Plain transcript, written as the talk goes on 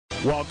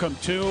Welcome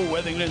to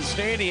Withington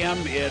Stadium.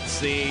 It's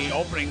the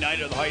opening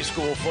night of the high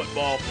school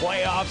football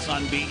playoffs.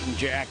 Unbeaten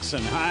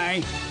Jackson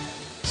High,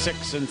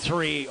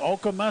 6-3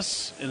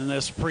 Okemos in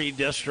this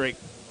pre-district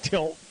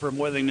tilt from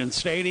Withington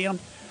Stadium.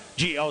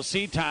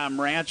 GOC Tom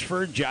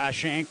Ranchford,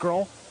 Josh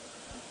Ankrel,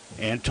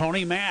 and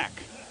Tony Mack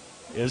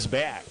is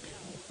back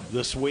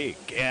this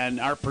week. And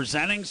our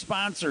presenting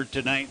sponsor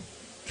tonight,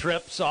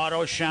 Trips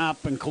Auto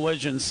Shop and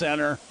Collision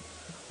Center.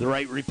 The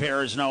right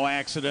repair is no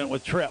accident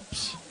with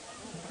Trips.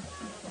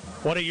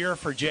 What a year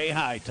for Jay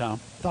High, Tom.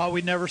 Thought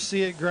we'd never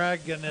see it,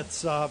 Greg, and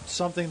it's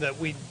something that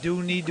we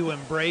do need to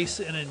embrace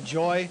and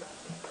enjoy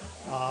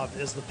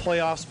as the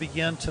playoffs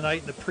begin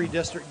tonight in the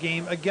pre-district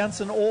game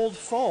against an old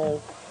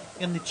foe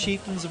in the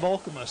Chieftains of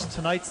Okemos.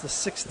 Tonight's the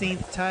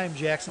 16th time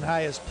Jackson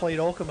High has played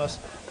Okemos.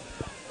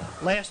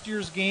 Last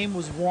year's game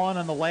was won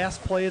on the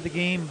last play of the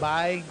game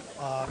by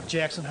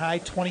Jackson High,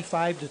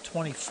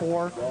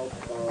 25-24.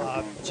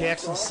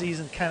 Jackson's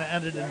season kind of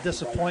ended in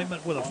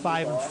disappointment with a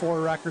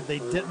 5-4 record. They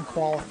didn't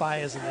qualify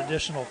as an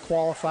additional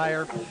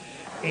qualifier.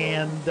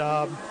 And,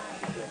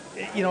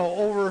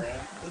 over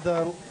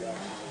the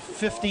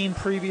 15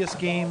 previous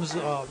games,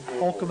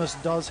 Okemos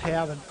does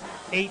have an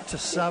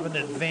 8-7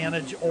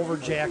 advantage over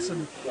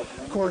Jackson.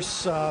 Of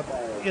course,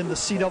 in the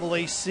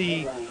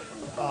CAAC,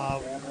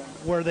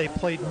 where they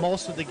played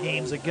most of the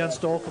games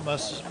against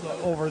Okemos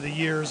over the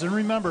years. And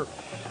remember,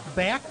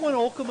 back when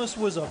Okemos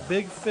was a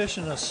big fish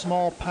in a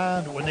small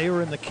pond, when they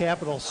were in the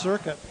Capital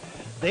Circuit,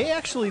 they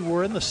actually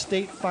were in the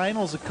state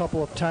finals a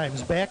couple of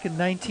times. Back in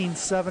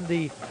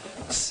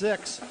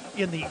 1976,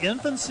 in the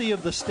infancy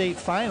of the state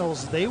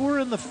finals, they were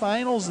in the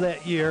finals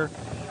that year,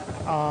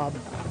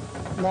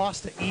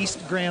 lost to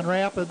East Grand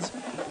Rapids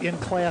in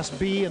Class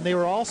B, and they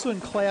were also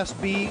in Class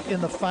B in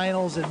the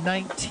finals in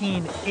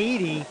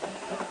 1980,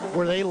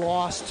 where they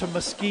lost to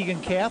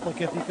Muskegon Catholic,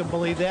 if you can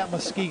believe that.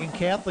 Muskegon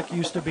Catholic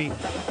used to be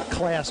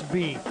Class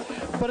B.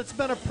 But it's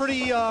been a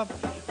pretty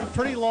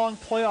long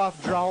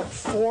playoff drought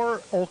for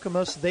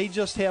Okemos. They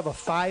just have a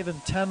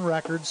 5-10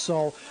 record,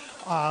 so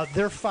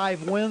their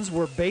 5 wins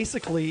were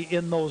basically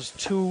in those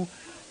 2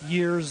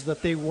 years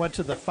that they went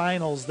to the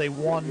finals. They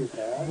won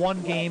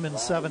 1 game in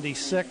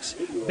 76.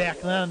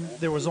 Back then,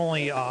 there was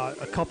only a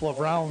couple of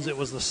rounds. It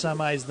was the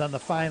semis, then the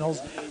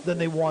finals. Then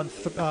they won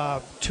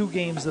 2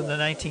 games in the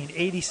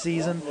 1980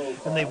 season,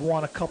 and they've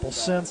won a couple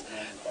since.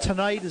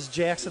 Tonight is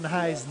Jackson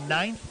High's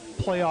 9th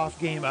playoff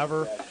game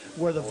ever,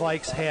 where the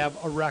Vikes have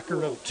a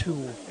record of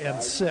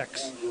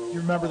 2-6. You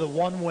remember the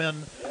one win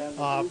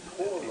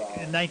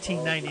in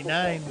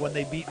 1999 when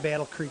they beat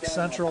Battle Creek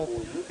Central,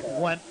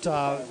 went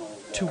to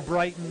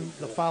Brighton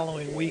the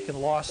following week and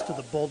lost to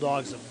the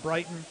Bulldogs of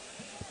Brighton.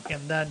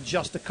 And then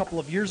just a couple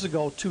of years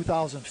ago,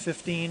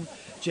 2015,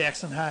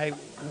 Jackson High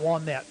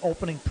won that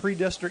opening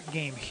pre-district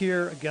game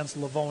here against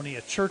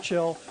Livonia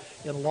Churchill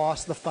and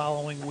lost the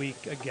following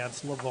week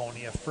against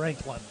Livonia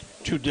Franklin.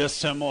 Two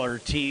dissimilar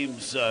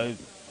teams.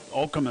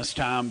 Okemos,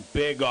 Tom,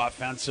 big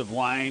offensive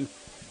line,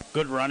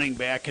 good running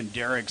back in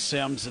Derek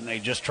Sims, and they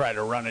just try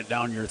to run it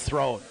down your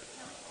throat,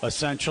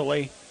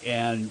 essentially.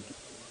 And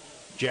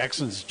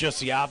Jackson's just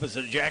the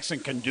opposite. Jackson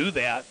can do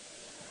that,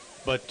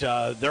 but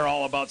they're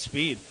all about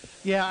speed.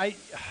 Yeah,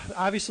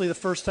 obviously the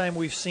first time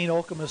we've seen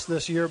Okemos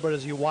this year, but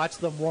as you watch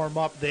them warm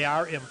up, they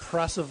are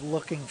impressive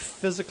looking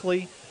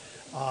physically.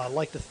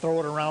 Like to throw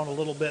it around a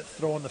little bit,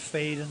 throwing the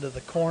fade into the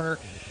corner.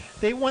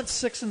 They went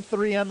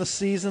 6-3 on the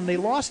season. They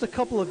lost a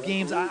couple of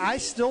games. I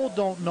still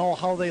don't know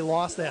how they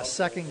lost that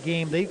second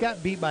game. They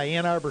got beat by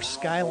Ann Arbor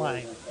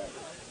Skyline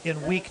in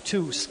week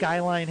 2.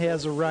 Skyline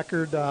has a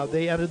record.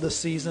 They ended the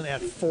season at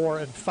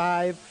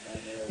 4-5,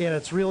 and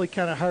it's really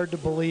kind of hard to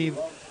believe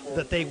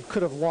that they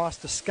could have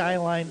lost to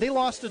Skyline. They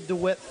lost to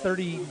DeWitt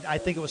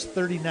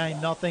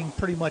 39-0.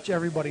 Pretty much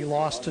everybody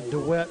lost to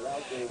DeWitt.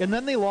 And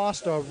then they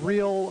lost a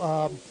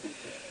real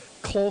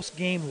close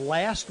game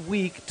last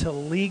week to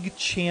league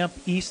champ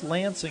East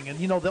Lansing. And,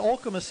 the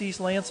Okemos East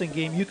Lansing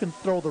game, you can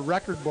throw the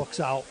record books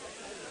out,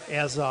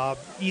 as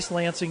East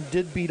Lansing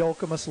did beat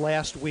Okemos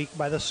last week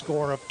by the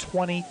score of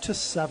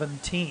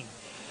 20-17.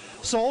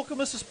 So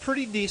Okemos is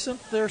pretty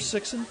decent. They're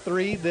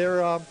 6-3.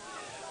 They're a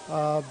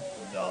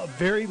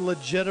very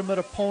legitimate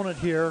opponent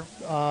here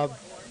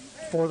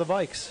for the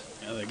Vikes.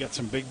 Yeah, they got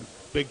some big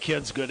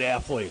kids, good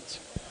athletes.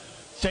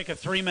 Let's take a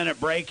 3-minute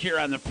break here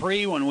on the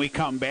pre. When we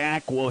come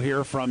back, we'll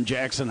hear from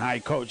Jackson High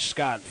coach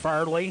Scott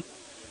Farley,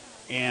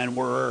 and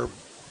we're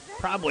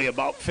probably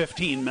about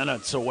 15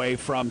 minutes away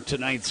from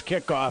tonight's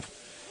kickoff.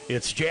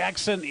 It's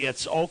Jackson,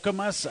 it's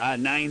Okemos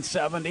on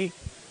 970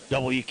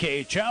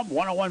 WKHM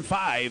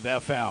 101.5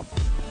 FM.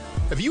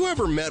 Have you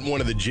ever met one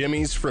of the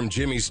Jimmies from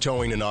Jimmy's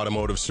Towing and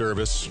Automotive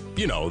Service?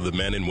 You know, the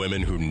men and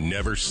women who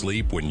never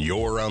sleep when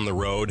you're on the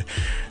road.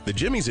 The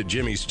Jimmies at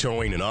Jimmy's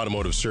Towing and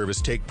Automotive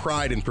Service take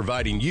pride in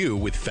providing you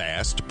with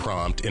fast,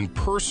 prompt, and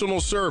personal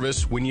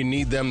service when you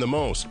need them the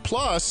most.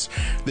 Plus,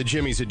 the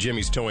Jimmies at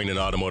Jimmy's Towing and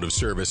Automotive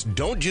Service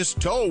don't just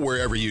tow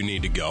wherever you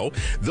need to go.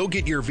 They'll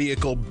get your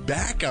vehicle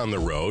back on the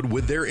road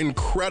with their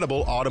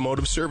incredible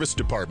automotive service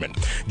department.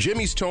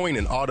 Jimmy's Towing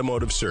and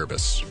Automotive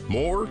Service.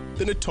 More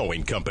than a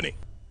towing company.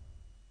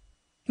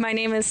 My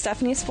name is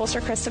Stephanie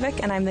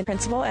Spolster-Kristovic, and I'm the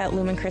principal at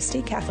Lumen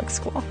Christi Catholic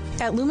School.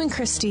 At Lumen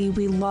Christi,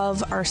 we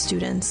love our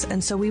students,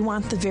 and so we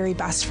want the very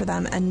best for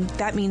them, and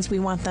that means we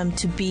want them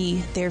to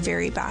be their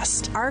very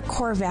best. Our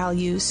core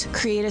values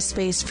create a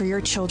space for your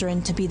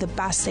children to be the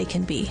best they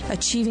can be,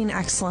 achieving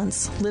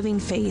excellence, living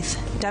faith,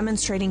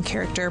 demonstrating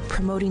character,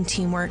 promoting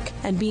teamwork,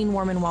 and being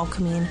warm and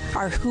welcoming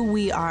are who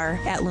we are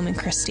at Lumen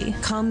Christi.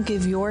 Come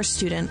give your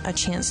student a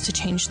chance to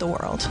change the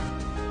world.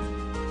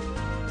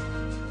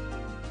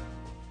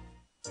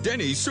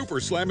 Denny's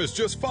Super Slam is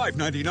just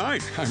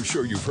 $5.99. I'm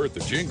sure you've heard the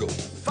jingle.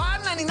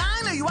 $5.99?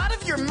 Are you out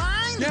of your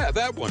mind? Yeah,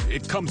 that one.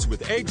 It comes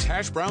with eggs,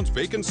 hash browns,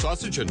 bacon,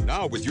 sausage, and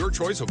now with your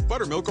choice of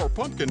buttermilk or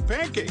pumpkin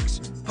pancakes.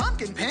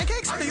 Pumpkin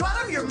pancakes? Are you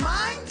out of your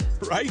mind?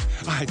 Right?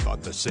 I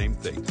thought the same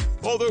thing.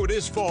 Although it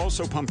is fall,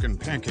 so pumpkin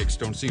pancakes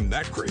don't seem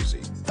that crazy.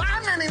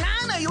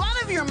 $5.99? Are you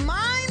out of your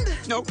mind?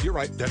 No, you're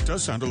right. That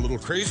does sound a little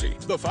crazy.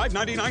 The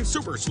 $5.99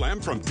 Super Slam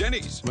from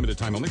Denny's. Limited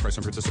time only. Price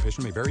and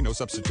participation may vary. No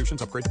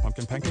substitutions. Upgrade to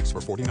pumpkin pancakes for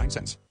 49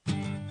 cents.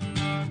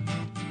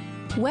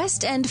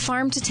 West End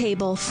Farm to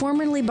Table,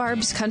 formerly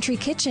Barb's Country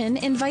Kitchen,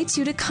 invites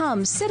you to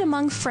come sit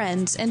among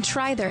friends and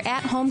try their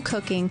at-home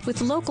cooking with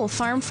local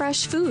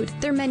farm-fresh food.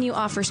 Their menu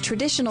offers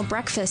traditional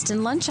breakfast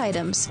and lunch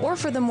items, or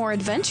for the more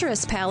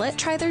adventurous palate,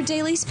 try their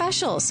daily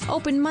specials.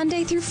 Open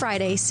Monday through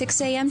Friday,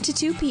 6 a.m. to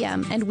 2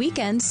 p.m., and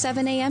weekends,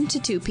 7 a.m. to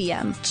 2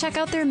 p.m. Check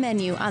out their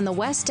menu on the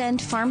West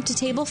End Farm to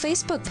Table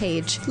Facebook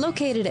page,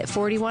 located at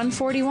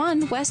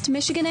 4141 West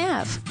Michigan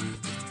Ave.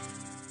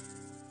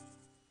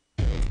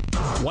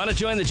 Want to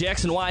join the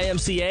Jackson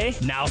YMCA?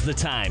 Now's the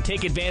time.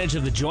 Take advantage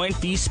of the Join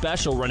Fee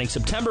Special running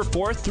September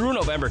 4th through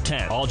November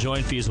 10th. All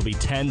join fees will be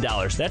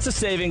 $10. That's a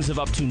savings of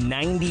up to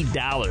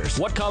 $90.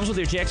 What comes with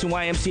your Jackson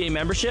YMCA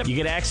membership? You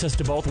get access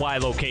to both Y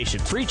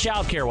locations, free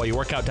childcare while you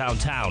work out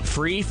downtown,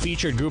 free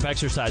featured group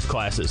exercise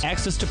classes,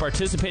 access to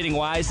participating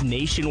Ys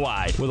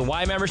nationwide. With a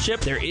Y membership,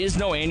 there is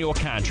no annual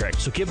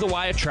contract, so give the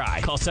Y a try.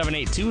 Call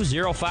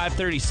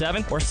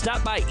 782-0537 or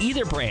stop by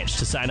either branch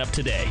to sign up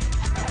today.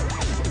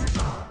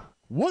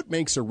 What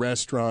makes a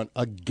restaurant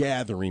a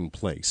gathering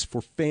place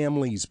for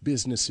families,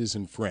 businesses,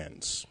 and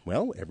friends?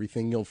 Well,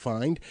 everything you'll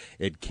find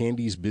at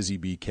Candy's Busy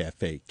Bee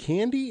Cafe.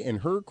 Candy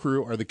and her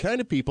crew are the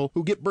kind of people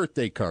who get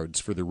birthday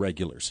cards for their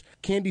regulars.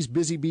 Candy's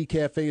Busy Bee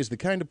Cafe is the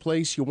kind of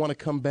place you'll want to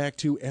come back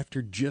to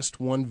after just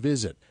one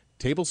visit.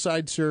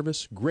 Tableside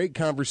service, great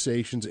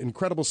conversations,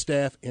 incredible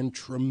staff, and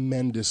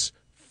tremendous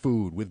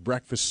food with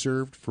breakfast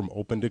served from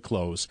open to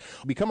close.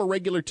 Become a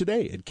regular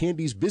today at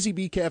Candy's Busy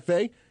Bee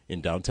Cafe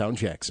in downtown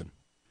Jackson.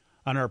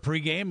 On our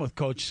pregame with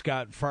Coach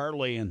Scott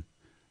Farley. And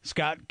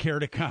Scott, care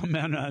to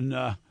comment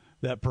on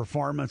that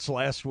performance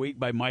last week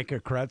by Micah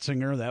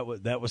Kretzinger?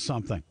 That was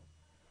something.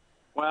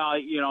 Well,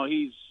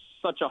 he's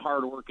such a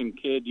hard-working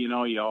kid. He's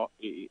the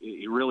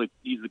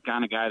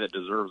kind of guy that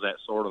deserves that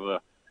sort of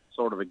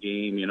a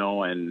game.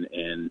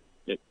 And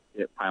it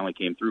finally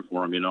came through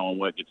for him. And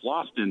what gets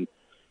lost in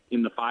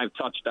the 5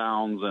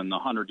 touchdowns and the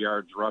 100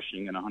 yards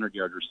rushing and 100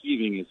 yards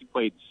receiving is he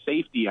played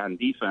safety on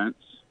defense.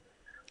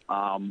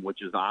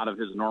 Which is out of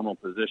his normal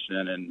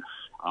position, and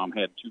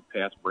had 2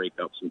 pass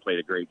breakups and played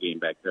a great game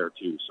back there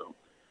too. So,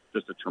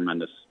 just a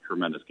tremendous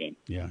game.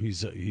 Yeah,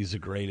 he's a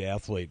great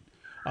athlete.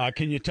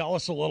 Can you tell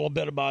us a little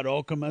bit about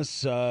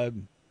Okemos?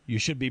 You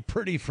should be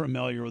pretty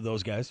familiar with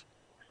those guys.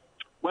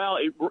 Well,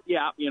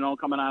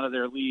 coming out of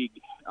their league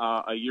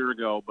a year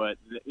ago, but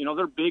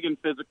they're big and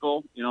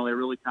physical. They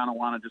really kind of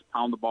want to just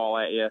pound the ball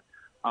at you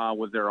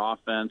with their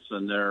offense,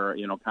 and they're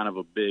kind of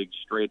a big,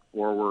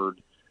 straightforward.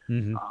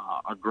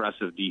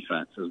 Aggressive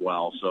defense as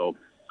well. So,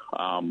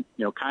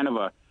 kind of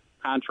a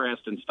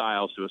contrast in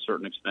styles to a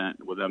certain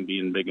extent with them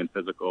being big and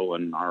physical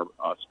and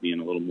us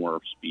being a little more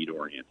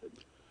speed-oriented.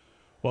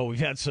 Well, we've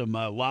had some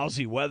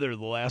lousy weather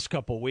the last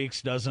couple of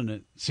weeks. Doesn't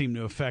it seem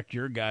to affect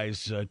your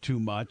guys too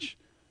much?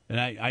 And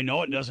I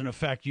know it doesn't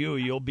affect you.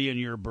 You'll be in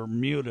your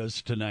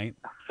Bermudas tonight.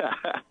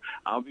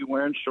 I'll be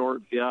wearing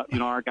shorts, yeah.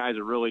 Our guys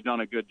have really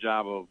done a good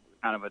job of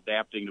kind of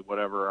adapting to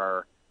whatever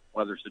our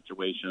weather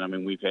situation. I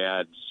mean, we've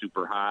had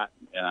super hot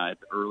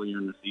earlier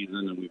in the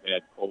season, and we've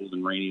had cold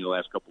and rainy the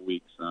last couple of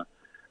weeks.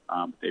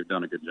 They've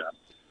done a good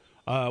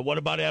job. What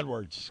about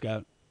Edwards,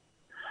 Scott?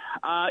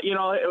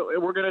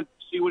 We're going to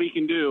see what he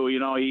can do.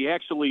 He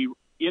actually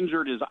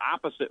injured his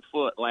opposite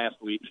foot last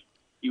week.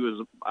 He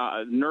was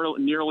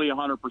nearly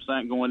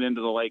 100% going into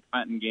the Lake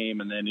Fenton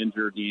game and then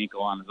injured the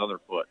ankle on his other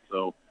foot.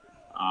 So,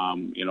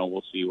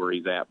 we'll see where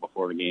he's at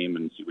before the game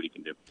and see what he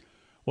can do.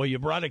 Well, you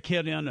brought a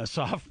kid in, a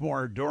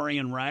sophomore,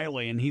 Dorian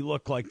Riley, and he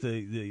looked like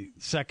the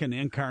second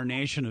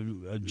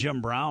incarnation of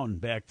Jim Brown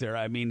back there.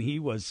 I mean, he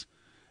was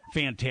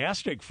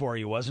fantastic for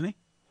you, wasn't he?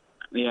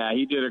 Yeah,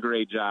 he did a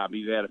great job.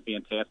 He's had a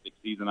fantastic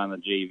season on the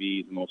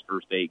JVs in those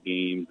first 8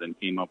 games and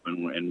came up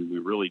and we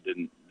really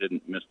didn't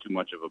miss too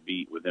much of a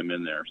beat with him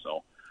in there.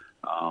 So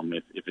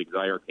if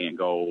Xavier can't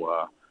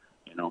go,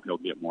 he'll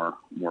get more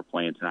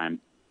playing time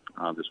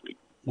this week.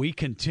 We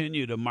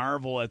continue to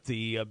marvel at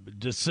the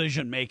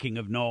decision-making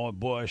of Noah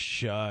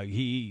Bush.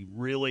 He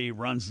really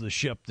runs the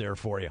ship there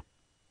for you.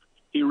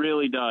 He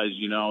really does.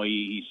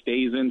 He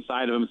stays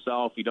inside of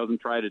himself. He doesn't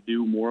try to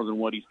do more than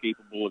what he's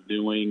capable of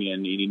doing,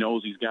 and he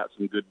knows he's got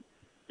some good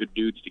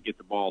dudes to get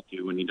the ball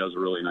to, and he does a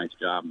really nice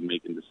job of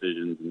making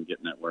decisions and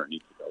getting that where it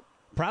needs to go.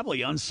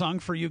 Probably unsung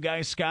for you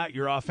guys, Scott,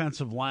 your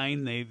offensive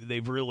line.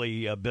 They've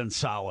really been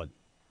solid.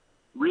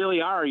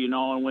 Really are,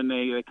 and when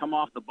they come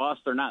off the bus,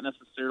 they're not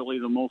necessarily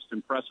the most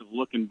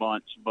impressive-looking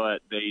bunch,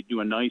 but they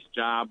do a nice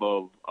job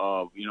of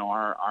our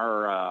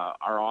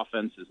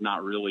offense is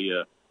not really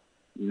a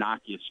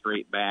knock you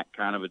straight back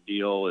kind of a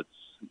deal. It's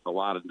a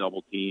lot of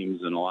double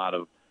teams and a lot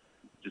of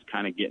just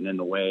kind of getting in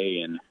the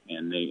way,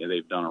 and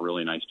they've done a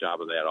really nice job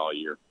of that all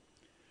year.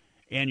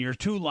 And your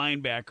two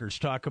linebackers,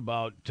 talk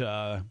about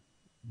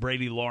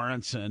Brady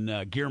Lawrence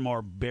and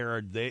Guillermo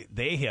Baird.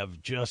 They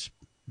have just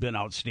been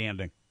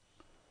outstanding.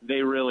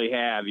 They really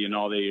have.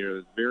 They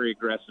are very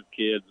aggressive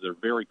kids. They're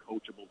very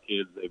coachable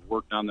kids. They've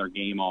worked on their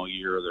game all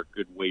year. They're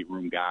good weight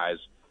room guys.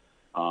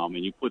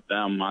 And you put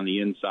them on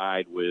the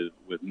inside with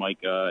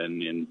Micah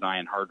and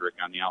Zion Hardrick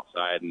on the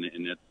outside, and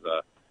it's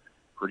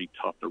pretty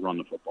tough to run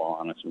the football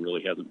on us. There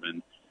really hasn't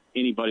been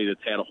anybody that's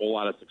had a whole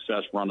lot of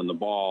success running the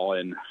ball,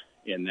 and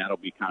that'll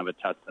be kind of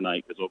a test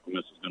tonight because Okemos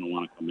is going to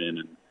want to come in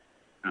and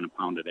kind of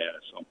pound it at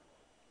us. So,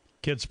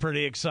 kids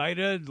pretty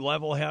excited,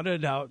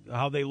 level-headed.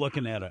 How they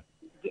looking at it?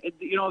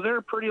 They're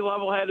a pretty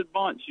level-headed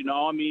bunch.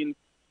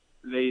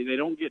 They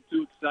don't get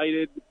too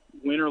excited,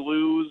 win or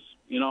lose.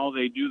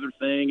 They do their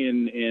thing,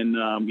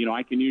 and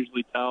I can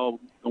usually tell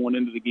going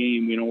into the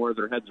game, where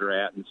their heads are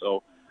at, and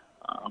so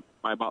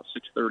by about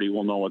 6:30,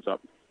 we'll know what's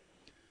up.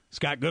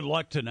 Scott, good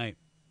luck tonight.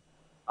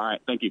 All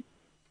right, thank you.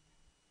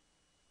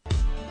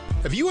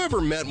 Have you ever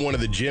met one of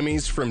the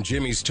Jimmies from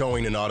Jimmy's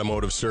Towing and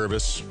Automotive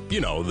Service?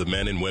 The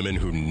men and women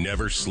who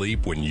never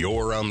sleep when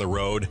you're on the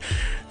road.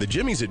 The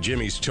Jimmies at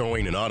Jimmy's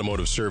Towing and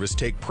Automotive Service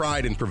take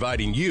pride in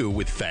providing you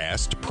with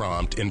fast,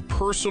 prompt, and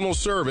personal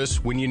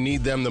service when you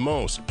need them the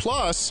most.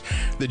 Plus,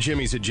 the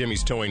Jimmies at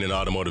Jimmy's Towing and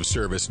Automotive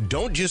Service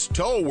don't just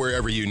tow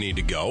wherever you need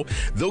to go.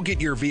 They'll get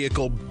your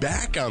vehicle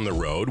back on the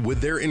road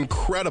with their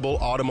incredible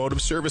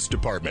automotive service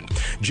department.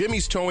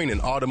 Jimmy's Towing and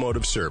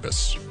Automotive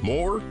Service.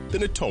 More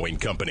than a towing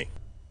company.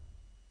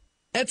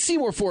 At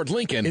Seymour Ford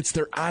Lincoln, it's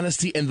their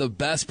honesty and the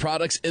best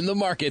products in the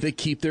market that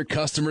keep their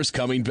customers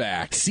coming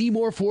back.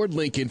 Seymour Ford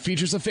Lincoln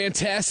features a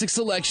fantastic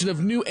selection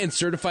of new and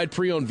certified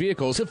pre-owned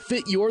vehicles to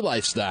fit your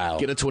lifestyle.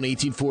 Get a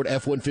 2018 Ford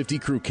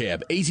F-150 Crew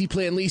Cab, AZ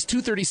Plan Lease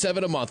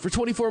 $237 a month for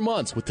 24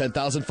 months with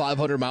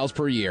 10,500 miles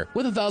per year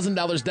with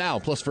 $1,000 down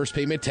plus first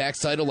payment, tax,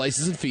 title,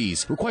 license, and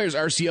fees. Requires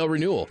RCL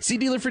renewal. See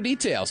dealer for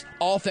details.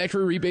 All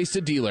factory rebates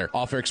to dealer.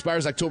 Offer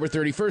expires October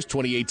 31st,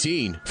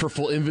 2018. For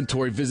full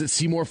inventory, visit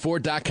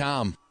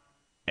SeymourFord.com.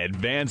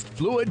 Advanced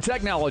Fluid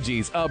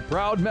Technologies, a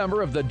proud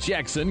member of the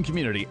Jackson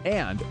community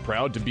and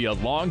proud to be a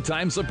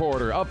longtime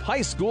supporter of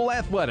high school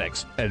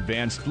athletics.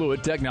 Advanced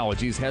Fluid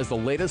Technologies has the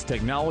latest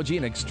technology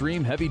in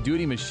extreme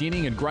heavy-duty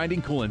machining and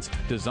grinding coolants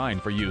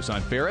designed for use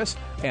on ferrous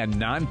and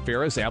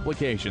non-ferrous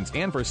applications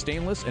and for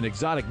stainless and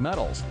exotic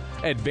metals.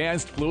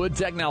 Advanced Fluid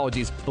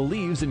Technologies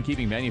believes in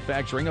keeping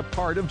manufacturing a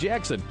part of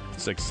Jackson.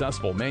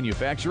 Successful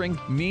manufacturing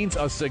means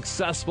a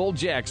successful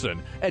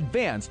Jackson.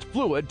 Advanced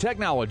Fluid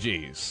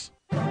Technologies.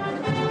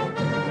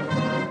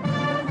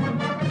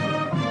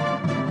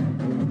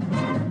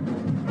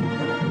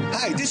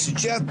 Hi, this is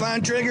Jeff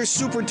Bontrager,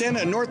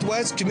 Superintendent of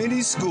Northwest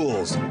Community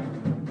Schools.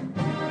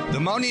 The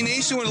Mountie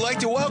Nation would like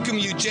to welcome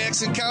you,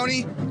 Jackson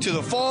County, to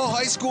the fall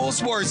high school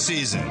sports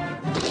season.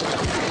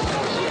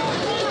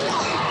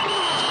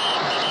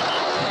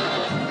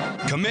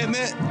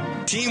 Commitment,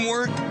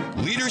 teamwork,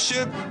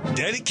 leadership,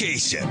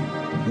 dedication.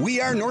 We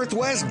are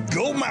Northwest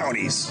Go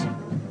Mounties.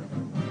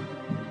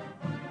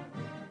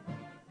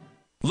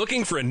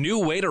 Looking for a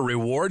new way to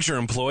reward your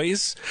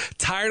employees?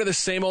 Tired of the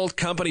same old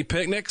company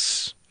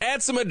picnics?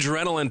 Add some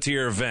adrenaline to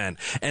your event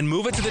and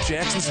move it to the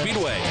Jackson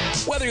Speedway.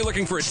 Whether you're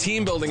looking for a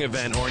team-building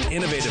event or an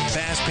innovative,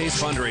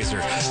 fast-paced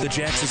fundraiser, the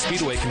Jackson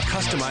Speedway can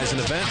customize an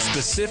event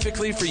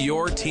specifically for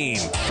your team.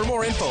 For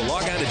more info,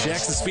 log on to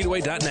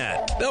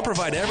jacksonspeedway.net. They'll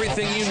provide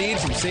everything you need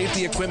from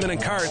safety equipment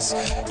and carts.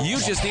 You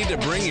just need to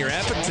bring your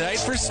appetite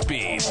for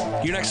speed.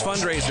 Your next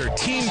fundraiser,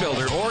 team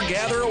builder, or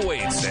gather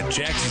awaits at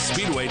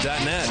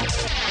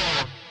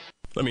jacksonspeedway.net.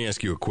 Let me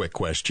ask you a quick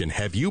question.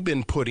 Have you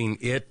been putting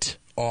it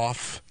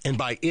off? And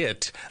by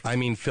it, I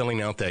mean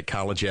filling out that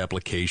college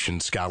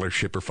application,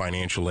 scholarship, or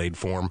financial aid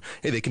form.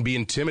 Hey, they can be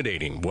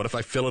intimidating. What if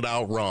I fill it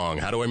out wrong?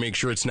 How do I make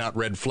sure it's not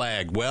red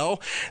flagged?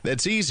 Well,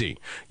 that's easy.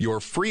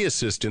 Your free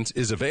assistance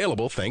is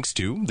available thanks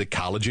to the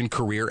College and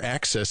Career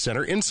Access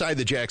Center inside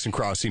the Jackson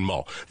Crossing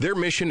Mall. Their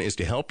mission is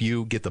to help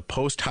you get the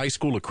post-high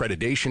school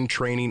accreditation,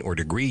 training, or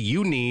degree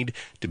you need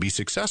to be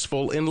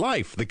successful in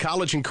life. The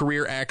College and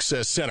Career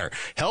Access Center.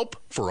 Help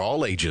for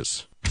all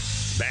ages.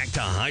 Back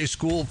to high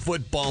school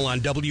football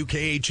on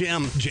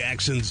WKHM,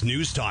 Jackson's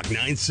News Talk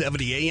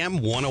 970 AM,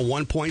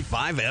 101.5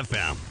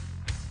 FM.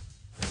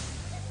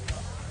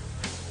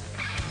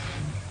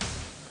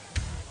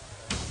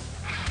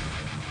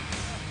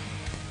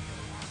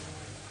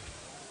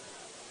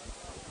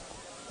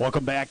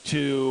 Welcome back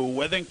to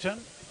Withington.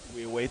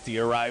 We await the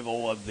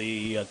arrival of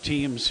the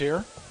teams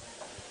here.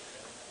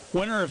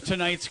 Winner of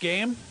tonight's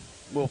game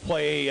will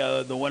play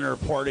the winner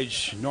of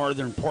Portage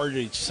Northern,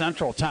 Portage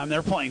Central. Tom,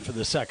 they're playing for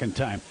the second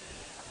time.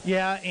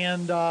 Yeah,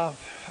 and I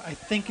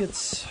think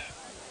it's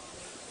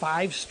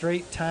 5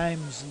 straight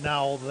times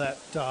now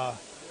that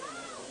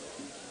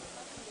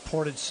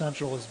Portage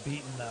Central has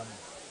beaten them.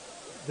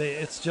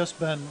 It's just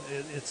been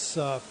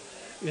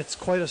it's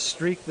quite a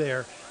streak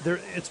there.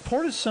 It's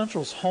Portage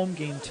Central's home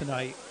game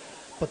tonight,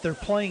 but they're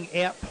playing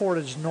at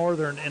Portage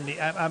Northern, and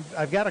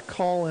I've got a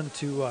call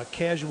into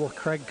casual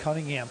Craig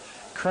Cunningham.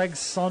 Craig's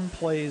son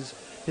plays,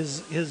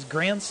 his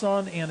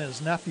grandson and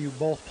his nephew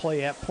both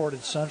play at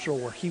Portage Central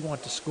where he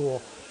went to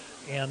school,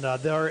 and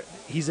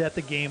he's at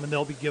the game, and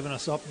they'll be giving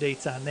us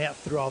updates on that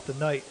throughout the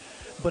night.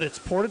 But it's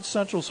Portage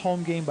Central's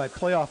home game by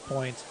playoff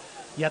points,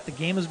 yet the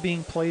game is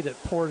being played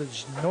at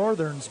Portage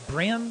Northern's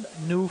brand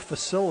new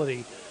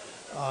facility.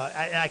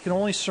 I can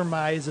only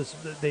surmise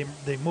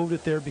they moved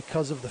it there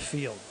because of the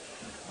field.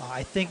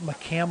 I think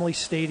McCamley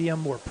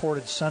Stadium, where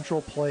Portage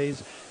Central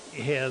plays,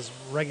 has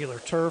regular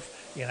turf,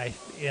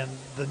 and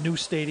the new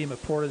stadium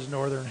at Portage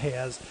Northern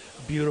has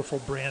beautiful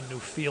brand new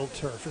field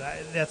turf.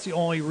 That's the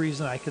only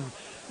reason I can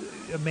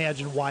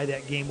imagine why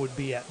that game would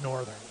be at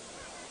Northern.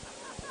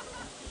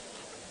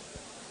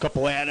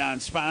 Couple add-on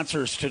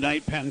sponsors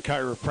tonight: Penn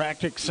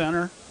Chiropractic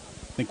Center.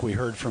 I think we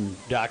heard from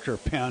Dr.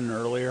 Penn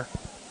earlier.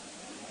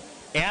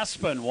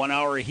 Aspen 1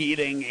 Hour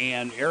Heating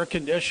and Air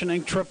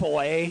Conditioning,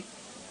 AAA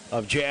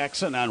of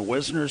Jackson on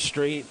Wisner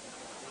Street,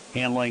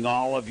 handling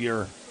all of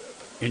your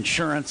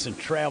insurance and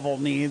travel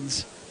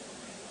needs.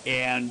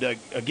 And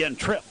again,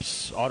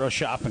 Trips Auto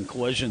Shop and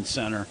Collision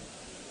Center,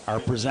 our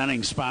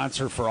presenting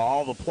sponsor for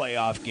all the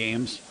playoff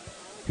games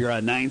here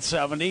on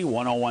 970,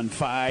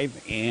 101.5,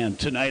 and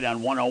tonight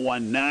on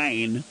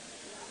 101.9,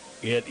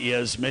 it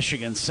is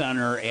Michigan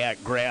Center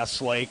at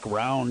Grass Lake,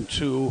 round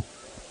 2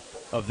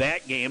 of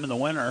that game, and the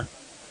winner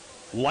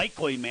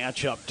likely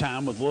match up,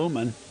 Tom, with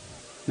Lumen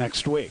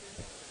next week.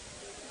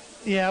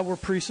 Yeah, we're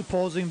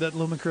presupposing that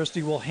Lumen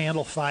Christi will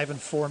handle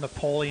 5-4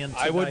 Napoleon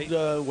tonight. I would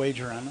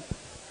wager on it.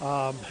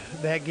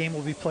 That game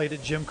will be played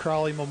at Jim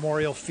Crowley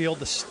Memorial Field.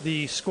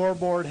 The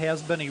scoreboard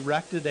has been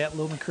erected at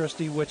Lumen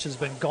Christi, which has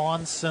been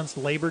gone since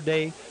Labor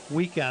Day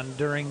weekend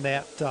during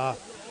that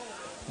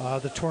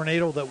the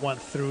tornado that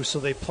went through. So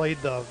they played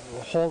the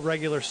whole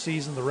regular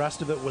season, the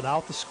rest of it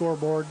without the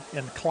scoreboard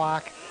and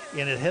clock,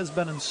 and it has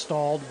been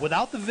installed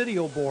without the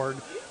video board.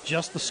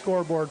 Just the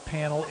scoreboard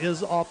panel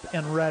is up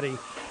and ready.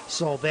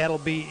 So that'll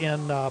be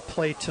in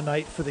play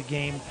tonight for the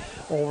game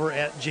over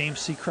at James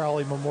C.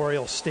 Crowley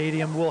Memorial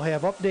Stadium. We'll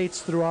have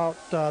updates throughout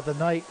the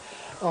night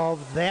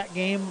of that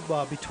game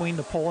between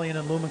Napoleon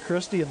and Lumen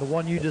Christi, and the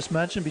one you just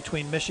mentioned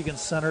between Michigan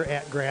Center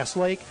at Grass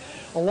Lake,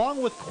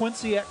 along with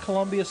Quincy at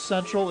Columbia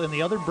Central in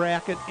the other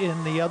bracket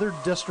in the other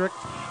district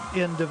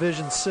in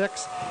Division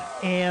 6.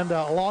 And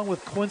along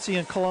with Quincy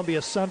and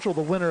Columbia Central,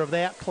 the winner of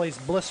that plays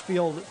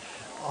Blissfield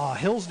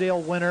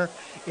Hillsdale winner,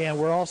 and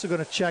we're also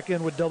going to check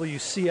in with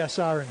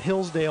WCSR in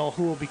Hillsdale,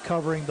 who will be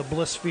covering the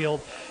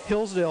Blissfield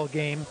Hillsdale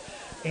game,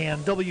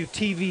 and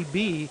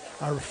WTVB,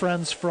 our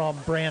friends from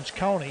Branch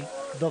County,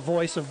 the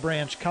voice of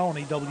Branch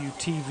County,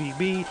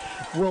 WTVB,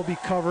 will be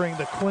covering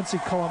the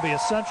Quincy Columbia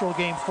Central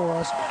game for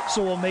us,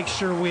 so we'll make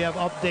sure we have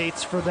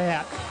updates for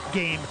that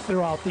game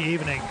throughout the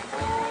evening.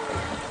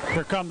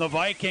 Here come the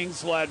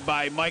Vikings, led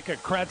by Micah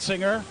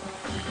Kretzinger,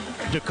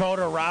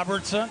 Dakota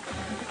Robertson.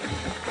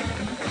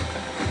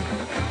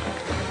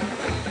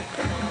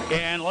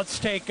 And let's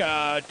take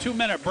a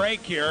 2-minute break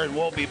here, and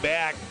we'll be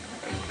back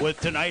with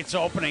tonight's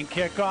opening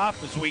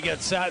kickoff as we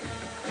get set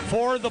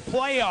for the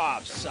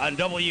playoffs on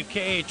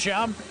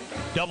WKHM,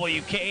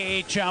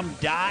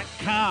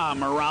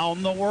 WKHM.com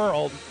around the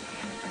world.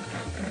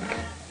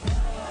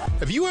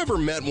 Have you ever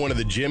met one of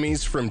the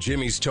Jimmies from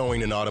Jimmy's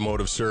Towing and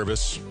Automotive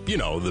Service? You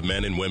know, the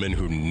men and women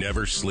who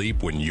never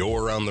sleep when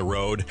you're on the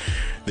road.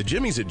 The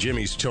Jimmies at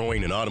Jimmy's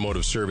Towing and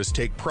Automotive Service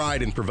take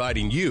pride in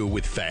providing you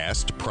with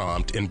fast,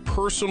 prompt, and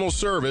personal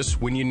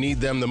service when you need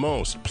them the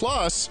most.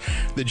 Plus,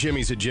 the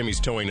Jimmies at Jimmy's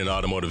Towing and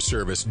Automotive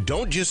Service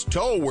don't just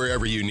tow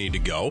wherever you need to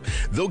go.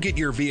 They'll get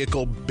your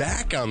vehicle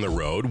back on the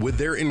road with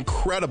their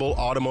incredible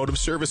automotive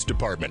service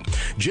department.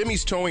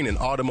 Jimmy's Towing and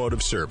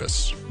Automotive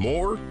Service.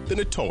 More than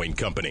a towing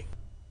company.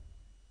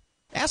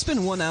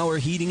 Aspen 1 Hour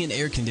Heating and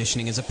Air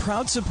Conditioning is a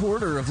proud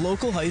supporter of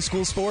local high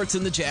school sports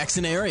in the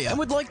Jackson area and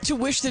would like to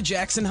wish the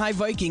Jackson High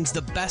Vikings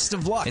the best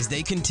of luck as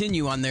they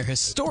continue on their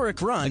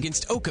historic run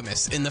against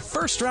Okemos in the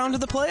first round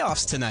of the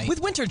playoffs tonight. With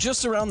winter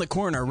just around the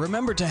corner,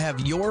 remember to have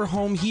your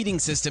home heating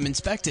system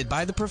inspected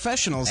by the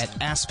professionals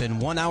at Aspen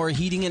 1 Hour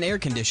Heating and Air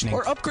Conditioning,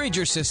 or upgrade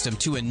your system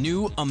to a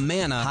new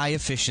Amana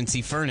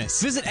high-efficiency furnace.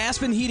 Visit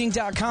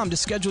aspenheating.com to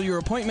schedule your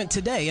appointment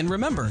today, and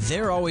remember,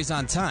 they're always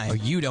on time or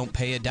you don't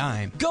pay a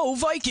dime. Go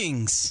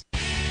Vikings!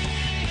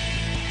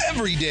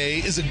 Every day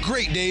is a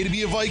great day to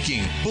be a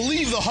Viking.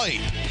 Believe the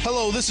hype.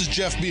 Hello, this is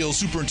Jeff Beal,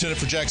 Superintendent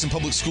for Jackson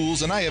Public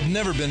Schools, and I have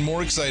never been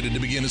more excited to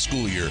begin a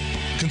school year.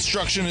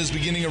 Construction is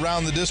beginning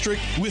around the district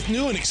with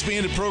new and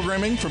expanded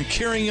programming from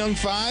caring young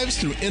fives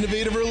through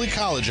innovative early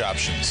college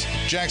options.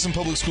 Jackson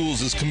Public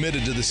Schools is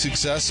committed to the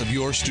success of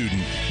your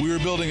student. We are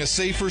building a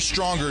safer,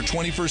 stronger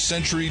 21st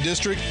century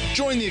district.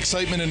 Join the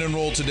excitement and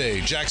enroll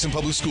today. Jackson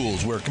Public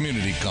Schools, where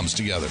community comes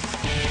together.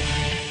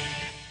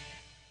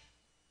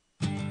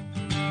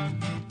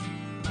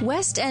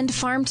 West End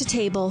Farm to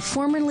Table,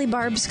 formerly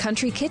Barb's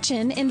Country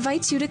Kitchen,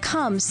 invites you to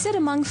come sit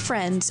among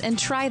friends and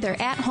try their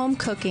at-home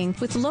cooking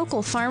with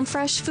local farm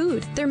fresh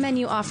food. Their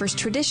menu offers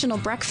traditional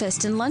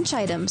breakfast and lunch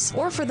items,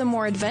 or for the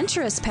more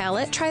adventurous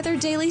palate, try their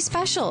daily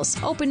specials.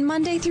 Open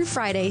Monday through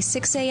Friday,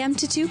 6 a.m.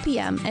 to 2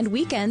 p.m., and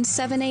weekends,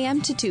 7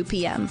 a.m. to 2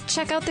 p.m.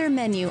 Check out their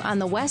menu on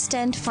the West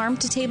End Farm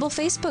to Table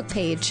Facebook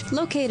page,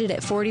 located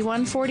at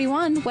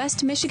 4141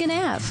 West Michigan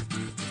Ave.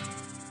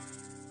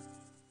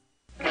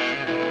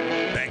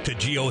 To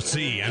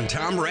GOC and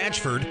Tom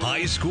Ratchford,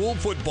 high school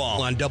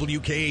football on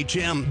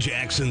WKHM,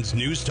 Jackson's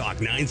News Talk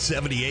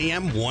 970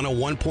 AM,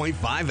 101.5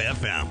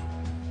 FM.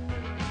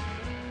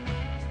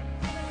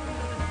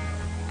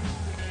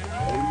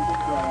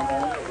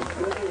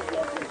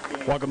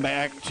 Welcome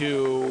back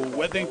to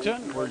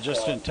Withington. We're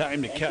just in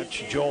time to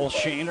catch Joel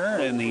Shaner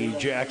and the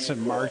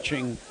Jackson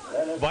Marching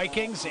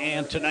Vikings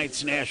and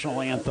tonight's national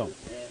anthem.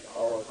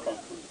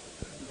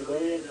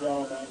 Civilian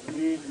gentlemen,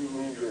 please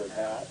remove your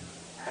hat.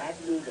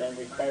 Active and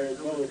retired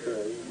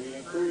military, we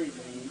encourage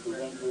you to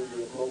render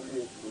the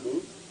appropriate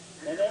salute,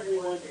 and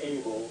everyone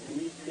able,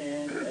 please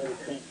stand at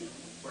attention,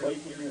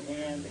 placing your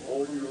hand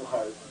over your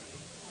heart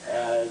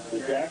as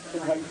the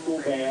Jackson High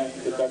School Band,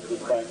 conducted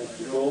by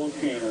Mr. Joel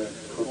Shaner,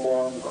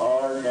 performs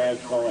our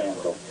national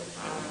anthem.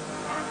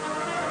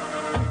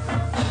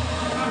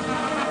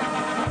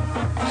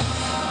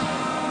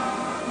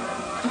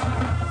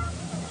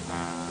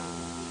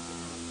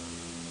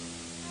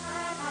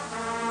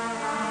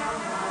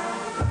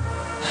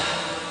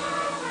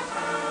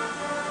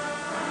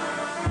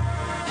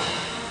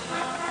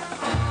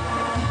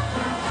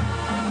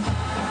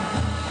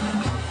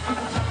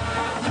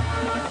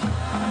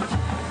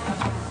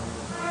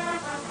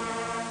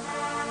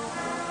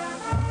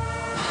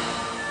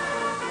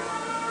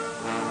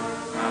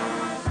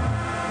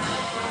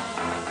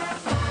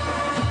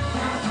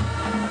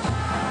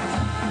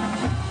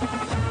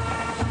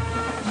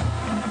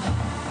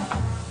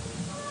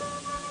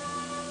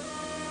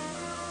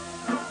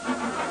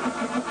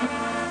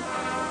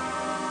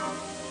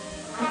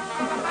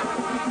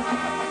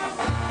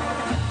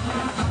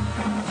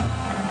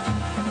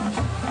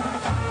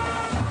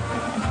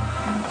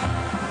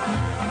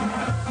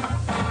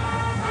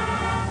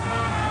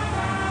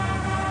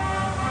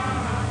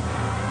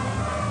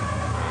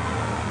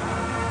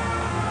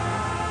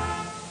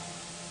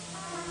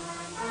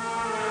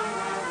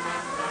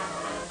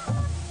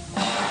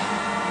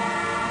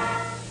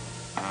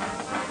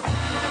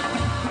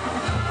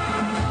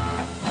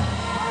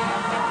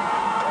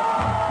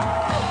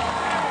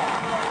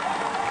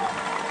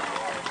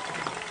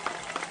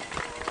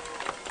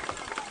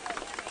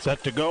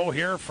 Set to go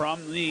here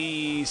from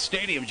the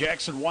stadium.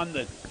 Jackson won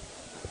the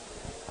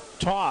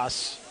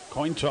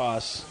coin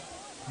toss,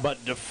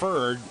 but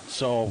deferred,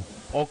 so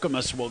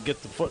Okemos will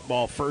get the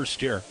football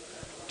first here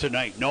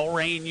tonight. No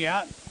rain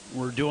yet.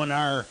 We're doing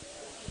our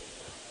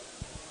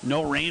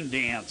no rain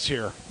dance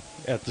here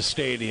at the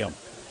stadium.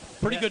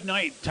 Pretty good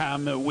night,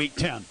 Tom, week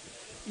 10.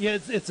 Yeah,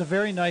 it's a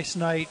very nice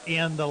night,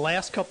 and the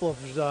last couple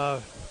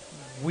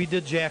of we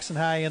did Jackson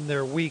High in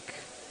their week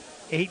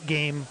 8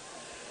 game,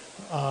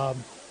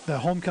 the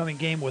homecoming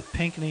game with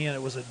Pinckney, and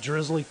it was a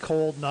drizzly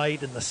cold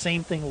night, and the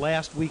same thing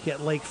last week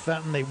at Lake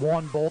Fenton. They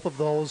won both of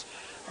those,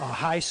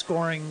 high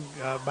scoring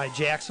by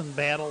Jackson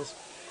battles,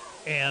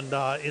 and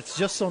it's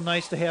just so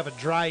nice to have a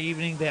dry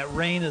evening. That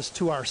rain is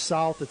to our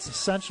south. It's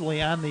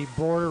essentially on the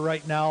border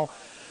right now,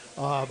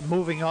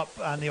 moving up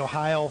on the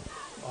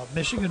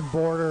Ohio-Michigan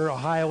border,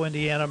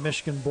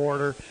 Ohio-Indiana-Michigan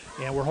border,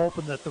 and we're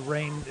hoping that the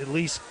rain at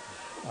least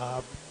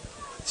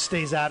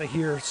stays out of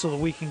here so that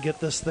we can get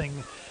this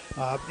thing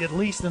at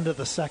least into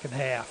the second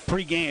half.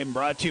 Pre-game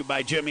brought to you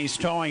by Jimmy's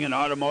Towing and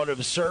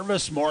Automotive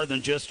Service, more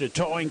than just a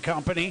towing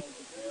company.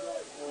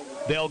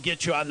 They'll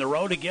get you on the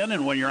road again,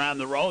 and when you're on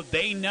the road,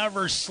 they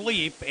never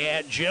sleep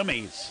at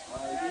Jimmy's.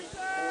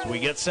 So we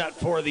get set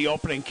for the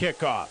opening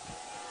kickoff.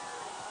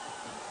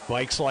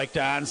 Vikes like to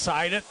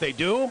onside it. They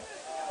do.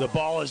 The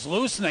ball is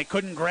loose, and they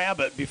couldn't grab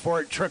it before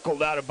it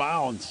trickled out of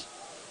bounds.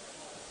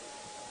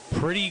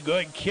 Pretty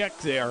good kick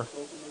there.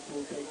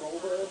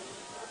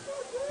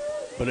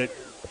 But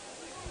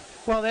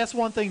well, that's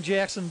one thing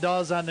Jackson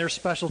does on their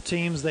special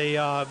teams.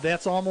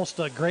 That's almost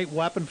a great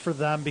weapon for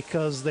them,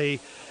 because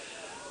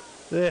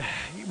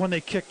when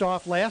they kicked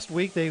off last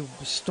week, they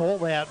stole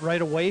that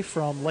right away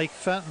from Lake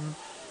Fenton.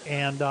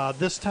 And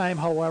this time,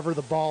 however,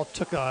 the ball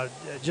took that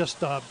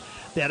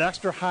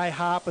extra high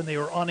hop, and they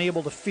were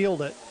unable to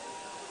field it.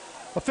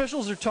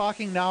 Officials are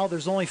talking now.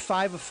 There's only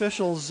 5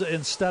 officials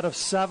instead of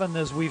 7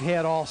 as we've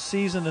had all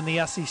season in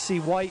the SEC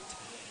White.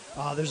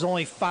 There's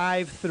only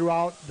 5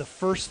 throughout the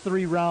first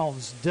 3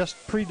 rounds,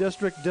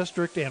 pre-district,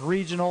 district, and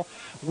regional.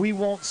 We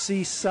won't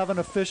see 7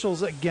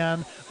 officials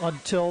again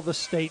until the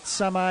state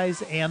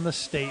semis and the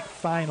state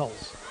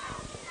finals.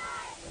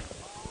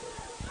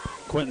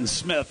 Quentin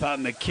Smith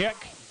on the kick.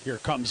 Here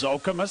comes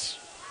Okemos.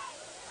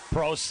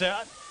 Pro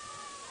set.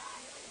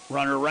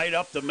 Runner right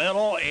up the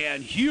middle,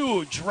 and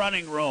huge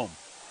running room.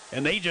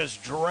 And they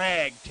just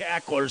drag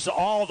tacklers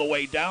all the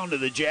way down to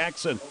the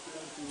Jackson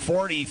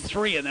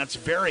 43, and that's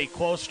very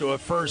close to a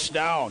first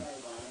down.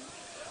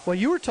 Well,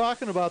 you were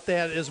talking about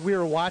that as we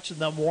were watching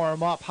them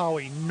warm up, how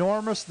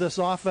enormous this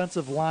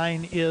offensive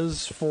line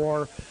is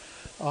for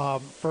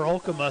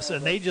Okemos,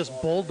 and they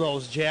just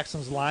bulldozed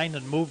Jackson's line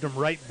and moved them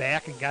right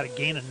back and got a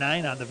gain of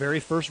 9 on the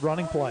very first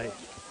running play.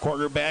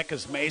 Quarterback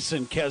is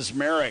Mason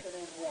Kesmerick,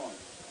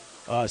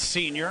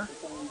 senior,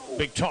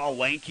 big, tall,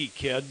 lanky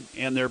kid,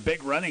 and their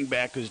big running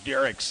back is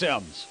Derek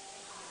Sims.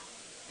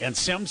 And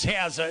Sims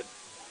has it,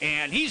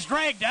 and he's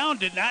dragged down,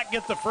 did not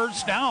get the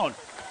first down.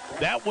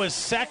 That was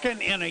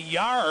second and a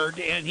yard,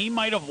 and he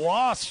might have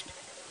lost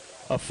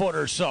a foot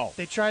or so.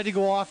 They tried to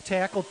go off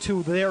tackle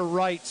to their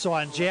right, so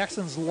on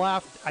Jackson's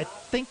left, I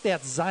think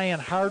that's Zion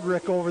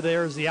Hardrick over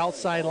there is the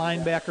outside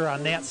linebacker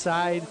on that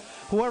side.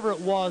 Whoever it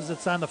was,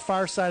 it's on the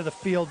far side of the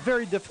field.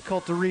 Very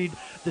difficult to read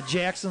the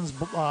Jackson's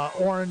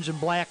orange and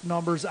black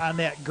numbers on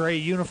that gray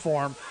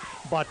uniform.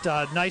 But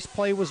nice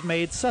play was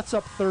made. Sets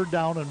up 3rd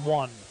down and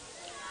 1.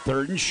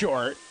 3rd and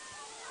short.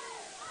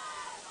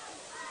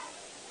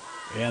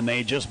 And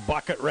they just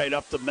bucket right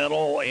up the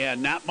middle,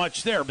 and not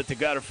much there, but they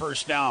got a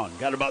first down.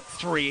 Got about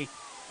 3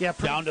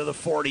 down to the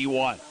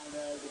 41.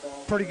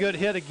 Pretty good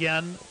hit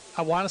again.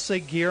 I want to say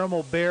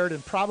Guillermo Baird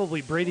and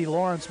probably Brady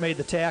Lawrence made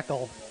the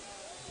tackle.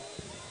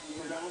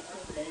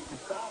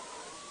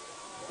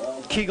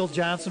 Kegel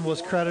Johnson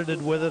was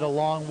credited with it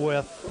along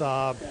with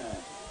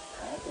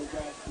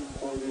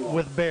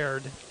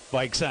Baird.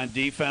 Vikes on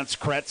defense,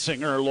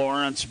 Kretzinger,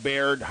 Lawrence,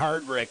 Baird,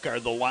 Hardrick are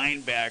the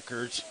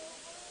linebackers.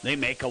 They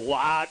make a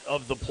lot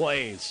of the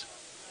plays.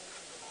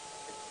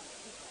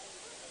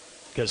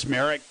 Because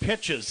Merrick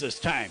pitches this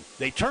time.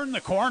 They turn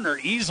the corner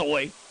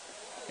easily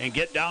and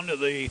get down to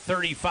the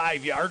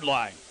 35-yard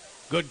line.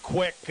 Good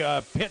quick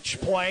pitch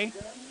play.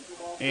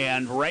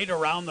 And right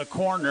around the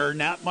corner,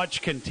 not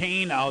much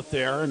contain out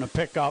there, and a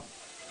pickup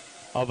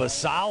of a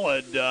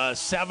solid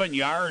 7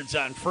 yards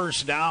on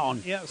first down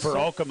for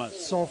Okemos.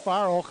 So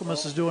far,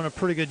 Okemos is doing a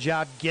pretty good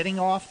job getting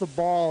off the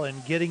ball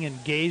and getting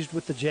engaged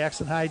with the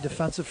Jackson High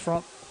defensive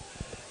front,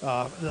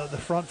 the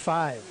front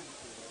 5.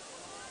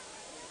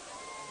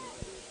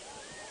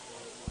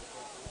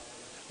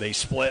 They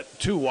split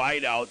 2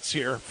 wideouts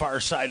here,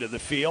 far side of the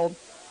field,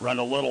 run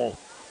a little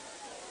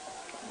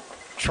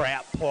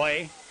trap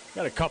play.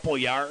 Got a couple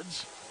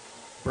yards.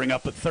 Bring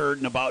up a 3rd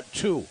and about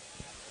 2.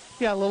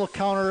 Yeah, a little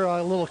counter,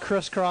 a little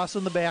crisscross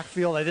in the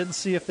backfield. I didn't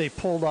see if they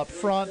pulled up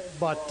front,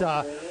 but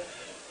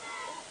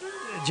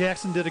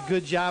Jackson did a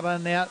good job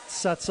on that.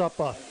 Sets up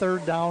a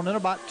 3rd down and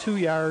about 2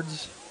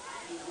 yards.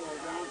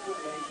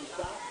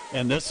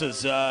 And this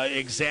is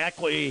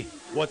exactly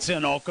what's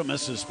in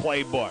Okemos's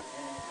playbook.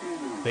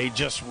 They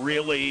just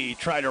really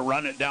try to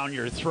run it down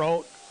your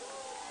throat.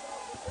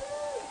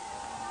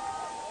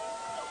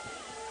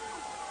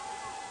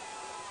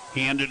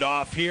 Handed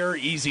off here,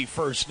 easy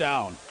first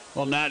down.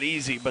 Well, not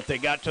easy, but they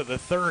got to the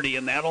 30,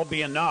 and that'll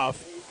be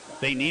enough.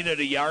 They needed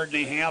a yard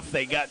and a half.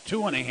 They got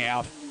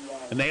 2.5,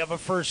 and they have a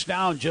first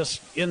down just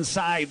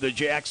inside the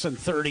Jackson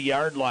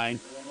 30-yard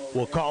line.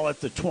 We'll call it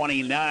the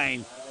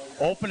 29.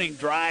 Opening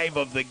drive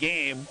of the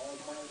game,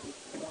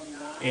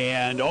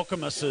 and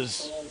Okemos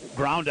has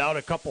ground out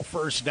a couple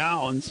first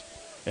downs,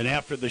 and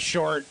after the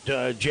short,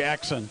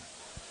 Jackson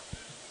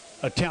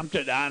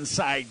attempted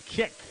onside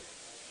kick.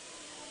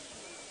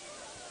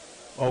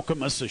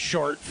 Okemos a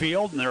short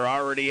field, and they're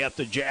already at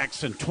the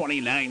Jackson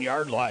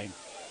 29-yard line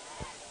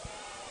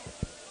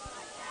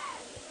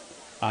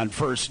on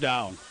first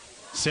down.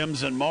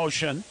 Sims in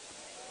motion.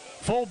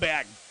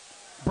 Fullback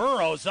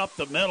Burrows up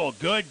the middle.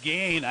 Good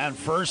gain on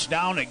first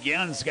down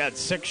again. He's got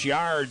 6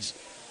 yards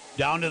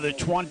down to the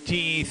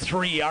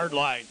 23-yard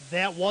line.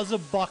 That was a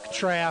buck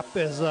trap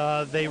as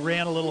they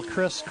ran a little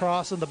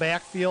crisscross in the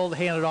backfield,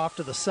 handed off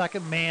to the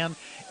second man,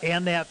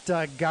 and that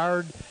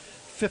guard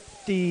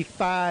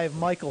 55,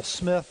 Michael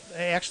Smith.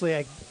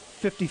 Actually,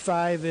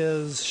 55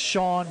 is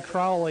Sean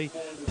Crowley,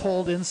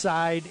 pulled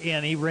inside,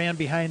 and he ran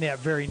behind that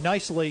very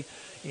nicely.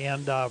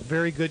 And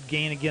very good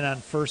gain again on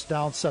first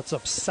down, sets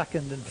up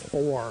 2nd and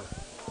 4.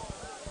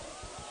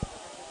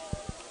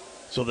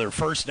 So their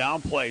first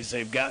down plays,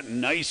 they've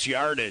gotten nice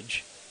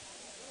yardage.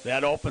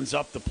 That opens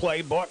up the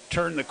playbook.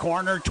 Turn the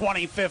corner,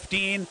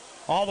 20-15,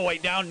 all the way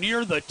down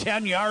near the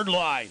 10-yard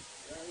line.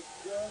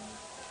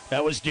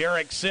 That was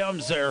Derek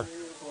Sims, their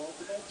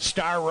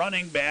star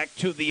running back,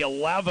 to the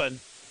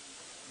 11.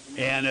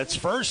 And it's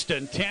 1st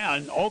and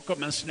 10.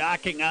 Okemos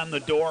knocking on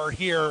the door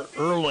here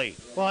early.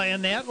 Well,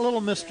 and that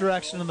little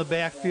misdirection in the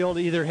backfield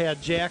either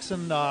had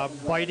Jackson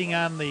biting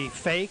on the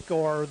fake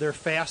or their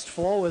fast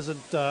flow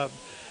isn't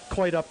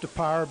quite up to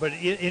par. But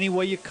any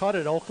way you cut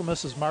it,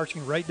 Okemos is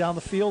marching right down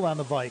the field on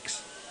the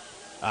Vikes.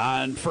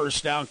 On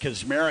 1st down,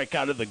 Kazmarek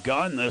out of the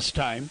gun this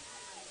time.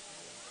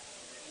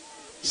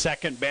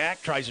 Second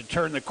back, tries to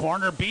turn the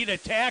corner, beat a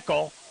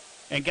tackle,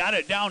 and got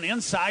it down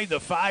inside the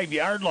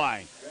 5-yard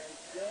line.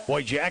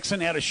 Boy,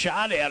 Jackson had a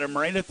shot at him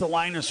right at the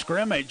line of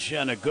scrimmage,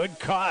 and a good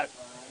cut.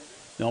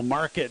 They'll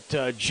mark it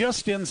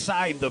just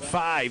inside the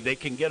 5. They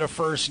can get a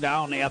 1st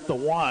down at the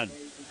 1.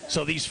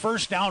 So these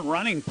 1st down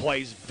running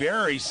plays,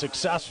 very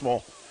successful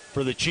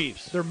for the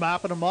Chiefs. They're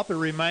mopping them up. It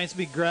reminds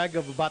me, Greg,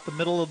 of about the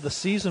middle of the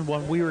season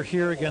when we were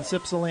here against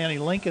Ypsilanti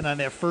Lincoln on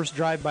that first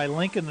drive by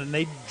Lincoln, and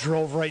they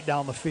drove right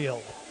down the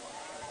field.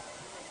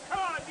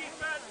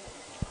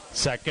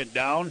 2nd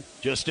down,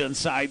 just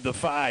inside the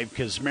 5.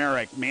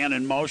 Kazmarek, man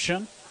in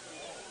motion.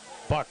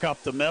 Buck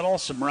up the middle,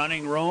 some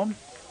running room.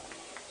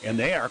 And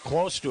they are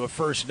close to a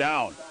 1st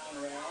down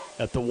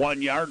at the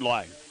 1-yard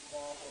line.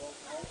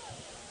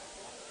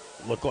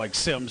 Look like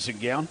Sims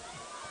again.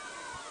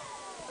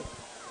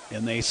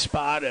 And they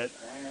spot it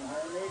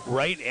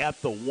right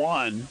at the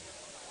 1.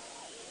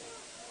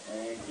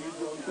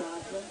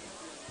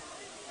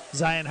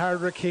 Zion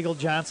Hardrick, Hagel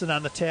Johnson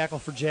on the tackle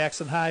for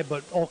Jackson High,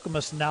 but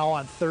Okemos now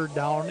on 3rd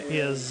down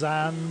is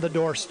on the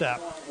doorstep.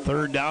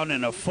 3rd down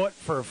and a foot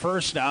for a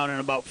 1st down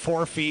and about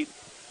 4 feet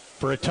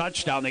for a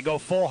touchdown. They go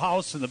full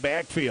house in the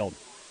backfield.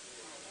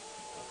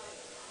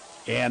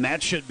 And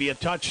that should be a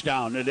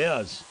touchdown. It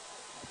is.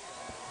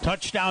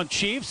 Touchdown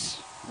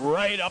Chiefs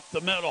right up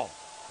the middle.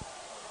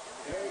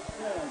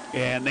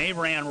 And they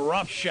ran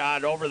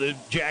roughshod over the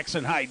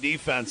Jackson High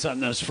defense on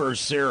this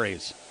first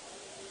series.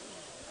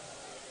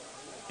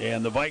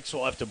 And the Vikes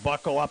will have to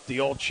buckle up the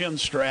old chin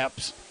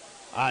straps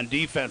on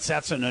defense.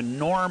 That's an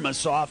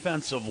enormous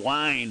offensive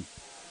line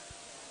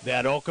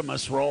that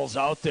Okemos rolls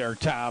out there,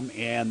 Tom,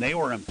 and they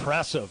were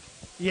impressive.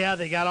 Yeah,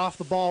 they got off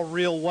the ball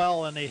real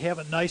well, and they have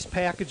a nice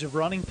package of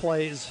running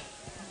plays.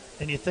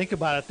 And you think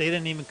about it, they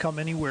didn't even come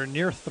anywhere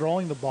near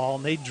throwing the ball,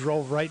 and they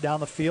drove right down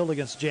the field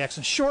against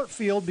Jackson. Short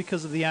field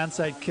because of the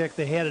onside kick.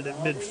 They had it at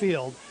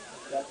midfield.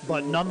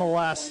 But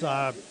nonetheless,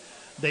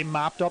 they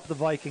mopped up the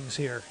Vikings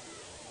here.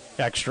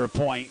 Extra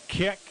point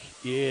kick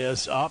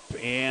is up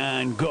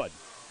and good.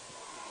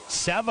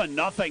 7-0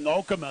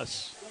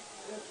 Okemos.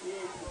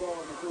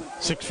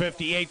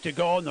 6:58 to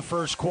go in the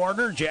first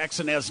quarter.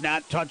 Jackson has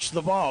not touched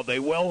the ball. They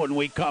will when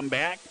we come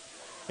back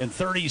in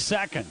 30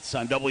 seconds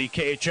on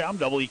WKHM,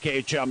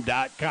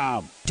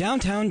 WKHM.com.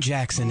 Downtown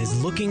Jackson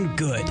is looking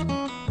good.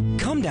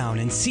 Come down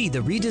and see the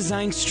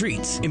redesigned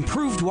streets,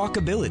 improved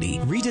walkability,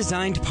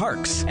 redesigned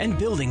parks, and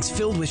buildings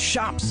filled with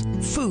shops,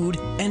 food,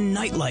 and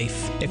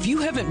nightlife. If you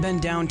haven't been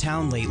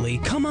downtown lately,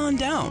 come on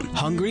down.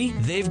 Hungry?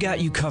 They've got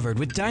you covered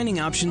with dining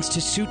options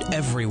to suit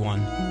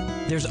everyone.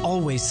 There's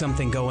always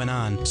something going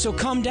on, so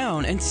come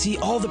down and see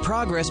all the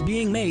progress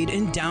being made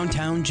in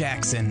downtown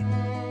Jackson.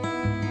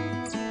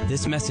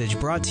 This message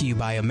brought to you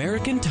by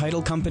American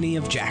Title Company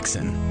of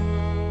Jackson.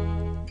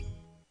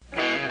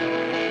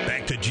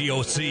 Back to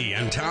GOC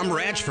and Tom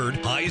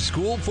Ratchford, high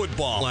school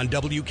football on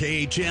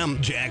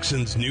WKHM,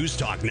 Jackson's News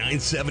Talk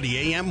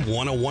 970 AM,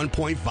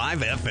 101.5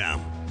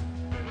 FM.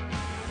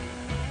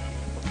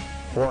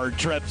 Ford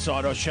Trips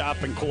Auto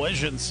Shop and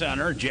Collision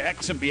Center.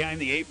 Jackson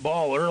behind the 8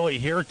 ball early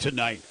here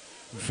tonight.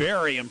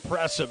 Very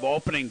impressive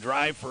opening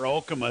drive for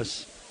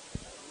Okemos,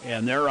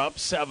 and they're up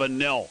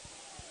 7-0.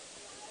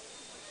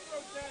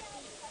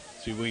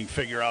 See if we can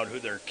figure out who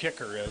their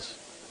kicker is.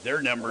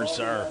 Their numbers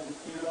are...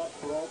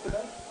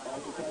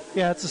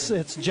 Yeah,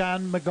 it's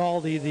John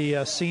McGaldy,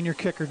 the senior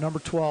kicker, number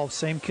 12,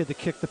 same kid that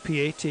kicked the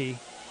PAT.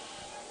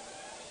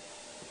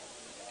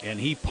 And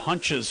he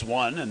punches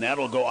one, and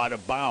that'll go out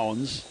of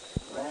bounds.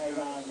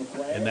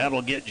 And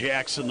that'll get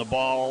Jackson the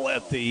ball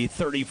at the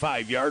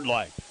 35-yard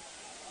line.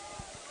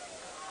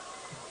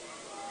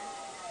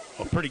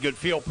 A pretty good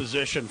field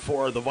position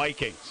for the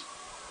Vikings.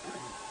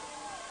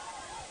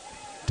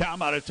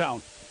 Tom, out of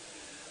town.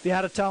 The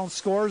out-of-town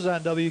scores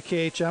on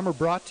WKHM are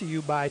brought to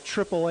you by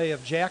AAA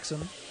of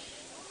Jackson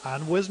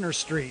on Wisner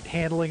Street,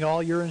 handling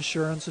all your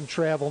insurance and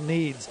travel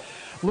needs.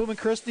 Lumen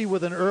Christi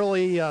with an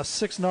early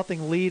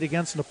 6-0 lead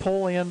against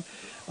Napoleon.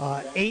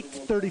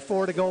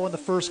 8:34 to go in the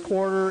first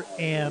quarter,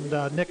 and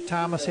Nick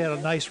Thomas had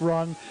a nice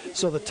run.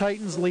 So the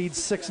Titans lead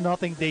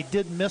 6-0. They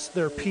did miss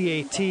their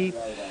PAT.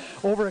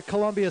 Over at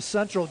Columbia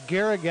Central,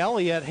 Garrick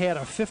Elliott had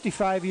a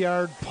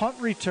 55-yard punt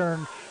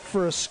return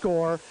for a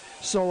score.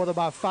 So with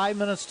about 5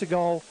 minutes to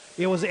go,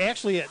 it was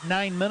actually at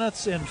 9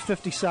 minutes and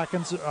 50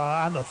 seconds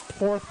on the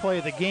fourth play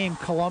of the game,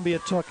 Columbia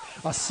took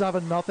a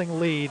 7-0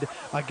 lead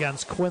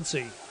against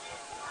Quincy.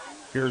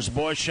 Here's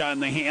Bush on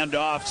the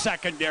handoff.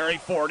 Secondary,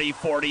 40,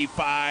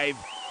 45,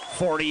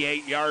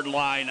 48-yard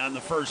line on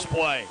the first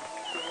play.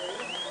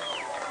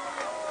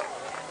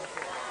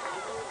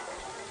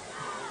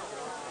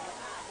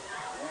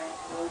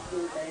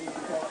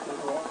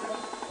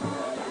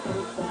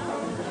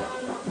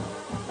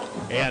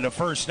 And a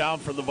first down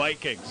for the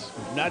Vikings.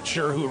 Not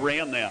sure who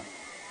ran that.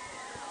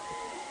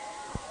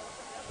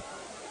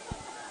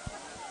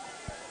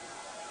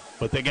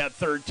 But they got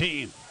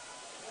 13.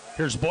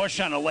 Here's Bush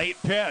on a late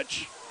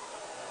pitch.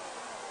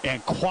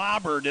 And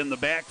clobbered in the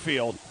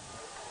backfield.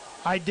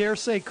 I dare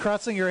say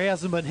Krutzinger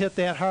hasn't been hit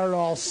that hard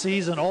all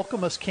season.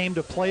 Okemos came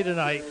to play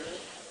tonight.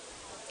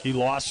 He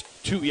lost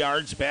 2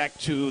 yards back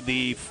to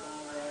the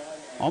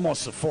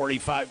almost the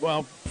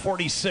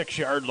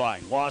 46-yard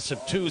line. Loss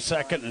of 2,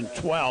 second and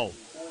 12.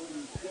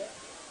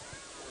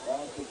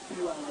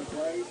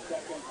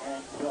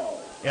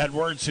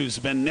 Edwards, who's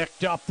been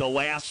nicked up the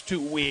last 2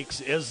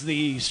 weeks, is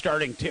the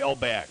starting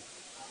tailback.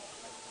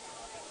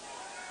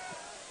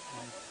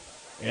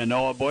 And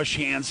Noah Bush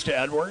hands to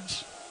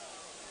Edwards.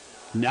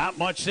 Not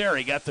much there.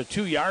 He got the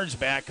 2 yards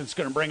back. It's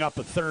going to bring up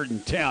a 3rd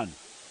and 10.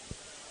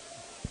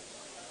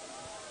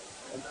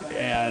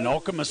 And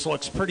Okemos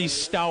looks pretty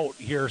stout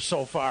here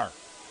so far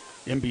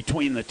in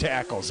between the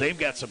tackles. They've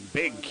got some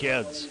big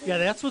kids. Yeah,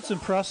 that's what's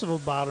impressive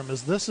about them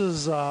is this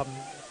is a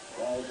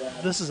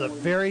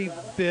very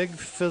big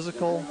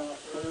physical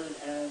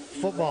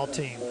football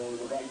team.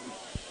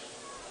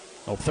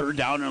 Oh, 3rd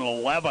down and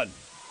 11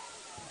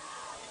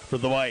 for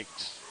the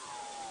Vikes.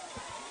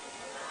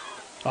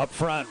 Up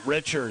front,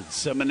 Richards,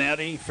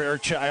 Simonetti,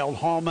 Fairchild,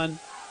 Hallman,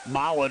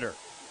 Molitor.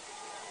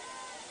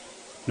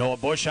 Noah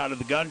Bush out of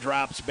the gun,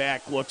 drops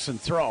back, looks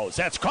and throws.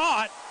 That's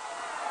caught.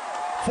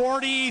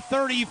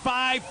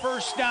 40-35,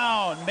 first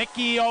down.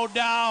 Mickey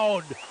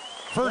O'Dowd,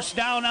 first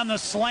down on the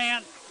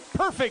slant.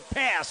 Perfect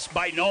pass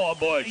by Noah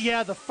Bush.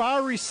 Yeah, the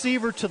far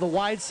receiver to the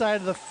wide side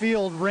of the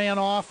field ran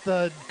off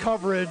the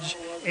coverage.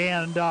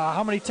 And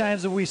how many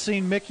times have we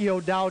seen Mickey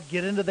O'Dowd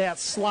get into that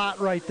slot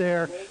right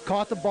there,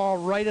 caught the ball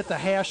right at the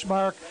hash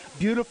mark,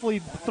 beautifully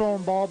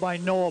thrown ball by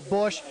Noah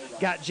Bush,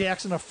 got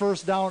Jackson a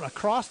first down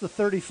across the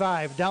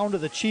 35, down to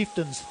the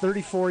Chieftains'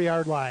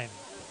 34-yard line.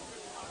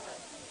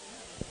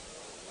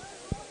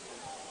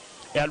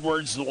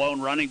 Edwards, the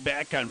lone running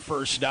back on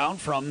first down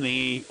from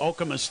the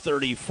Okemos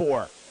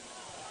 34.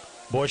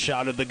 Bush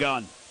out of the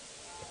gun.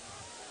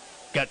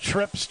 Got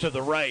trips to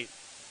the right.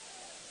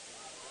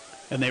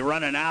 And they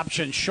run an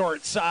option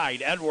short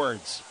side.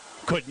 Edwards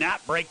could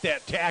not break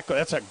that tackle.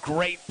 That's a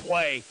great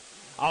play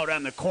out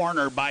on the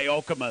corner by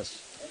Okemos.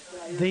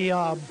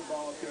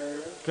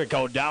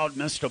 O'Dowd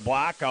missed a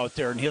block out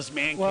there, and his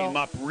man came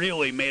up,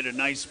 really made a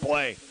nice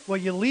play. Well,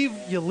 you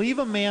leave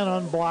a man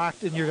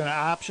unblocked, and you're going to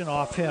option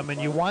off him,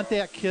 and you want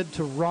that kid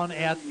to run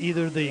at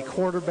either the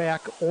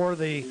quarterback or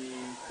the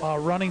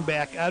running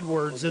back,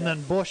 Edwards, and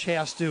then Bush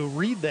has to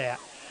read that.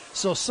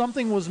 So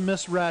something was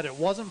misread. It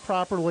wasn't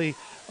properly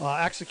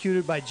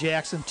executed by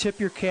Jackson. Tip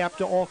your cap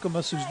to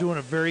Okemos, who's doing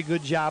a very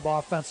good job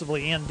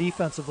offensively and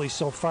defensively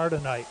so far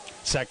tonight.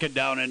 2nd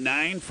down and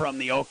 9 from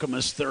the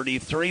Okemos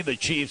 33. The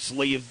Chiefs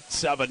lead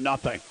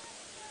 7-0.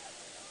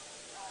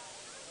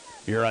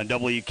 Here on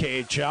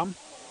WKHM.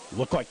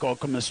 Looked like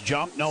Okemos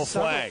jumped, no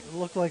flag.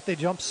 Looked like they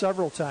jumped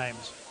several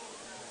times.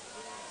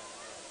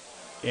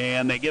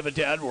 And they give it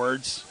to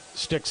Edwards.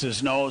 Sticks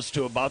his nose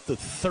to about the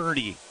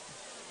 30.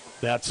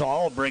 That's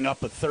all. Bring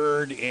up a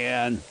 3rd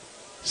and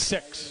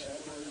 6.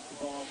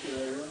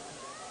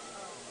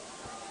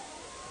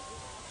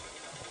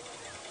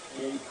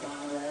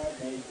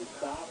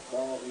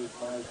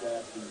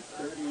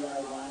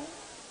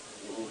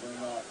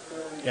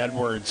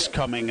 Edwards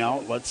coming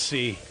out. Let's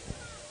see.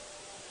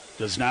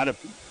 Does not have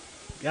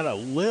got a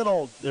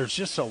little. There's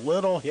just a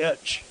little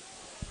hitch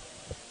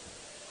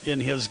in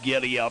his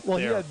giddy up there. Well,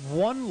 he had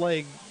one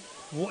leg.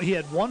 He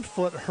had one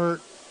foot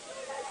hurt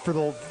for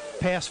the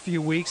past few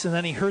weeks, and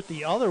then he hurt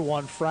the other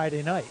one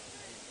Friday night.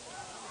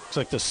 Looks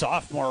like the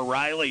sophomore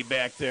Riley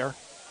back there.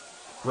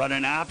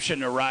 Running option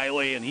to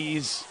Riley, and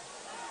he's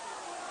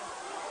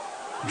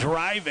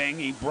driving.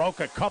 He broke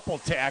a couple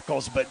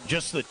tackles, but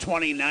just the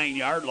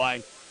 29-yard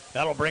line.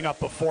 That'll bring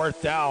up a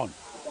 4th down.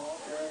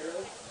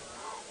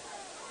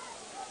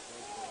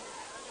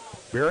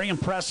 Very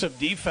impressive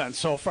defense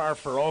so far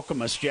for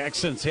Okemos.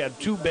 Jackson's had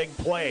 2 big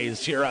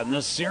plays here on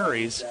this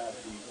series.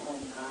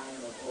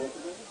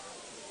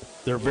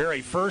 Their very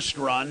first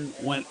run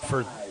went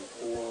for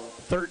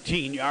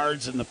 13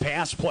 yards in the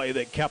pass play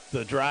that kept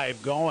the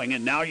drive going,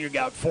 and now you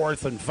got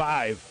 4th and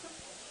 5.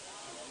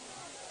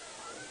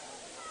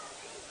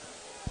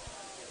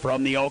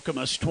 From the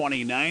Okemos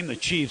 29, the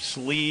Chiefs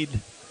lead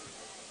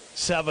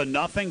 7-0.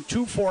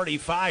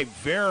 2:45,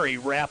 very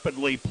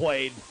rapidly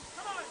played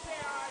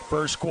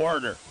first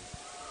quarter.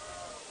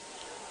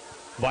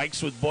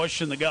 Vikes with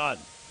Bush in the gun.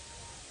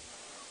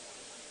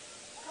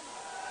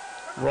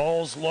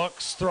 Rolls,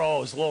 looks,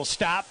 throws. A little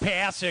stop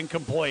pass,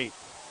 incomplete.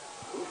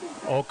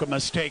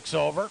 Okemos takes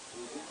over.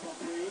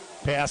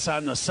 Pass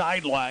on the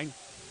sideline.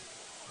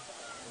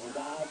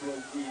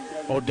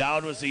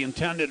 O'Dowd was the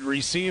intended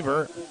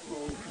receiver.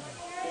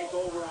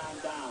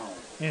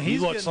 And he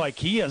looks like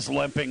he is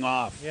limping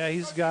off. Yeah,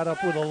 he's got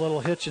up with a little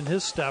hitch in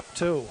his step,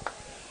 too.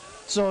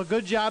 So a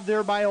good job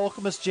there by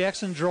Okemos.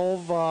 Jackson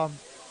drove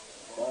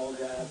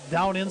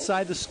down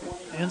inside the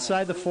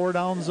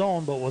 4-down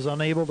zone, but was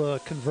unable to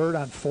convert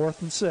on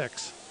 4th and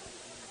 6.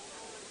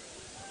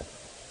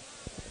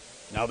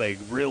 Now they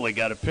really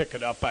got to pick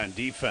it up on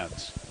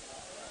defense.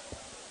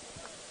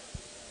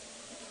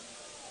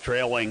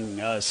 Trailing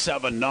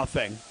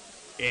 7-0,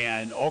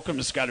 and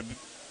Okema's got to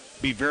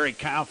be very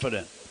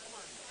confident.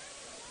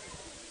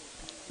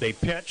 They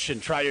pitch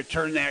and try to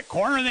turn that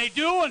corner, and they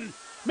do, and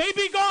may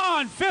be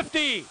gone.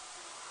 50,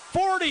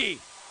 40,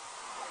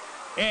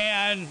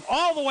 and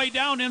all the way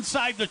down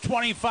inside the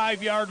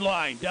 25-yard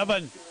line.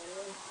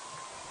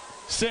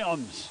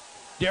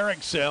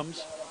 Derek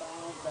Sims.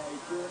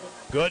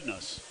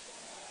 Goodness.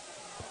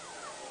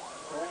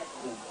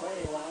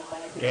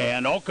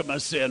 And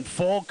Okema's in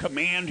full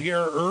command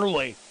here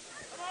early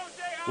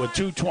with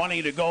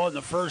 2:20 to go in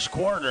the first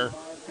quarter.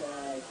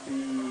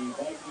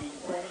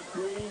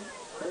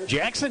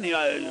 Jackson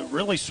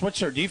really switched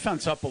their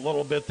defense up a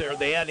little bit there.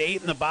 They had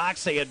 8 in the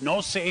box. They had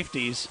no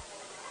safeties,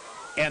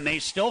 and they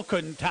still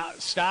couldn't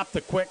stop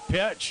the quick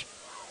pitch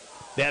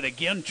that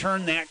again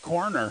turned that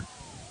corner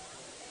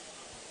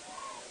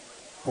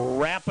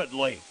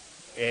rapidly.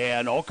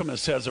 And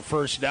Okemos has a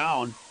first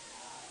down.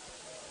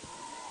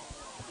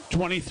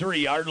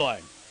 23-yard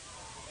line.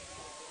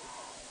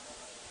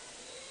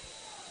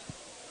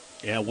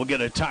 And we'll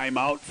get a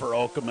timeout for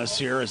Okemos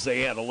here as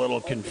they had a little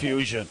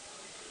confusion.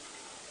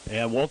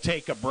 And we'll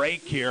take a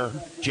break here.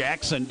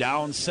 Jackson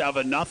down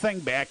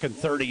 7-0, back in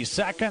 30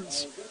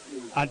 seconds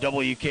on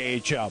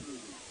WKHM.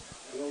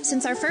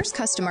 Since our first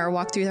customer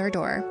walked through our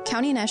door,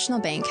 County National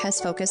Bank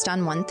has focused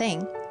on one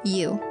thing: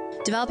 you.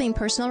 Developing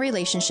personal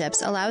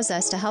relationships allows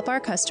us to help our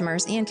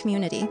customers and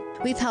community.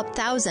 We've helped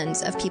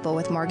thousands of people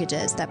with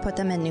mortgages that put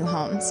them in new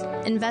homes,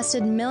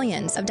 invested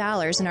millions of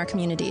dollars in our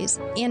communities,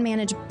 and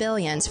managed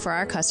billions for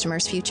our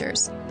customers'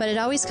 futures. But it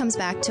always comes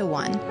back to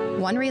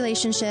one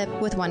relationship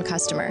with one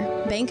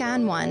customer. Bank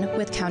on one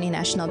with County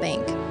National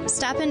Bank.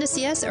 Stop in to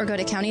see us or go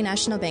to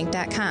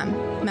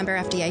countynationalbank.com. Member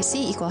FDIC,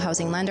 Equal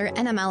Housing Lender,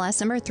 NMLS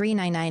number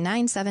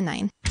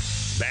 399979.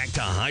 Back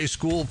to high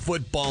school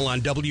football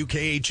on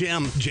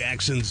WKHM,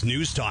 Jackson's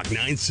News Talk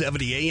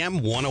 970 AM,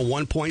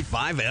 101.5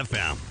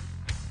 FM.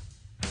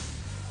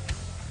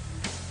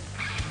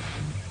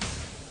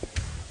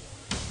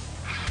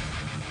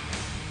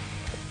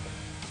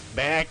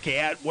 Back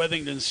at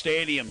Withington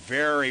Stadium,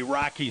 very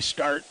rocky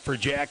start for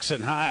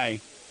Jackson High.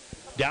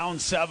 Down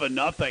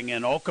 7-0,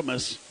 and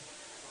Okemos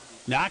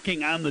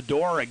knocking on the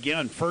door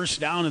again. First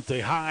down at the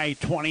high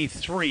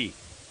 23.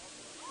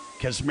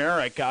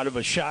 Kasmerick out of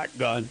a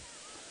shotgun.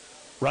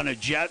 Run a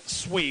jet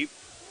sweep,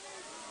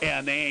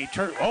 and they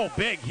turn. Oh,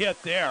 big hit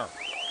there.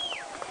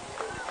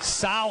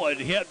 Solid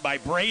hit by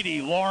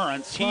Brady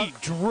Lawrence. He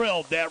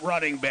drilled that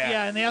running back.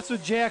 Yeah, and that's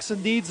what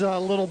Jackson needs a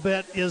little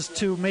bit, is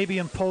to maybe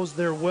impose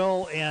their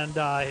will, and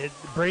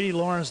Brady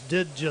Lawrence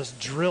did just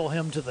drill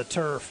him to the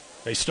turf.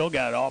 They still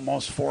got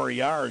almost 4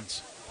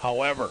 yards.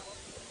 However,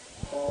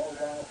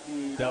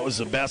 that was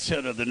the best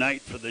hit of the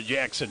night for the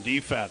Jackson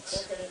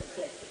defense.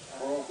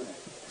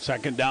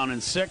 Second down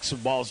and 6. The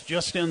ball's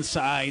just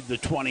inside the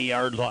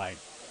 20-yard line.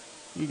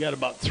 You got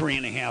about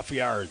 3.5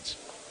 yards.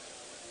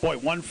 Boy,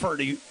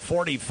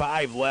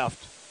 1:45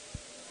 left.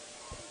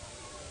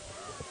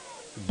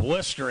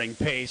 Blistering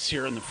pace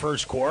here in the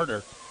first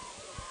quarter.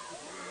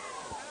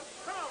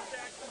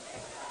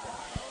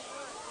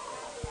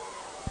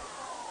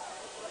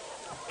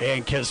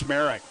 And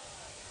Kasmerick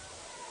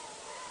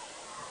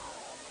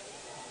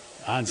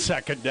on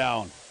second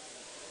down.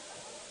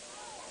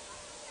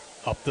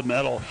 Up the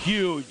middle,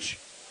 huge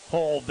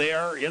hole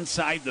there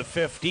inside the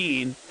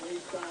 15.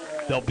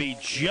 They'll be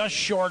just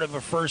short of a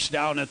first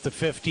down at the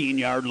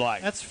 15-yard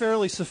line. That's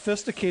fairly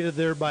sophisticated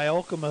there by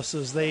Okemos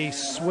as they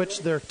switch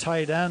their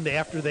tight end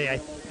after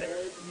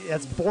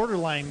that's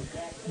borderline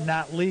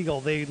not legal.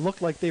 They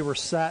looked like they were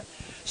set,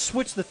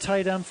 switched the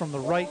tight end from the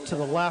right to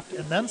the left,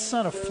 and then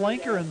sent a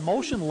flanker in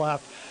motion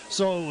left,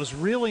 so it was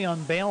really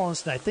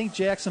unbalanced, and I think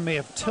Jackson may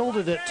have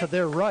tilted it to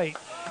their right,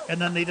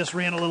 and then they just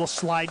ran a little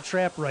slide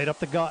trap right up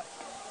the gut.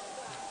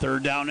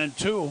 Third down and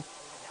 2.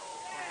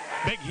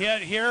 Big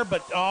hit here,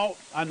 but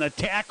on the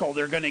tackle,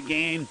 they're going to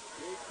gain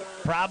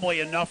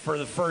probably enough for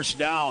the first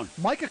down.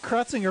 Micah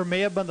Kretzinger may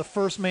have been the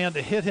first man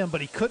to hit him,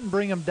 but he couldn't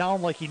bring him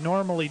down like he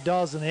normally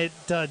does, and it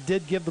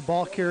did give the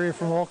ball carrier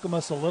from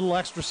Okemos a little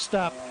extra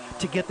step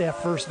to get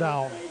that first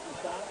down.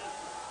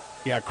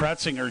 Yeah,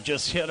 Kretzinger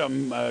just hit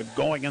him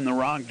going in the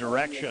wrong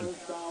direction.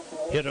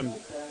 Hit him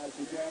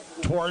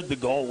toward the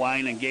goal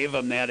line and gave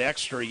him that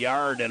extra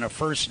yard and a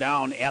first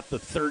down at the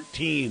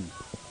 13.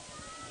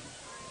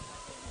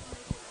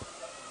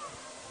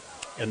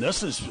 And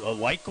this is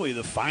likely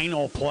the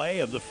final play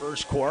of the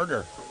first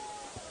quarter.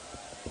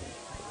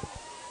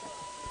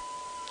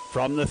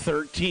 From the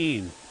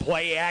 13,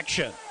 play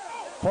action.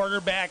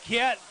 Quarterback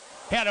hit,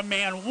 had a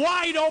man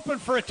wide open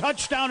for a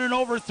touchdown and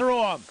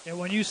overthrew him. And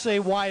when you say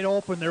wide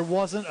open, there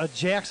wasn't a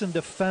Jackson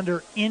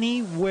defender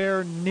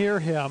anywhere near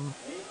him.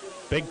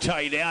 Big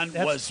tight end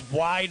was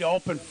wide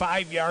open,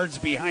 5 yards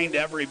behind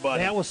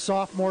everybody. That was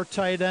sophomore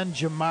tight end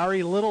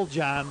Jamari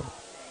Littlejohn,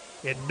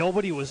 and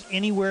nobody was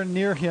anywhere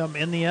near him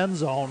in the end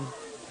zone.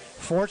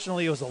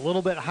 Fortunately, it was a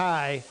little bit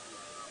high.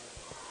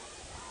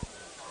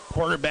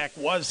 Quarterback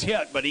was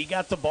hit, but he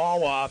got the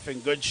ball off in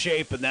good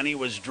shape, and then he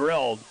was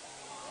drilled,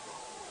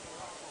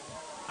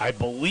 I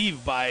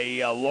believe,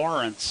 by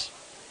Lawrence.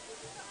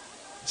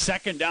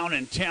 2nd down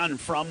and 10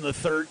 from the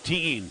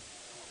 13.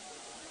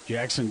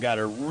 Jackson got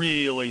to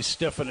really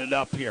stiffen it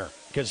up here.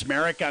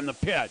 Kazmarek on the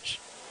pitch.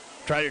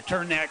 Try to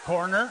turn that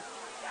corner,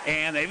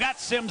 and they've got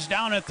Sims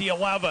down at the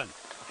 11.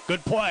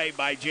 Good play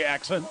by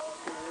Jackson.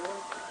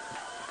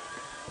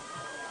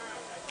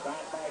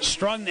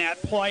 Strung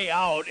that play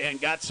out and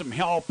got some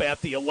help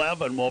at the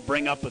 11. Will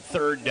bring up a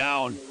 3rd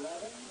down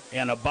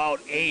and about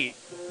 8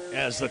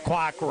 as the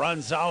clock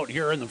runs out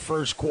here in the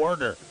first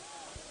quarter.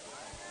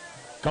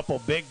 Couple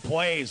big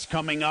plays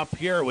coming up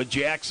here with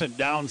Jackson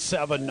down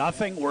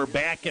 7-0. We're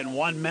back in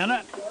 1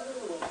 minute.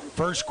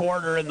 First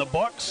quarter in the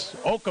books.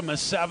 Okemos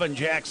 7,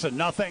 Jackson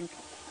 0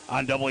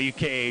 on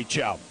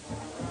WKHM.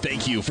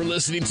 Thank you for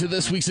listening to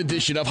this week's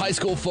edition of High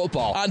School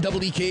Football on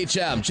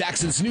WKHM,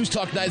 Jackson's News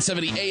Talk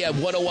 970 AM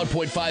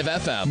 101.5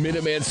 FM.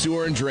 Minuteman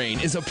Sewer and Drain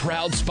is a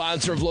proud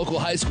sponsor of local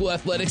high school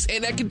athletics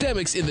and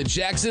academics in the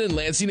Jackson and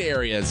Lansing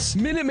areas.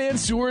 Minuteman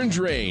Sewer and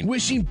Drain,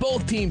 wishing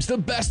both teams the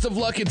best of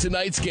luck in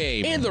tonight's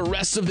game and the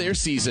rest of their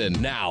season.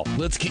 Now,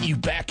 let's get you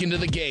back into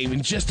the game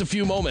in just a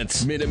few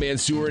moments. Minuteman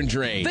Sewer and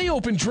Drain. They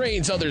open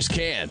drains others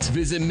can't.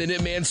 Visit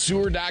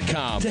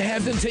MinutemanSewer.com to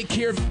have them take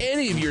care of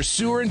any of your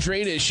sewer and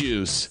drain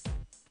issues.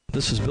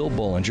 This is Bill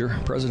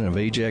Bollinger, president of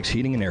Ajax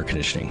Heating and Air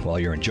Conditioning. While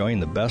you're enjoying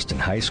the best in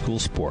high school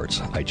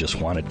sports, I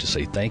just wanted to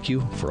say thank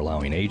you for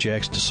allowing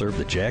Ajax to serve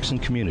the Jackson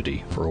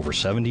community for over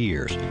 70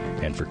 years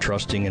and for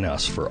trusting in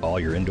us for all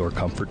your indoor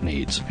comfort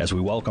needs. As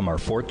we welcome our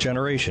 4th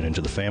generation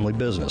into the family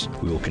business,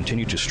 we will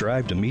continue to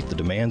strive to meet the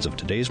demands of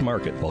today's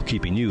market while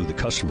keeping you, the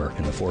customer,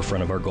 in the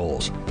forefront of our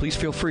goals. Please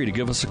feel free to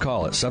give us a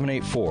call at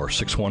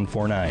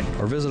 784-6149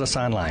 or visit us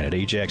online at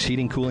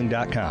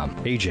ajaxheatingcooling.com.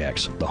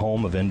 Ajax, the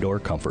home of indoor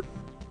comfort.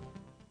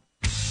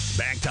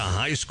 Back to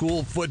high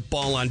school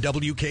football on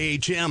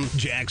WKHM,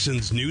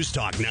 Jackson's News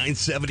Talk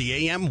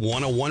 970 AM,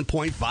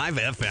 101.5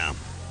 FM.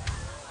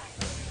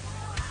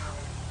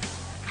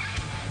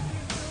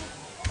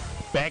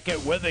 Back at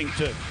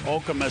Withington,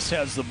 Okemos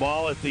has the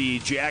ball at the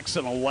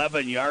Jackson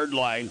 11-yard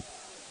line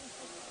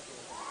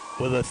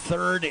with a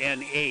 3rd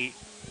and 8.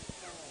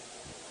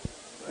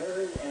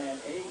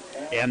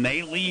 And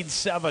they lead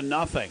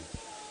 7-0.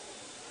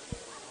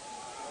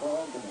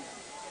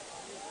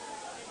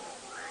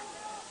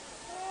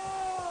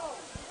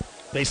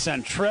 They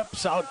send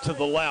trips out to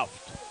the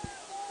left.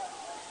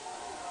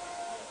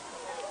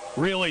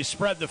 Really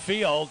spread the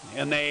field,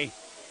 and they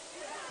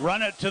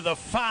run it to the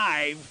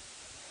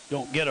 5.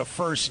 Don't get a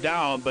first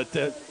down, but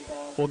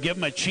will give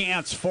them a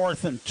chance,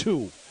 4th and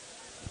 2.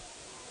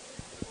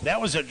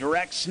 That was a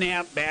direct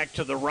snap back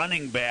to the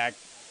running back.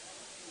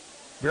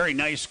 Very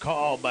nice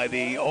call by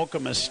the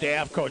Okemos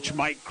staff, Coach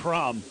Mike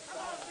Crum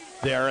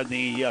there, and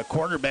the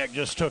quarterback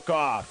just took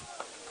off.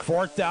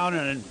 4th down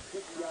and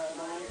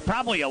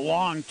probably a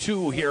long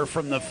 2 here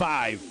from the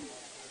 5.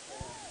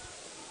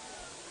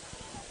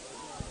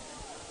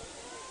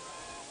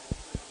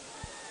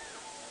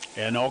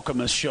 And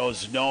Okemos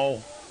shows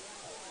no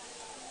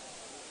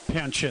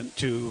penchant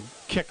to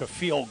kick a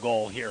field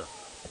goal here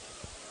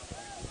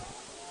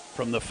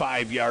from the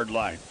 5-yard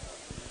line.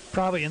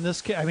 Probably in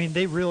this case, I mean,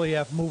 they really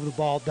have moved the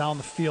ball down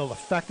the field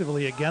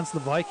effectively against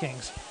the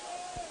Vikings.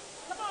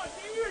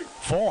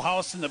 Full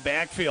house in the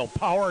backfield,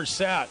 power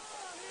set.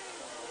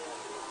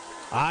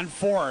 On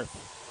 4th.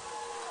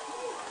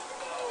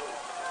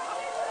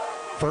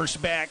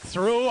 First back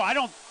through. I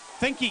don't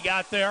think he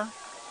got there.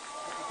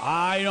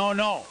 I don't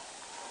know.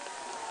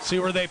 See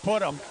where they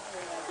put him.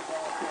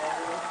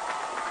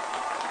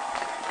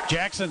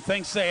 Jackson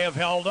thinks they have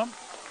held him,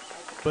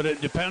 but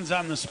it depends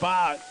on the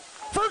spot.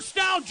 First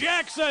down,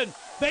 Jackson.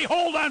 They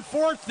hold on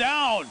 4th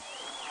down.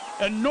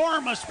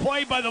 Enormous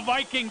play by the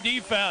Viking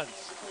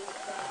defense.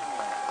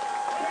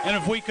 And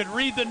if we could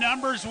read the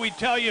numbers, we'd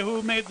tell you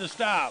who made the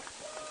stop.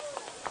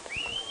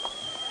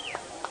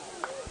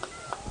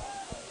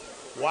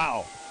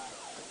 Wow.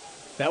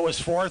 That was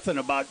 4th and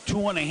about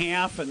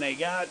 2.5, and they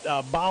got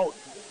about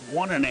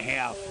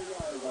 1.5.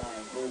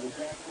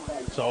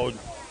 So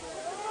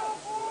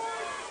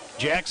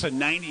Jackson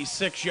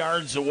 96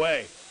 yards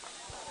away.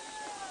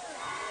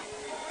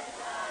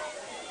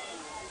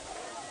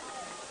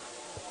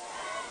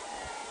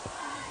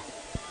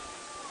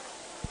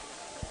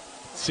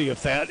 See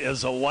if that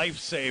is a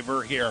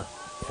lifesaver here.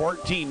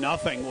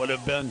 14-0 would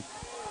have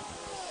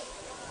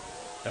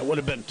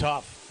been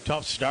tough.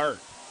 Tough start.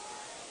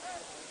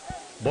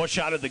 Bush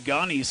out of the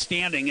gun. He's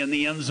standing in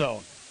the end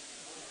zone.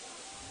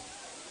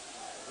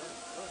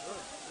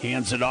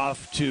 Hands it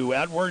off to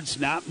Edwards.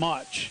 Not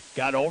much.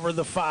 Got over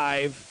the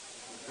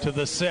 5 to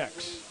the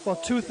 6. Well,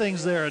 2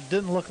 things there. It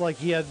didn't look like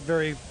he had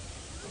very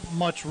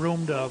much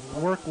room to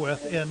work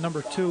with. And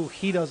number 2,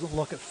 he doesn't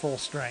look at full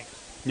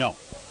strength. No.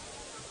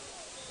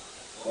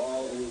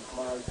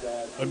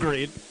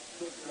 Agreed.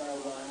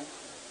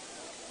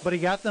 But he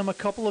got them a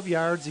couple of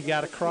yards. He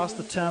got across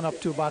the 10 up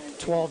to about the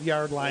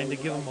 12-yard line to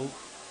give him a...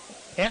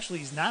 Actually,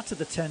 he's not to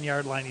the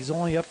 10-yard line. He's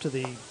only up to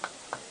the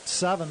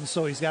 7,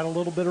 so he's got a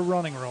little bit of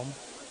running room.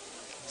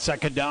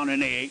 2nd down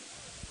and 8.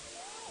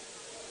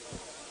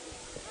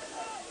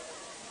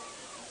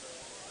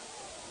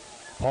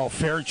 Paul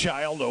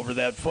Fairchild over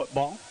that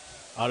football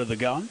out of the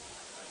gun.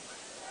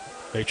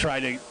 They try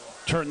to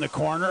turn the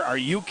corner. Are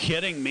you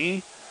kidding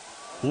me?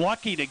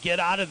 Lucky to get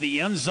out of the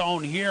end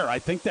zone here. I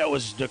think that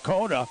was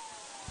Dakota.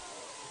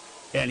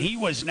 And he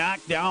was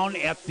knocked down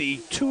at the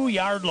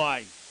 2-yard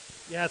line.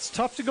 Yeah, it's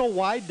tough to go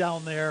wide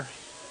down there.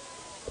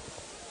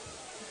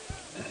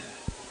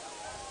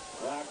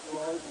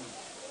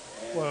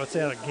 Well, it's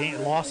at a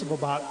gain, loss of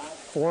about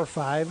 4 or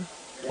 5.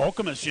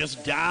 Okema's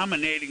just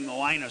dominating the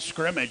line of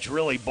scrimmage,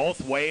 really, both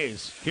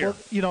ways here.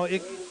 Well,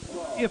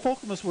 if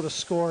Okemos would have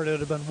scored, it would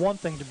have been one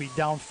thing to be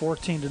down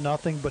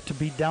 14-0, but to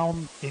be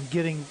down and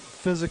getting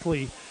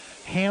physically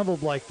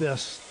handled like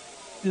this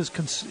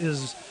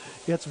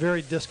it's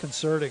very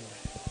disconcerting.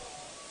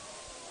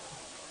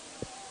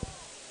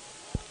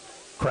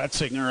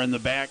 Kretzinger in the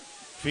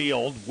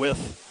backfield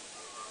with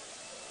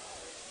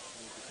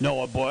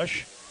Noah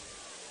Bush.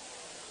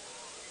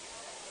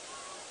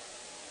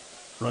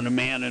 Run a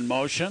man in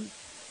motion.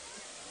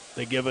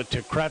 They give it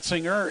to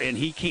Kretzinger, and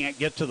he can't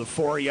get to the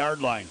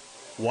 4-yard line.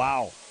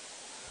 Wow.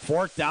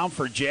 4th down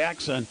for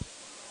Jackson.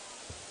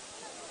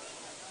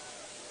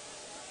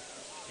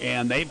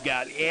 And they've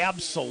got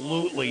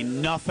absolutely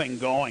nothing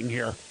going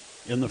here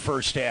in the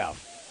first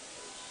half.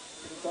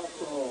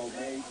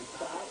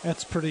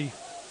 That's pretty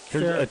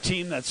Here's fair. a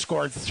team that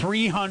scored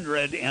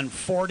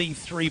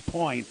 343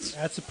 points.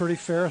 That's a pretty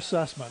fair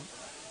assessment.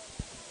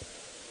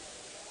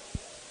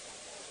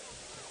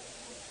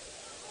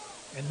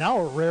 And now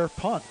a rare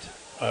punt.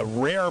 A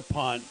rare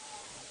punt.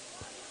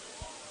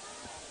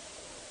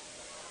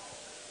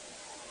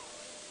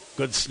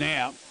 Good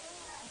snap.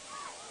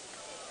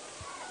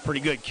 Pretty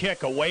good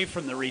kick away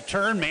from the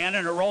return man,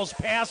 and it rolls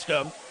past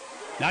him.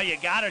 Now you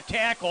got to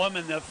tackle him,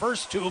 and the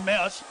first 2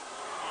 miss.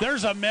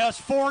 There's a miss.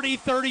 40,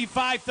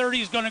 35,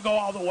 30 is going to go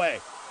all the way.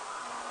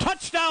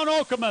 Touchdown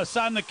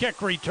Okemos on the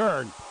kick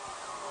return.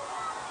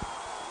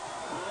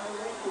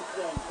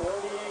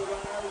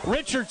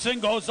 Richardson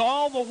goes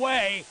all the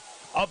way,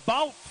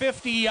 about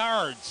 50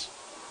 yards.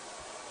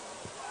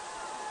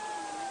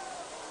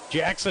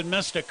 Jackson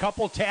missed a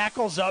couple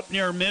tackles up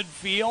near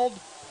midfield.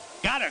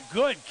 Got a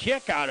good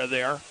kick out of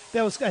there.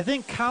 That was, I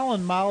think,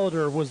 Colin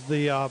Molitor was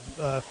the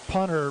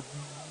punter.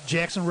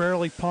 Jackson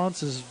rarely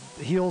punts. His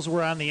heels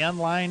were on the end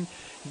line.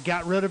 He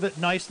got rid of it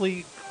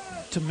nicely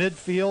to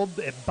midfield.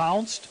 It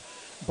bounced,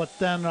 but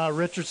then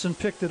Richardson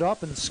picked it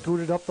up and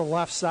scooted up the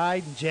left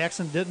side, and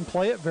Jackson didn't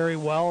play it very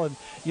well. And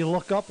you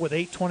look up with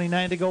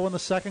 8:29 to go in the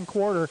second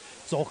quarter.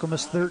 It's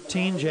Okemos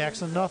 13,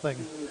 Jackson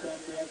nothing.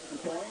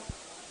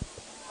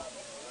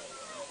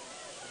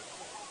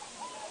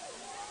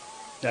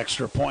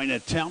 Extra point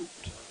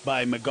attempt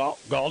by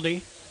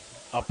McGaldy.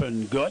 Up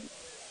and good.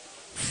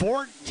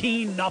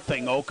 14-0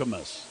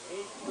 Okemos.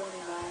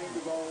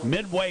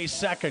 Midway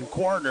second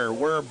quarter.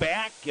 We're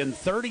back in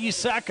 30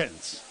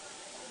 seconds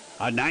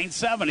on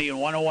 970 and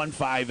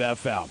 101.5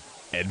 FM.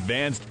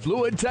 Advanced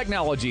Fluid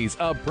Technologies,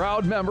 a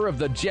proud member of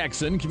the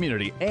Jackson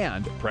community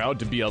and proud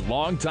to be a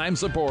longtime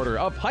supporter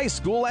of high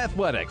school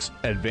athletics.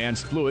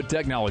 Advanced Fluid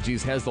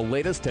Technologies has the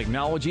latest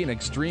technology in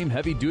extreme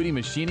heavy-duty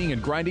machining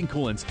and grinding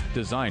coolants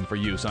designed for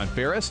use on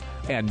ferrous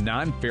and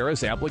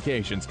non-ferrous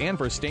applications and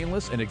for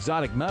stainless and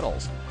exotic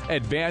metals.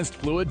 Advanced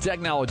Fluid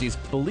Technologies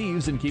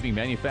believes in keeping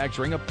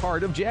manufacturing a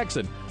part of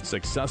Jackson.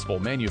 Successful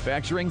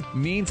manufacturing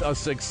means a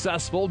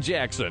successful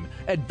Jackson.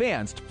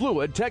 Advanced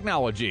Fluid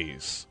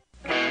Technologies.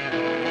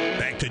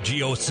 Back to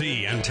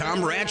GOC and Tom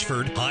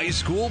Ratchford, high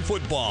school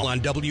football on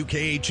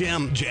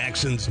WKHM,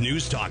 Jackson's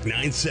News Talk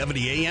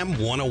 970 AM,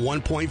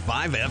 101.5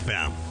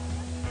 FM.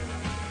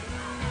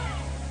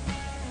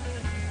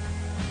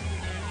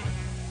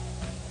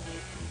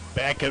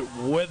 Back at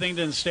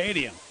Withington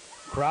Stadium.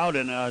 Crowd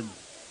in a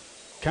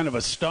kind of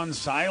a stunned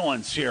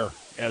silence here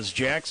as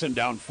Jackson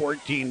down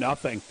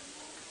 14-0.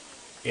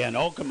 And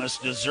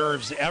Okemos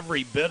deserves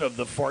every bit of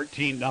the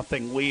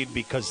 14-0 lead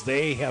because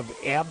they have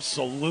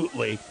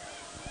absolutely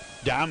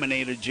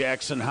dominated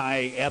Jackson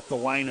High at the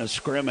line of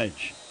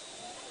scrimmage.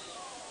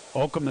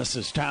 Okemos,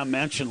 as Tom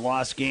mentioned,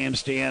 lost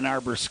games to Ann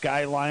Arbor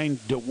Skyline,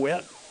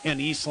 DeWitt, and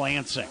East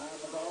Lansing.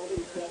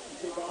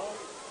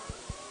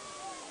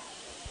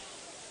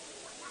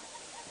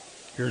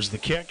 Here's the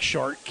kick,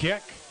 short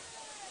kick.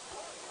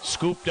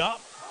 Scooped up.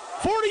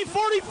 40,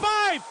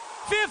 45,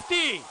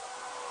 50,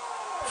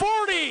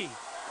 40.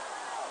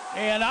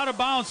 And out of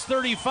bounds,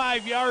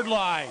 35-yard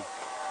line.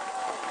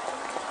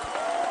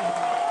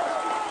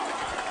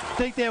 I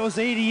think that was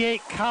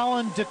 88,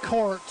 Colin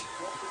DeCourt.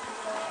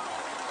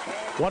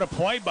 What a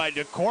play by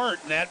DeCourt.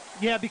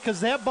 Yeah,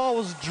 because that ball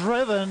was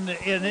driven,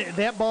 and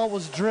that ball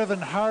was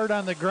driven hard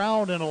on the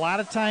ground, and a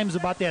lot of times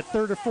about that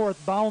third or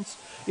fourth bounce,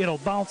 it'll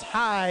bounce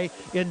high,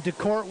 and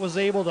DeCourt was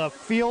able to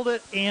field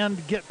it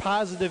and get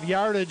positive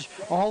yardage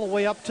all the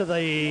way up to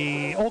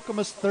the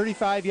Okemos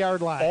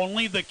 35-yard line.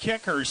 Only the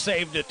kicker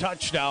saved a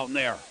touchdown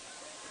there.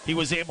 He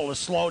was able to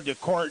slow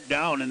DeCourt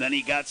down, and then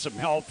he got some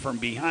help from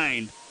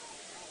behind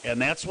And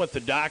that's what the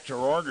doctor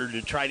ordered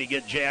to try to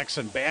get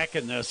Jackson back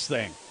in this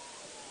thing.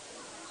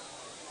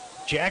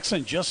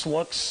 Jackson just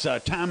looks,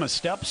 Tom, a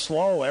step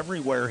slow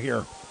everywhere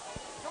here.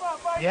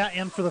 Yeah,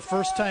 and for the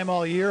first time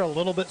all year, a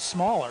little bit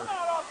smaller.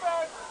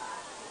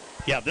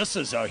 Yeah, this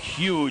is a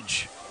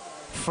huge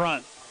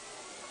front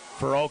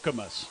for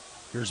Okemos.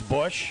 Here's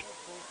Bush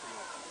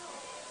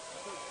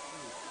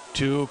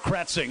to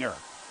Kretzinger.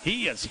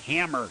 He is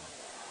hammered.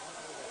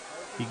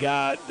 He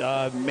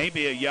got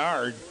maybe a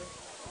yard.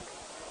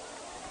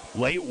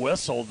 Late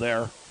whistle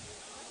there.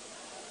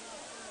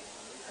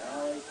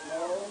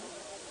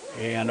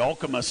 And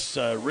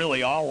Okemos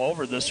really all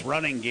over this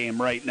running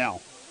game right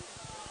now.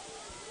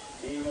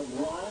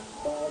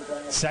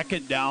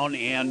 2nd down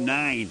and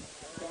 9.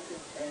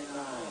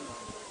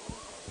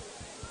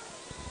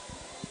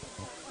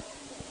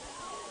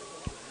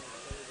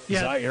 Yeah.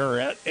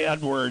 Zaire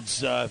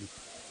Edwards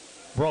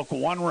broke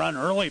one run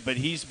early, but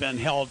he's been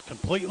held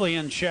completely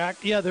in check.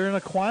 Yeah, they're in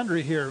a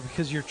quandary here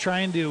because you're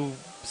trying to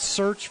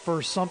search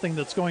for something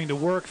that's going to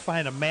work,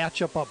 find a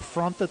matchup up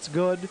front that's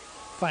good,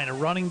 find a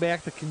running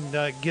back that can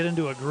get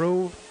into a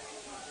groove.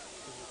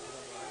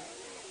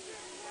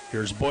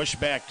 Here's Bush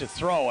back to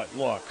throw. It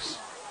looks.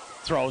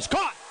 Throws.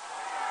 Caught.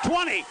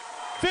 20,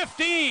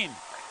 15,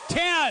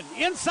 10.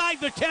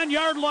 Inside the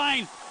 10-yard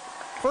line.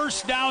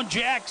 First down,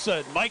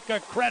 Jackson. Micah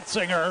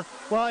Kretzinger.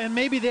 Well, and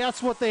maybe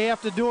that's what they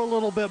have to do a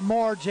little bit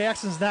more.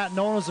 Jackson's not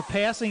known as a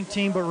passing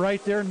team, but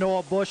right there,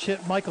 Noah Bush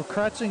hit Michael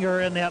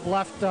Kretzinger in that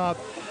left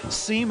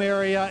seam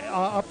area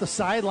up the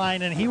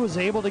sideline, and he was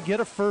able to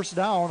get a first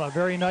down. A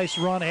very nice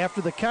run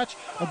after the catch.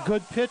 A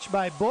good pitch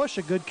by Bush,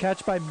 a good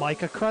catch by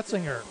Micah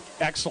Kretzinger.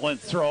 Excellent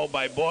throw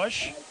by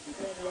Bush.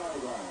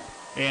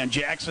 And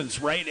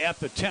Jackson's right at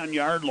the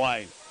 10-yard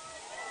line.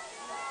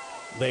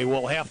 They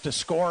will have to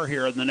score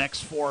here in the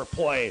next 4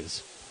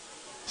 plays.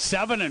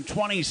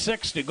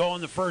 7:26 to go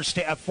in the first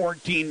half,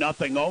 14-0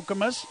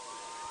 Okemos.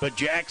 But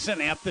Jackson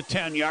at the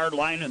 10-yard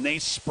line, and they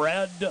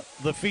spread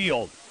the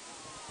field.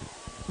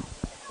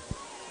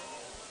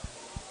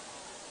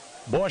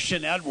 Bush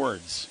and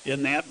Edwards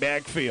in that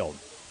backfield.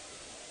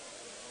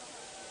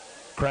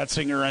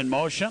 Kretzinger in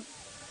motion.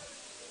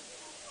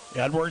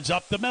 Edwards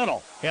up the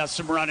middle. Has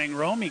some running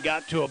room. He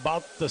got to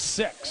about the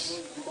 6.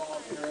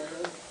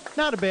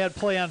 Not a bad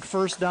play on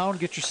first down.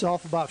 Get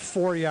yourself about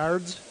 4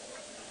 yards.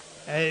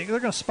 They're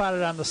going to spot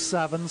it on the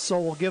 7, so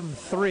we'll give them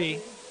 3.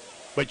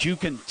 But you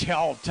can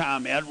tell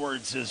Tom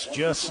Edwards is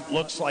just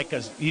looks like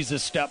he's a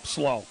step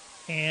slow.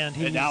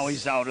 And now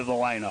he's out of the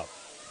lineup.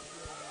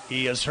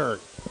 He is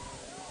hurt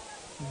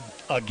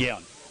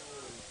again.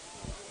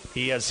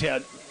 He has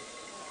had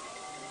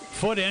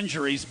foot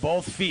injuries,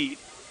 both feet,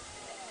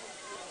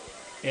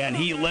 and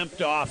he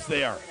limped off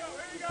there.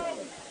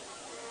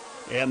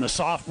 And the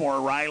sophomore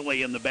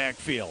Riley in the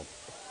backfield.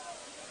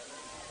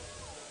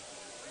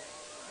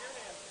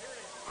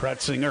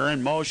 Kretzinger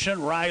in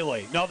motion.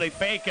 Riley. No, they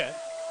fake it.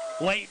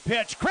 Late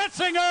pitch.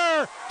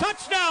 Kretzinger!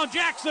 Touchdown,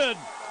 Jackson!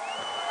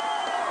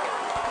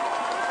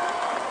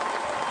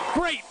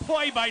 Great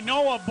play by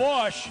Noah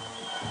Bush.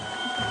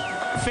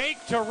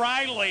 Fake to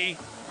Riley.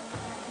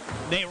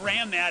 They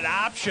ran that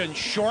option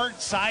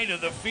short side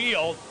of the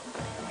field.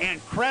 And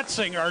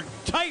Kretzinger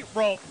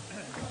tightrope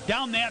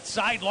down that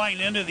sideline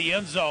into the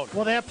end zone.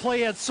 Well, that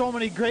play had so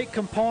many great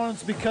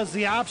components because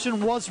the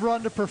option was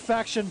run to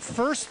perfection.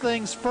 First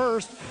things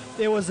first,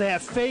 it was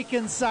that fake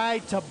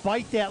inside to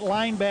bite that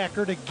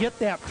linebacker to get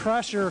that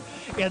pressure.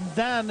 And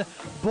then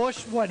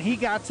Bush, when he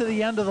got to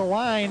the end of the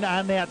line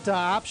on that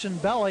option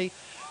belly,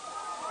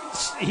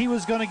 he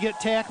was going to get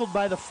tackled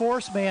by the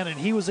force man, and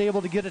he was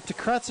able to get it to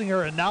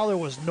Kretzinger, and now there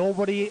was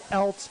nobody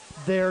else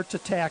there to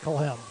tackle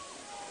him.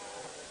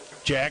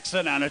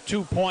 Jackson on a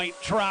 2-point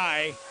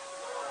try.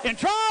 And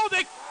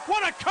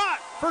what a cut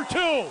for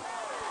 2.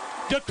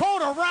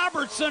 Dakota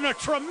Robertson, a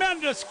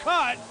tremendous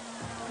cut.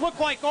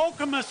 Looked like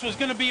Okemos was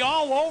going to be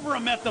all over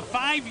him at the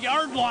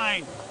 5-yard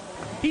line.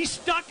 He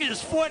stuck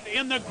his foot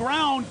in the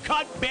ground,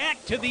 cut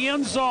back to the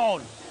end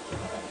zone.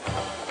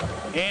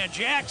 And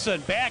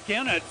Jackson back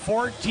in at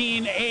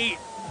 14-8.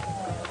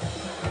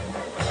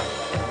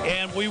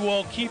 And we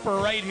will keep her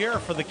right here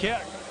for the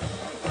kick.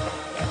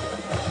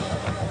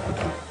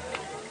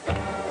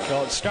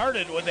 So it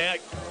started with that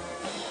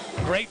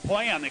great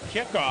play on the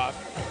kickoff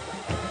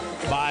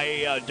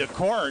by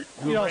DeCourt.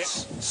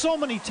 So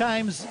many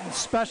times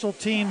special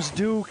teams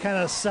do kind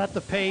of set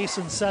the pace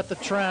and set the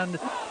trend.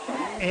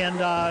 And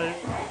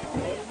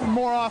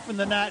more often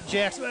than not,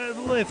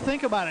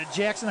 think about it,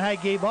 Jackson High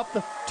gave up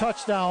the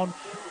touchdown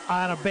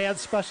on a bad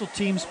special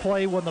teams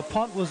play when the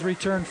punt was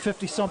returned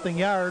 50-something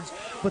yards,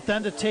 but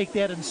then to take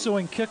that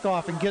ensuing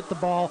kickoff and get the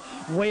ball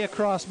way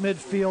across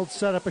midfield,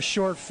 set up a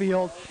short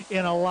field,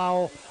 and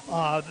allow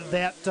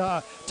that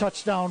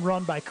touchdown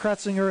run by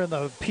Kretzinger and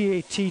the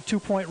PAT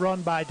 2-point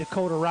run by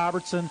Dakota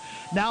Robertson.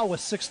 Now with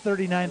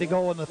 6:39 to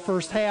go in the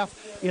first half,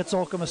 it's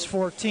Okemos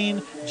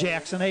 14,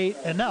 Jackson 8,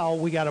 and now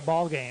we got a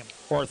ball game.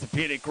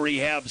 Orthopedic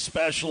rehab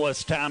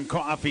specialist Tom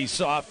Coffey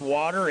Soft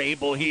Water,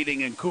 Able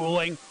Heating and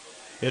Cooling,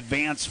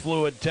 Advanced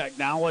Fluid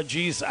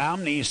Technologies,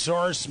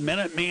 OmniSource,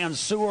 Minuteman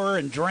Sewer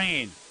and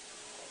Drain.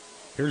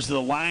 Here's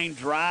the line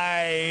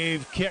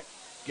drive kick,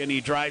 and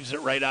he drives it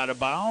right out of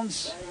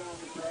bounds.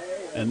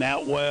 And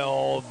that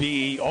will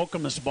be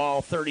Okemos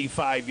ball,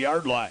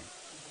 35-yard line.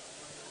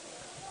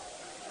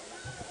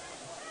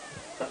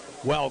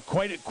 Well,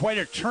 quite a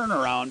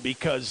turnaround,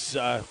 because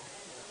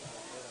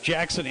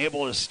Jackson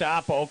able to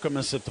stop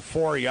Okemos at the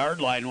 4-yard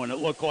line when it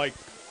looked like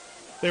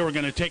they were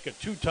going to take a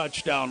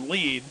 2-touchdown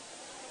lead.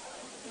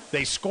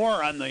 They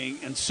score on the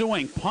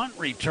ensuing punt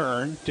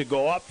return to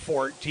go up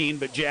 14,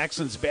 but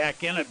Jackson's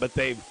back in it. But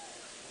they've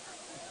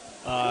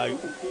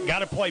got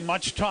to play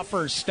much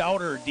tougher,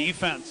 stouter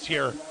defense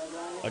here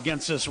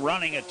against this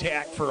running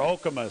attack for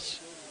Okemos,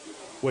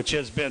 which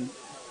has been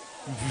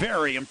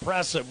very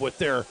impressive with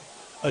their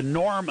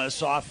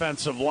enormous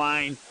offensive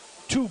line,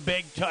 2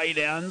 big tight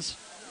ends.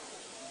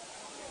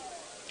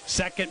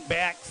 Second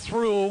back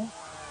through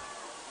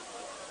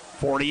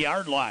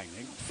 40-yard line,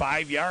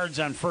 5 yards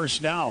on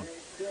first down.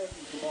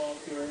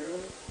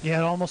 Yeah,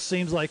 it almost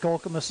seems like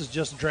Okemos is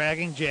just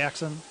dragging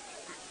Jackson.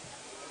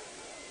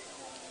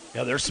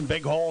 Yeah, there's some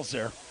big holes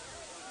there.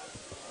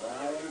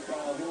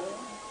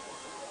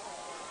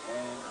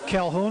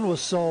 Calhoun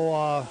was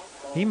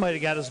he might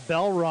have got his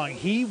bell rung.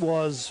 He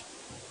was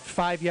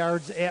 5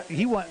 yards.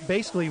 He went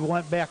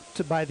back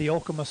to by the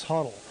Okemos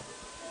huddle.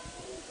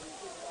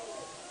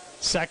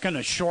 Second,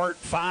 a short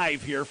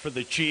 5 here for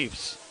the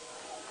Chiefs.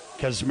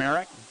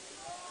 Kazmarek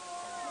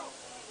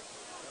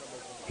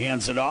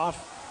hands it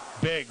off.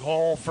 Big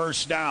hole,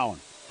 first down.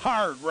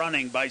 Hard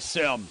running by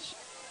Sims.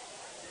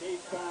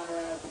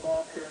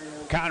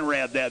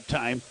 Conrad that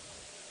time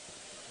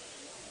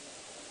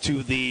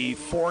to the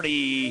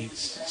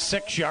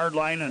 46-yard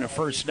line and a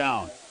first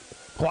down.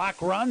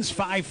 Clock runs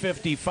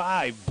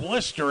 5:55.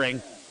 Blistering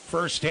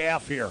first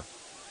half here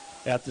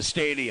at the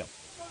stadium.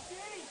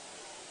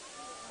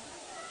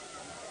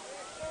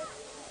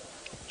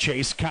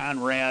 Chase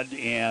Conrad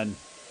and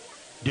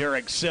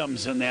Derek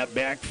Sims in that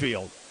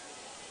backfield.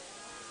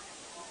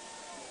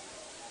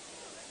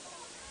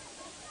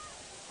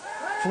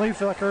 Flea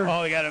flicker.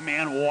 Oh, they got a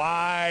man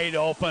wide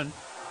open.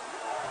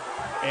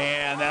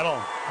 And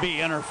that'll be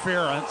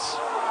interference.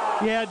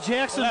 Yeah,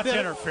 Jackson That's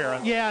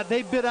interference. Yeah,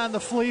 they bid on the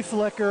flea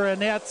flicker,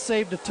 and that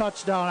saved a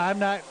touchdown.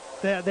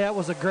 That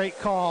was a great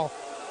call.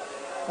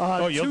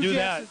 You'll do Jackson,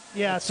 that.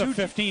 Yeah, it's a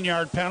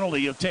 15-yard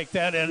penalty. You'll take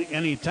that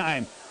any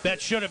time. That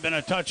should have been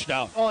a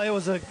touchdown. Oh, it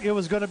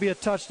was going to be a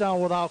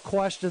touchdown without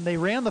question. They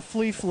ran the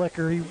flea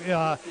flicker. He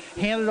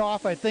handed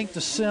off, I think,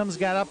 to Sims,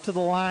 got up to the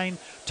line,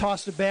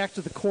 tossed it back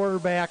to the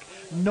quarterback.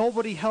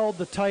 Nobody held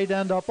the tight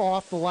end up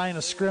off the line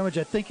of scrimmage.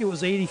 I think it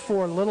was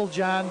 84,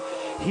 Littlejohn.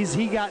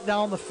 He got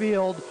down the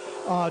field.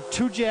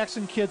 2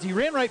 Jackson kids. He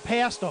ran right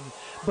past them,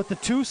 but the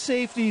 2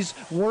 safeties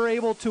were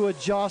able to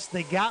adjust.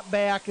 They got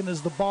back, and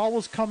as the ball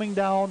was coming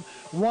down,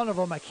 one of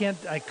them, I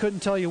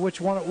couldn't tell you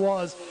which one it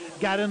was,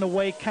 got in the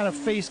way, kind of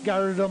face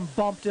guarded him,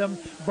 bumped him,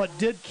 but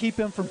did keep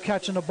him from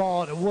catching the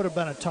ball, and it would have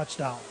been a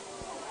touchdown.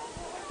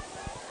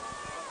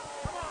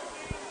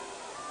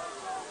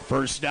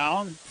 First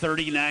down,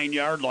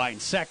 39-yard line.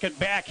 Second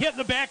back, hit in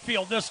the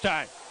backfield this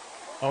time.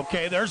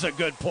 Okay, there's a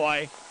good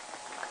play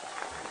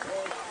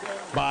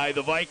by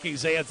the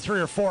Vikings. They had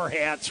 3 or 4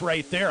 hats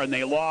right there, and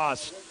they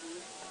lost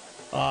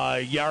a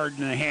yard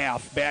and a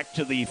half back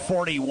to the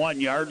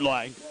 41-yard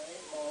line.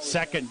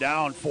 Second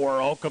down for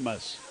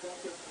Okemos.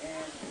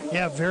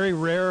 Yeah, very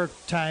rare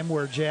time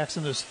where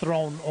Jackson has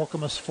thrown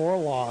Okemos for a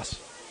loss.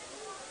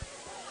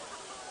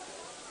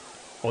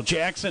 Well,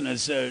 Jackson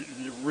has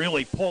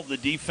really pulled the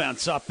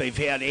defense up. They've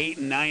had 8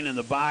 and 9 in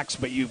the box,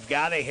 but you've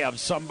got to have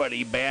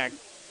somebody back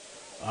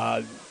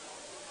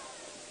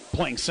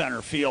playing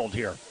center field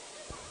here.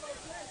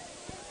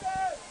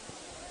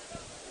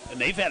 And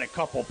they've had a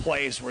couple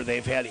plays where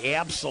they've had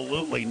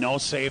absolutely no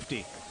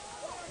safety.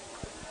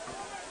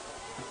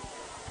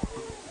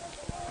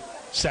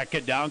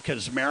 Second down,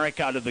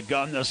 Kazmarek out of the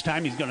gun this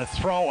time. He's going to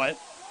throw it.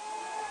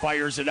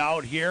 Fires it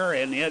out here,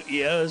 and it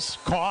is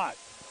caught.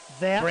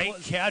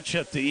 Great catch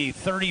at the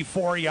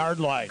 34-yard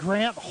line.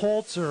 Grant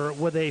Holzer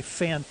with a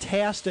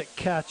fantastic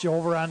catch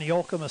over on the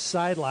Okemos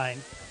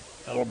sideline.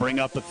 That'll bring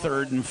up a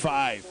 3rd and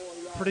 5.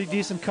 Pretty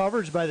decent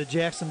coverage by the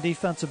Jackson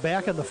defensive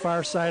back on the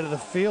far side of the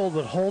field,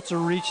 but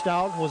Holzer reached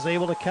out and was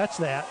able to catch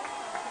that.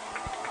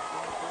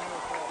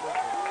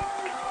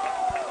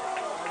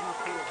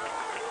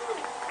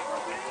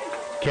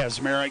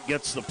 Kazmarek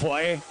gets the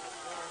play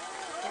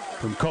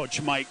from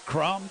Coach Mike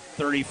Crum,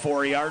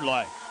 34-yard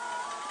line.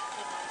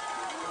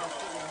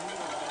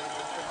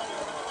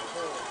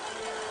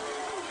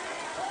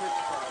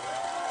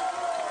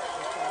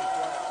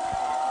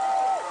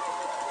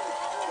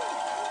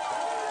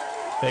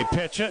 They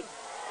pitch it.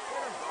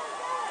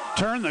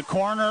 Turn the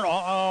corner.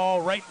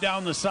 Right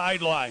down the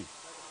sideline.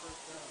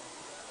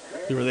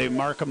 Here they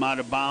mark him out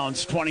of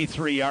bounds.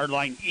 23-yard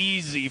line.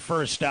 Easy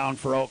first down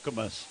for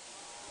Okemos.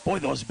 Boy,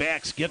 those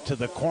backs get to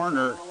the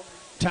corner,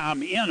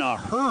 Tom, in a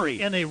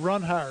hurry. And they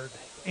run hard.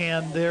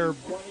 And they're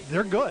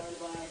good.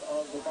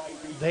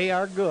 They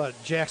are good.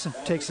 Jackson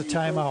takes a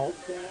timeout.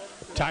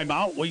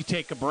 Timeout. We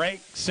take a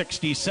break.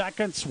 60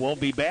 seconds. We'll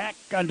be back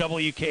on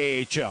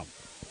WKHM.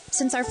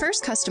 Since our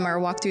first customer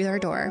walked through our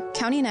door,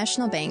 County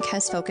National Bank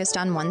has focused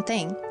on one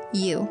thing: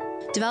 you.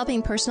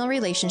 Developing personal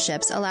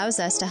relationships allows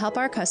us to help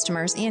our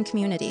customers and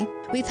community.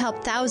 We've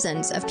helped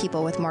thousands of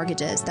people with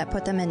mortgages that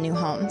put them in new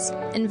homes,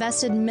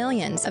 invested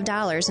millions of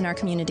dollars in our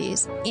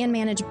communities, and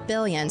managed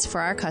billions for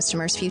our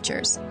customers'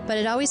 futures. But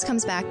it always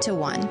comes back to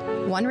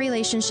one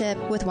relationship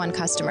with one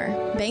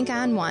customer. Bank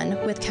on one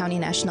with County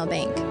National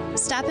Bank.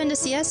 Stop in to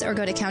see us or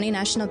go to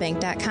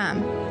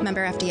countynationalbank.com.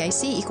 Member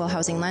FDIC, Equal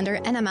Housing Lender,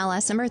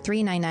 NMLS number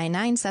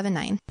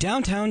 399979.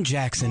 Downtown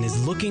Jackson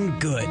is looking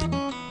good.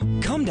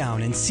 Come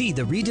down and see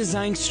the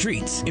redesigned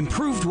streets,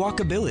 improved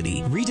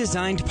walkability,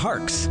 redesigned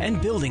parks, and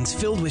buildings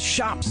filled with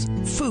shops,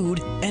 food,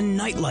 and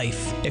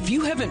nightlife. If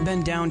you haven't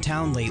been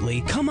downtown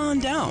lately, come on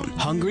down.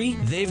 Hungry?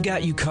 They've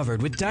got you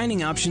covered with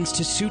dining options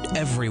to suit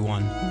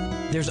everyone.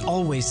 There's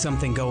always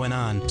something going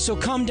on, so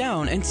come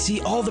down and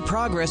see all the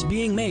progress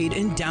being made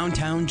in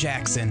downtown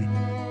Jackson.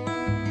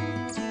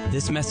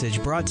 This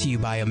message brought to you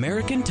by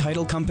American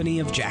Title Company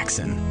of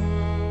Jackson.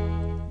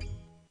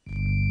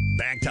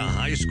 Back to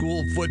high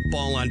school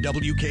football on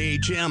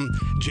WKHM,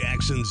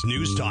 Jackson's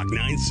News Talk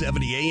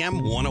 970 AM,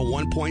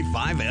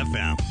 101.5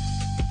 FM.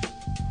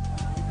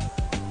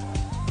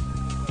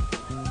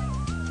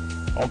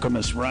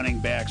 Okemos running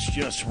backs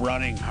just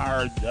running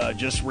hard,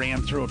 just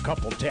ran through a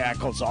couple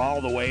tackles all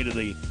the way to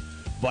the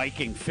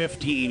Viking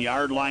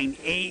 15-yard line,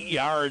 8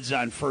 yards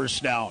on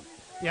first down.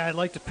 Yeah, I'd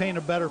like to paint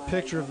a better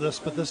picture of this,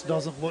 but this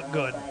doesn't look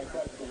good.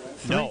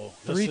 No,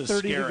 this is 3:30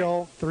 scary. to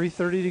go.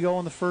 3:30 to go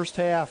in the first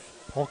half.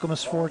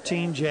 Okemos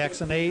 14,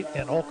 Jackson 8,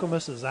 and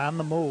Okemos is on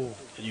the move.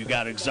 You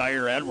got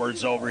Xavier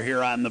Edwards over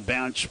here on the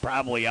bench,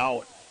 probably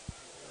out.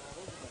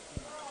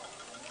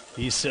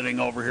 He's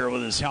sitting over here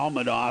with his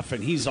helmet off,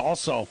 and he's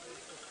also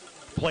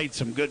played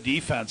some good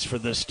defense for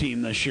this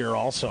team this year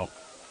also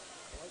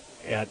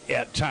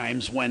at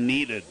times when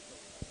needed.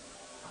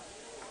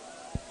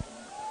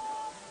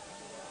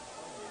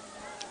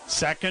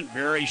 Second,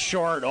 very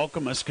short.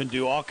 Okemos can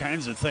do all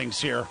kinds of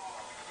things here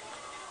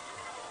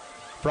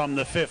from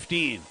the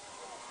 15.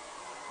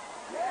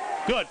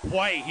 Good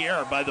play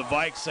here by the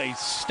Vikes. They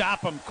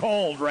stop him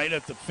cold right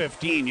at the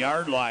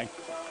 15-yard line.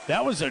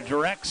 That was a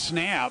direct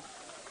snap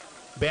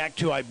back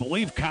to, I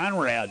believe,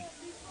 Conrad.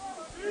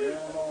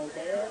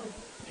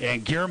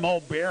 And Guillermo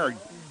Baird,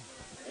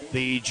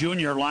 the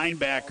junior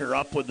linebacker,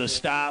 up with the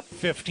stop,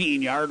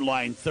 15-yard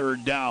line,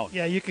 third down.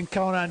 Yeah, you can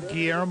count on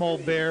Guillermo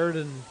Baird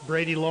and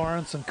Brady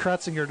Lawrence and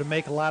Kretzinger to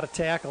make a lot of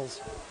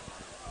tackles.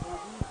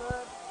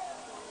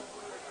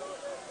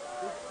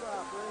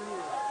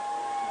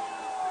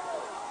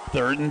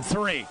 Third and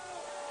 3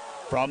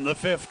 from the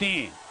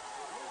 15.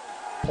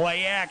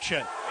 Play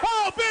action.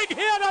 Oh, big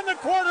hit on the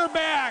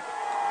quarterback.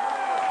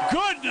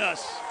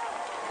 Goodness.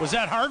 Was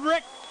that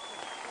Hardrick?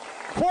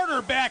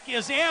 Quarterback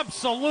is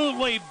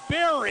absolutely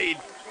buried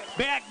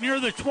back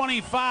near the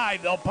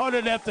 25. They'll put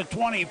it at the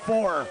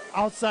 24.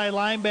 Outside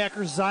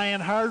linebacker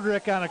Zion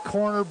Hardrick on a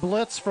corner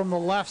blitz from the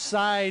left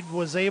side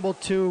was able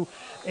to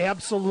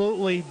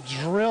absolutely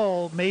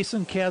drill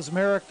Mason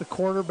Kazmarek, the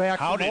quarterback.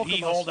 How did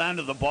he hold on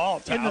to the ball,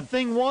 Tom? And the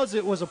thing was,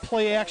 it was a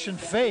play-action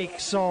fake.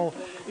 So,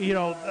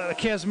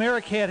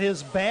 Kazmarek had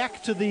his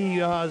back to to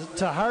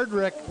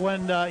Hardrick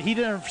when he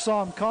didn't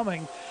saw him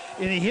coming.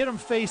 And he hit him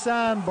face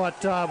on,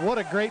 but what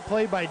a great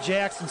play by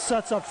Jackson.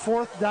 Sets up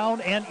 4th down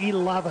and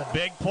 11.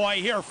 Big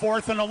play here,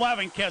 4th and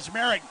 11.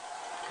 Kazmarek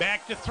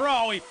back to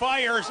throw. He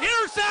fires.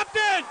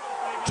 Intercepted!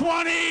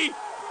 20,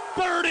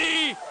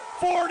 30,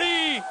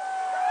 40,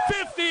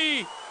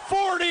 50,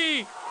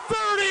 40,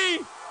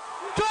 30.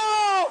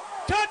 Go!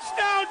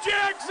 Touchdown,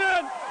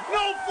 Jackson!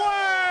 No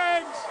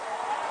flags!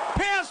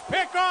 Pass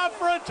pickoff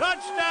for a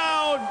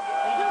touchdown.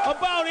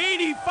 About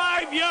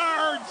 85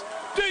 yards.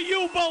 Do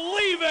you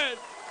believe it?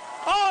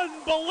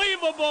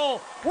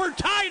 Unbelievable. We're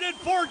tied at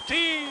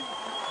 14.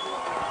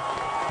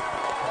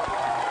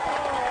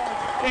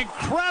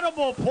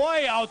 Incredible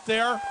play out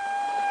there.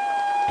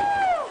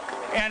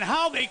 And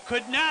how they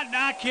could not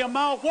knock him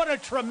out. What a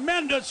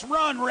tremendous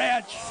run,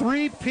 Rich.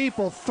 3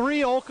 people, 4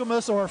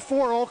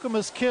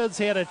 Okemos kids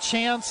had a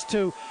chance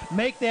to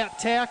make that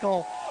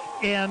tackle.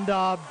 And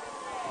I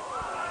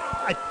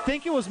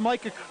think it was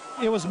Micah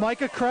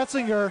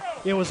Kretzinger.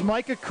 It was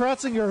Micah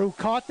Kretzinger who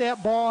caught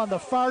that ball on the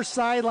far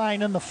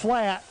sideline in the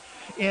flat,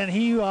 and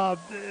he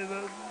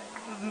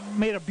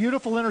made a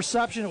beautiful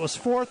interception. It was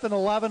 4th and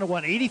 11. It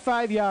went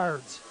 85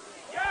 yards.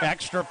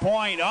 Extra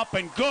point up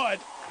and good.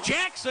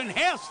 Jackson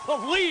has the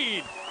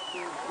lead.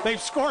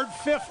 They've scored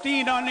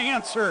 15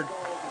 unanswered.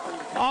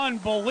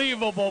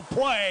 Unbelievable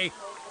play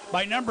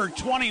by number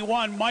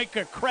 21,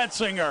 Micah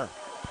Kretzinger.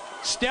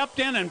 Stepped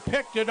in and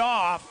picked it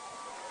off.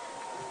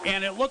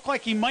 And it looked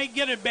like he might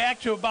get it back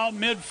to about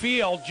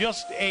midfield.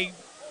 Just a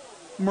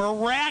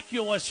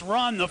miraculous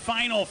run, the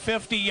final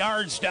 50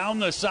 yards down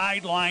the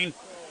sideline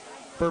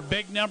for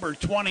big number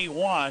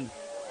 21.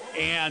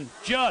 And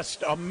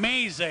just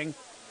amazing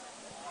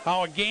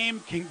how a game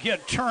can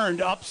get turned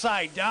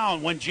upside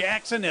down when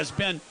Jackson has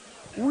been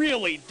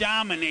really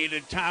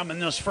dominated, Tom, in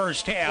this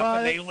first half,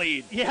 and they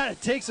lead. Yeah,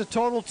 it takes a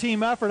total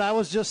team effort. I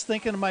was just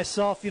thinking to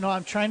myself,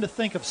 I'm trying to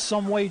think of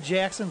some way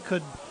Jackson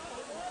could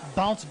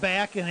bounce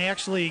back and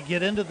actually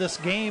get into this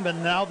game,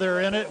 and now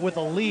they're in it with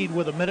a lead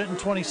with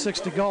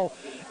 1:26 to go.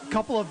 A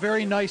couple of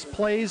very nice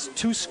plays,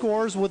 2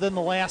 scores within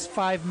the last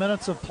 5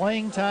 minutes of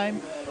playing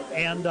time,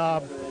 and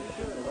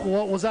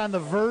what was on the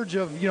verge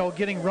of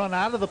getting run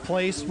out of the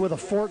place with a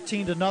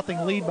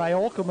 14-0 lead by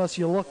Okemos.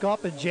 You look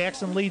up and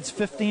Jackson leads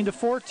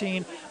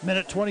 15-14.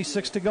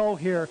 1:26 to go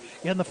here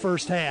in the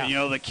first half.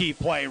 The key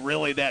play,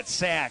 really, that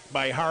sack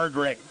by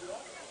Hardrick.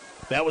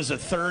 That was a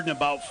third and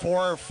about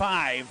 4 or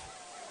 5.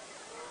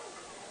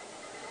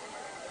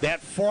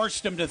 That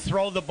forced him to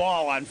throw the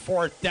ball on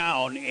 4th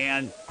down,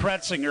 and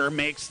Kretzinger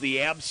makes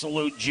the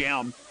absolute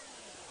gem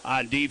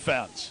on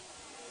defense.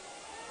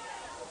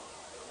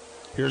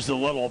 Here's the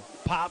little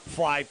pop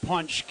fly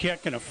punch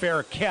kick and a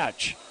fair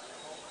catch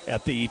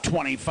at the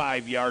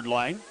 25-yard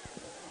line.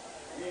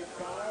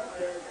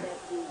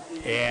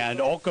 And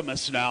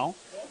Okemos now.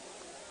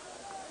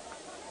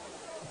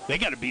 They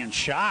got to be in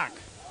shock.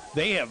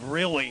 They have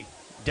really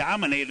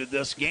dominated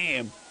this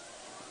game.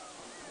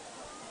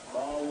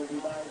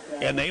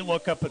 And they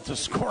look up at the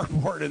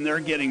scoreboard and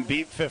they're getting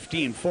beat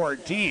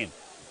 15-14.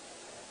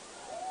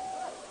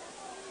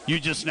 You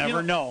just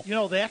never know.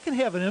 That can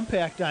have an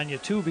impact on you,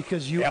 too,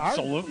 because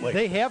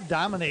they have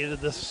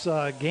dominated this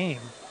game.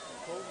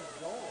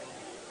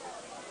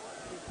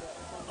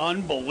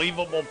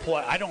 Unbelievable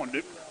play.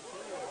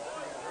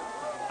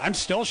 I'm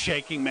still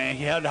shaking my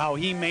head how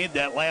he made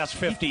that last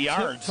 50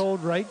 yards.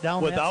 Tiptoed right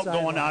down without that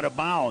going out of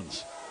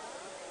bounds.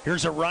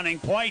 Here's a running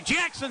play.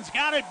 Jackson's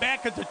got it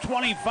back at the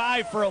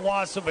 25 for a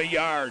loss of a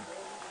yard.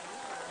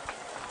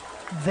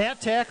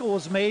 That tackle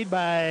was made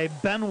by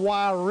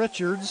Benoit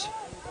Richards.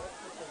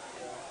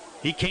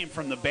 He came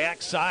from the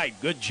backside.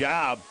 Good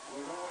job.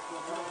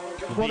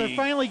 Well, they're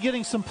finally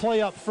getting some play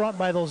up front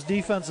by those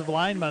defensive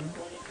linemen.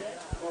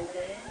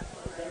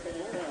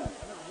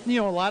 A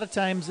lot of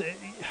times,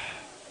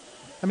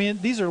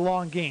 these are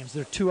long games.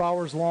 They're 2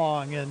 hours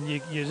long, and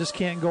you just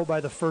can't go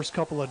by the first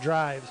couple of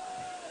drives.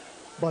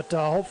 But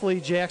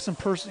hopefully Jackson,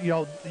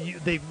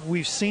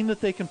 we've seen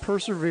that they can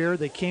persevere.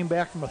 They came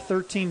back from a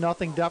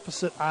 13-0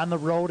 deficit on the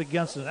road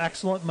against an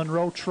excellent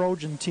Monroe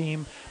Trojan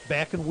team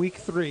back in week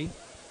 3.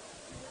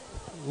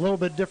 A little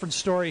bit different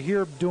story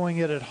here, doing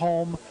it at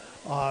home,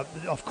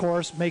 of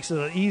course, makes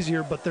it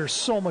easier, but there's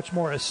so much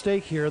more at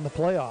stake here in the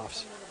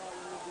playoffs.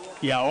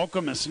 Yeah,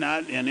 Okemos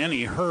not in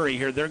any hurry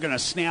here. They're going to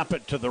snap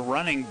it to the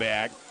running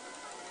back.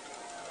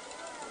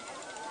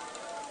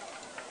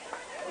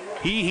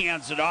 He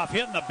hands it off,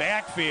 hitting the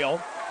backfield.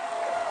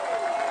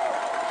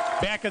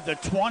 Back at the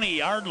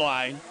 20-yard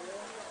line.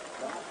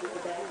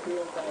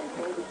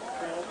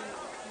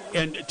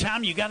 And,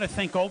 Tom, you got to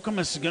think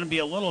Okemos is going to be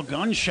a little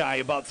gun-shy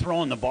about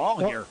throwing the ball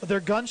here. They're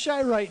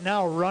gun-shy right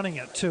now running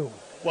it, too.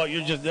 Well,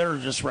 they're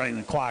just running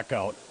the clock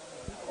out.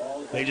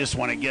 They just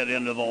want to get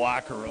into the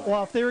locker room.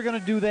 Well, if they were going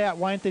to do that,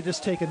 why didn't they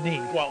just take a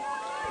knee? Well,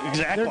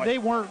 exactly. They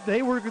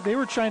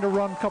were trying to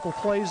run a couple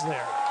plays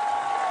there.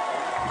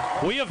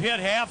 We have hit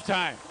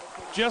halftime.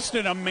 Just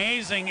an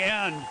amazing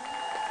end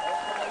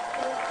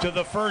to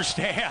the first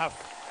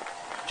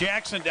half.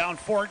 Jackson down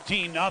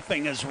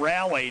 14-0 has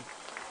rallied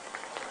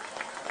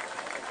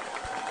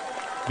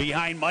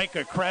behind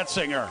Micah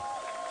Kretzinger.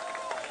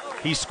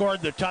 He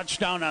scored the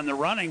touchdown on the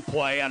running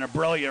play on a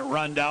brilliant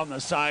run down the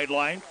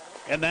sideline.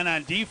 And then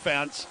on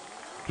defense,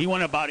 he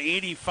went about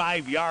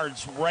 85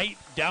 yards right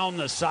down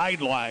the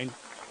sideline.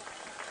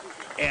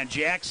 And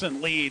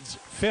Jackson leads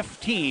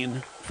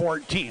 15-14.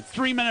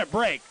 3-minute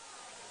break.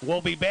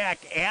 We'll be back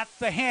at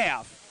the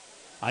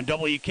half on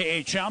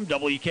WKHM,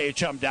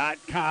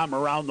 WKHM.com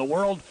around the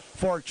world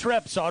for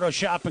Trips Auto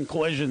Shop and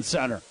Collision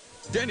Center.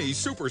 Denny's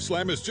Super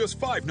Slam is just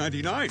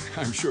 $5.99.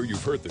 I'm sure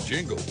you've heard the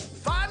jingle.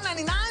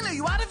 $5.99? Are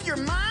you out of your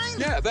mind?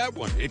 Yeah, that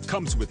one. It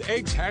comes with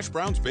eggs, hash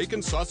browns,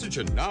 bacon, sausage,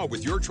 and now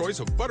with your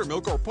choice of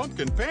buttermilk or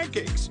pumpkin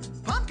pancakes.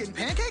 Pumpkin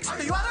pancakes?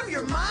 Are you out of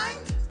your mind?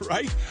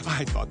 Right?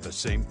 I thought the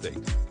same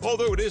thing.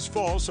 Although it is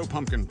fall, so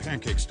pumpkin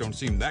pancakes don't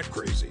seem that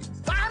crazy.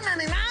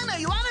 $5.99? Are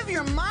you out of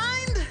your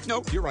mind?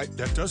 No, you're right.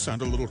 That does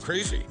sound a little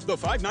crazy. The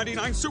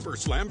 $5.99 Super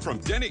Slam from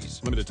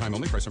Denny's. Limited time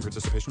only. Price and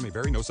participation may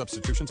vary. No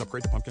substitutions.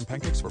 Upgrade to pumpkin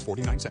pancakes for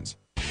 49 cents.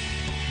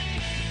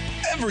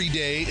 Every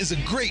day is a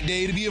great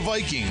day to be a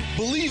Viking.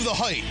 Believe the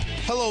hype.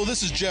 Hello,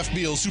 this is Jeff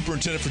Beal,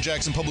 Superintendent for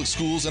Jackson Public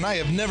Schools, and I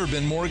have never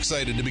been more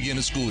excited to begin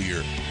a school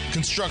year.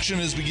 Construction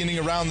is beginning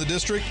around the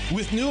district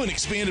with new and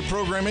expanded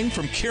programming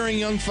from caring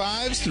young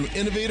fives through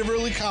innovative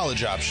early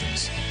college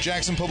options.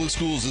 Jackson Public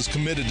Schools is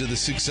committed to the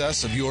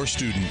success of your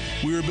student.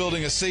 We are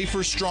building a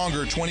safer,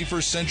 stronger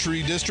 21st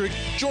century district.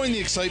 Join the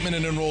excitement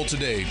and enroll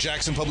today.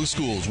 Jackson Public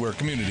Schools, where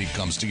community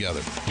comes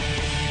together.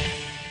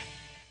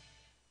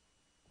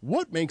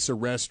 What makes a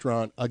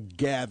restaurant a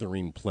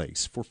gathering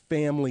place for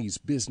families,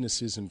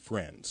 businesses, and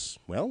friends?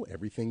 Well,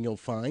 everything you'll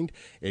find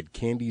at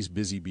Candy's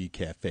Busy Bee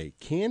Cafe.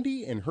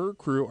 Candy and her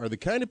crew are the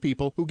kind of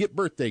people who get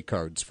birthday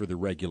cards for the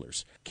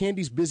regulars.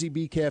 Candy's Busy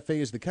Bee Cafe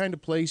is the kind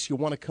of place you'll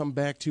want to come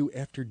back to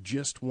after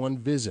just one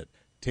visit.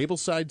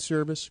 Tableside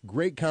service,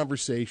 great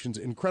conversations,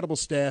 incredible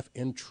staff,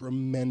 and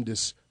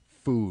tremendous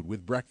food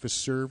with breakfast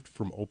served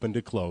from open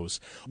to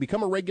close.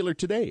 Become a regular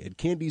today at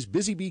Candy's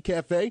Busy Bee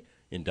Cafe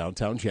in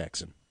downtown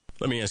Jackson.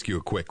 Let me ask you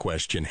a quick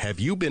question.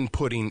 Have you been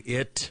putting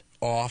it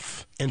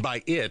off? And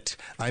by it,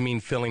 I mean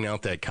filling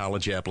out that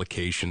college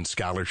application,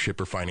 scholarship,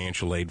 or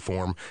financial aid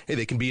form. Hey,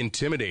 they can be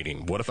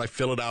intimidating. What if I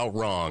fill it out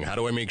wrong? How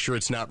do I make sure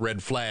it's not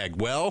red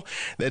flagged? Well,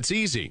 that's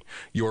easy.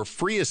 Your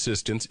free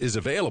assistance is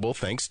available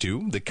thanks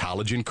to the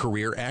College and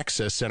Career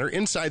Access Center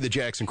inside the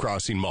Jackson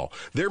Crossing Mall.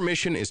 Their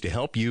mission is to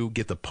help you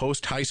get the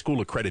post-high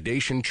school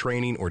accreditation,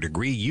 training, or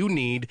degree you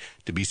need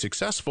to be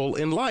successful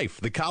in life.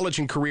 The College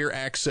and Career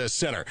Access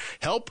Center.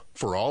 Help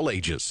for all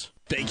ages.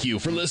 Thank you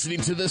for listening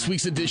to this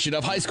week's edition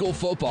of High School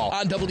Football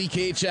on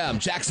WKHM,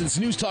 Jackson's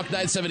News Talk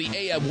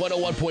 970 AM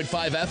 101.5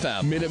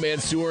 FM. Minuteman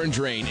Sewer and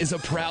Drain is a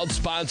proud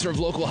sponsor of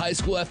local high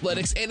school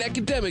athletics and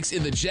academics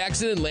in the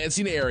Jackson and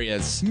Lansing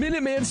areas.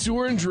 Minuteman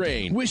Sewer and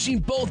Drain, wishing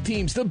both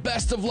teams the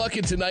best of luck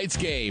in tonight's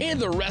game and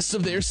the rest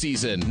of their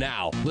season.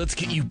 Now, let's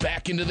get you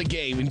back into the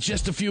game in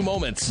just a few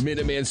moments.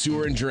 Minuteman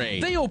Sewer and Drain.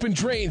 They open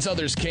drains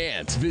others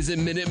can't. Visit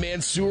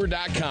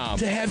MinutemanSewer.com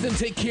to have them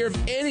take care of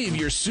any of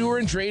your sewer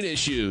and drain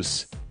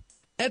issues.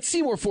 At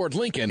Seymour Ford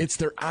Lincoln, it's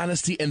their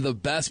honesty and the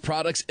best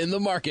products in the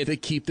market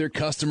that keep their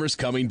customers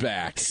coming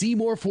back.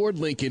 Seymour Ford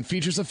Lincoln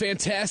features a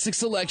fantastic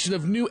selection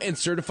of new and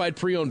certified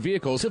pre-owned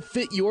vehicles to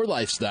fit your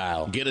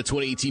lifestyle. Get a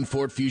 2018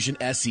 Ford Fusion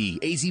SE.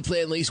 AZ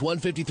plan lease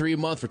 $153 a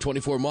month for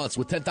 24 months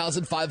with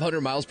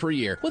 10,500 miles per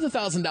year with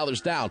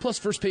 $1,000 down, plus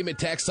first payment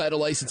tax, title,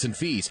 license, and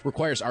fees.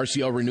 Requires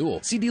RCL renewal.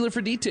 See dealer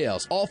for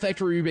details. All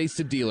factory rebates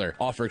to dealer.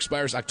 Offer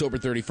expires October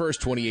 31st,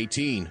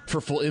 2018.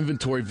 For full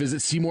inventory,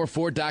 visit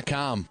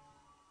SeymourFord.com.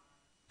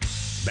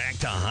 Back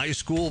to high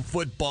school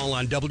football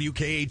on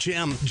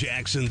WKHM,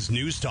 Jackson's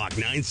News Talk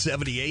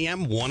 970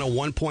 AM,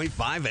 101.5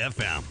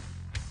 FM.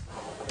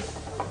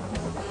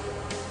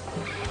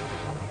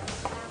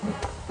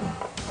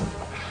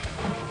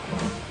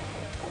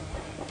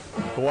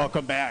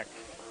 Welcome back.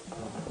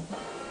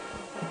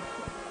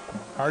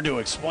 Hard to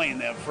explain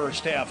that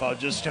first half. I'll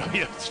just tell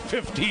you it's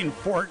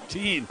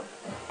 15-14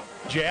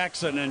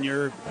 Jackson, and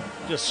you're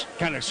just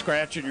kind of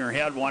scratching your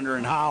head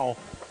wondering how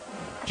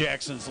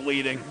Jackson's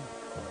leading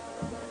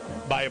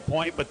by a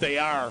point, but they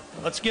are.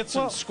 Let's get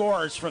some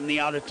scores from the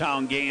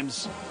out-of-town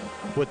games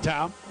with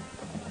Tom.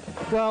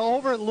 Well,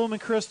 over at Lumen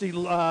Christi,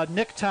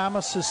 Nick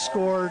Thomas has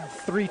scored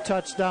 3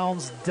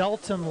 touchdowns.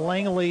 Delton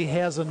Langley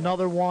has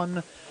another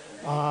one.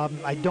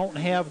 I don't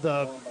have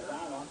the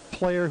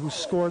player who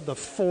scored the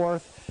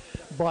 4th,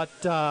 but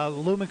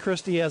Lumen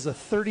Christi has a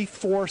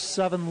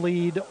 34-7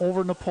 lead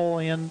over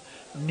Napoleon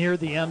near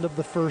the end of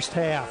the first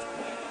half.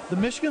 The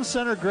Michigan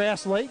Center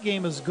Grass Lake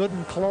game is good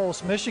and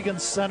close. Michigan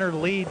Center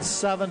leads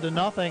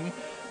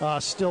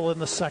 7-0, still in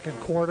the second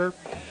quarter.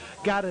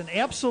 Got an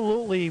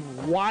absolutely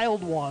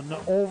wild one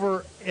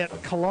over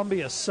at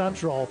Columbia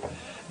Central.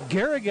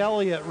 Garrick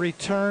Elliott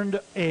returned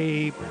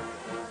a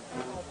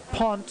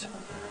punt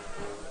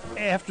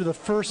after the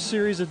first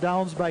series of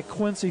downs by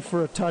Quincy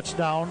for a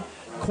touchdown.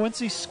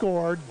 Quincy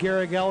scored.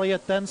 Garrick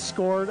Elliott then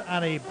scored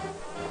on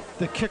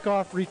the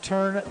kickoff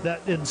return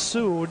that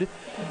ensued.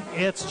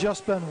 It's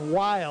just been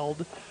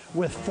wild.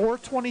 With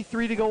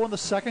 4:23 to go in the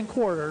second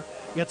quarter,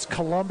 it's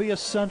Columbia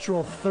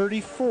Central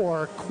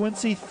 34,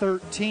 Quincy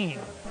 13.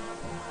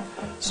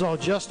 So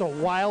just a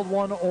wild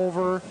one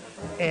over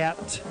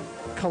at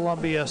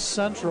Columbia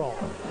Central.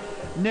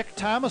 Nick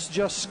Thomas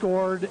just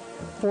scored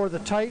for the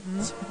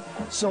Titans,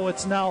 so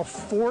it's now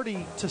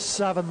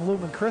 40-7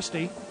 Lumen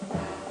Christi.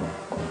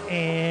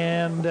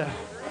 And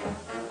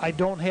I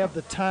don't have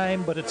the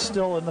time, but it's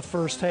still in the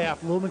first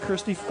half. Lumen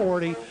Christi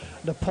 40,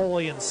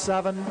 Napoleon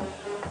 7.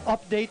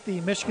 Update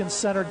the Michigan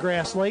Center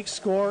Grass Lake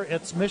score.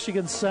 It's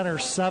Michigan Center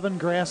 7,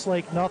 Grass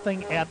Lake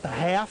nothing at the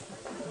half.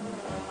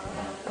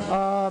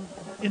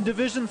 In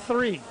Division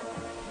 3,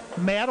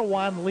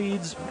 Mattawan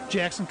leads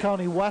Jackson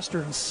County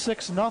Western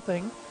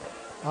 6-0.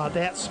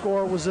 That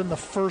score was in the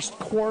first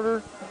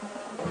quarter.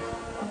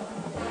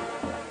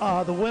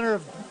 The winner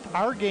of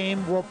our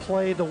game will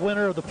play the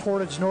winner of the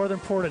Portage Northern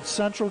Portage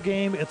Central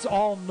game. It's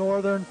all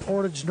Northern.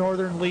 Portage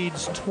Northern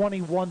leads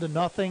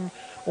 21-0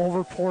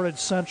 over Portage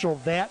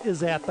Central. That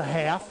is at the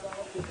half.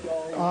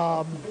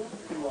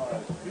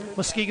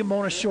 Muskegon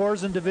Mona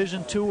Shores in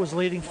Division 2 was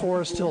leading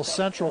Forest Hill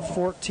Central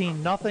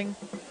 14-0.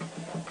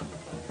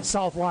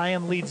 South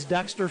Lyon leads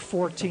Dexter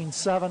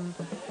 14-7.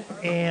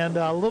 And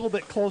a little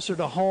bit closer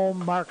to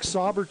home, Mark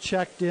Sauber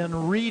checked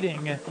in.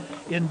 Reading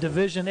in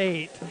Division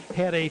 8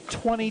 had a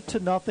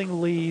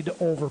 20-0 lead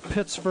over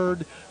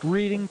Pittsford.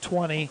 Reading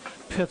 20,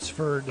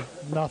 Pittsford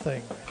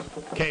nothing.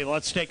 Okay,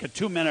 let's take a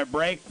 2-minute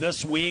break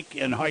this week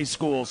in high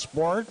school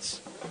sports.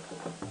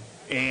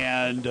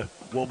 And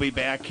we'll be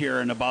back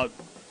here in about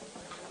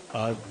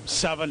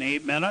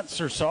 7-8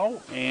 minutes or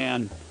so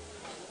and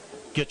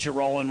get you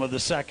rolling with the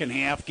second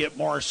half, get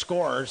more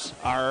scores.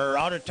 Our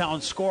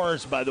out-of-town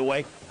scores, by the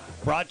way,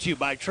 brought to you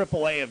by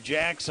AAA of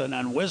Jackson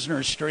on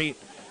Wisner Street.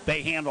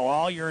 They handle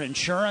all your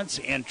insurance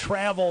and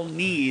travel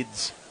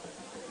needs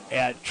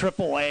at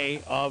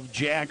AAA of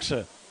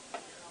Jackson.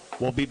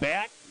 We'll be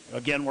back.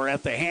 Again, we're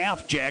at the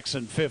half.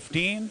 Jackson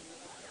 15,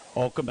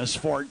 Okemos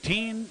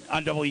 14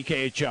 on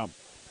WKHM.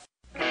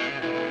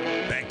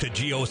 Back to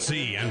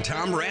GOC and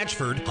Tom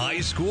Ratchford, high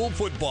school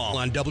football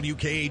on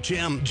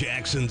WKHM,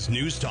 Jackson's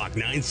News Talk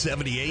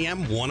 970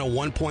 AM,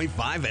 101.5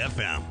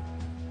 FM.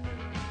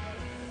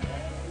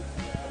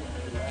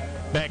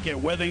 Back at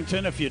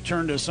Withington, if you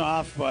turned us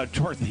off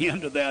toward the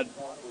end of that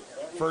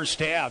first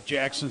half,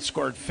 Jackson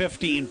scored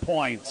 15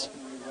 points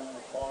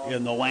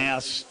in the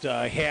last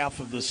half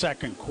of the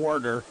second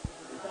quarter.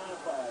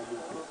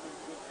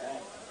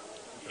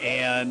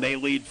 And they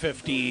lead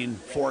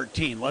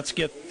 15-14. Let's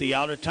get the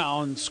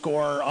out-of-town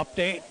score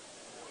update.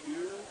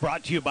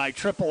 Brought to you by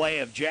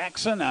AAA of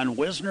Jackson on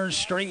Wisner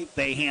Street.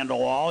 They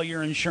handle all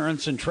your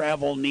insurance and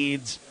travel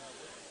needs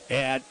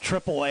at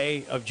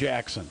AAA of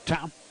Jackson.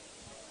 Tom?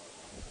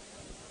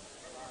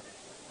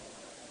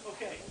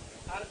 Okay,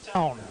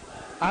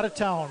 out of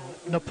town.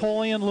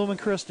 Napoleon, Lumen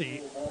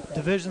Christi,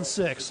 Division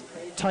 6.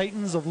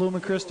 Titans of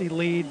Lumen Christi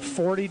lead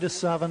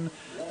 40-7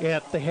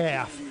 at the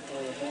half.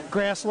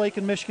 Grass Lake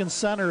and Michigan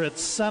Center,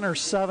 it's Center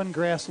 7,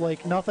 Grass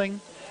Lake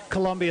nothing.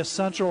 Columbia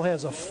Central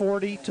has a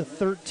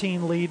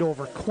 40-13 lead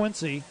over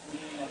Quincy.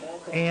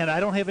 And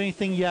I don't have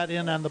anything yet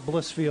in on the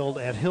Blissfield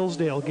at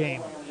Hillsdale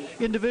game.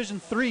 In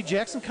Division 3,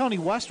 Jackson County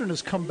Western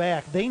has come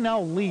back. They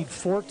now lead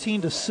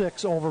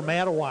 14-6 over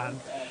Matawan.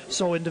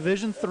 So in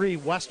Division 3,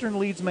 Western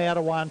leads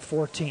Matawan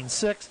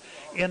 14-6.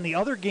 And the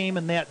other game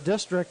in that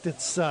district,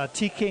 it's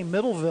TK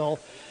Middleville.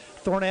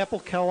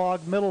 Thornapple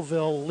Kellogg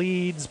Middleville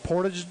leads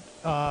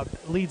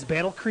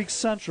Battle Creek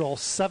Central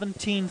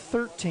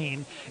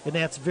 17-13, and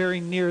that's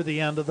very near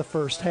the end of the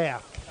first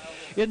half.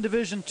 In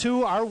Division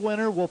 2, our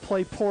winner will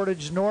play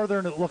Portage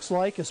Northern, it looks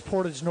like, as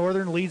Portage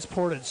Northern leads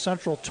Portage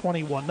Central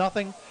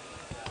 21-0.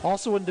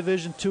 Also in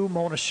Division 2,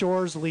 Mona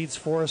Shores leads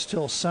Forest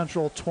Hill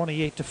Central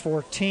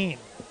 28-14.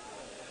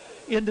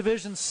 In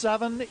Division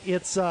 7,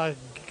 it's got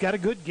a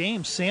good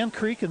game. Sand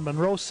Creek and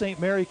Monroe St.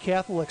 Mary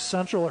Catholic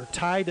Central are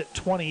tied at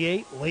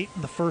 28 late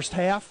in the first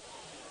half.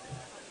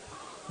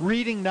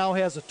 Reading now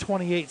has a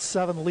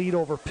 28-7 lead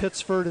over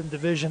Pittsford in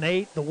Division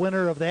 8. The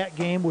winner of that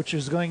game, which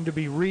is going to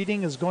be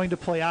Reading, is going to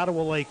play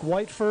Ottawa Lake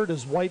Whiteford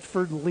as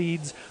Whiteford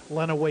leads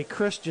Lenawee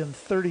Christian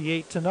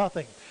 38-0.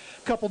 A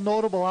couple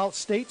notable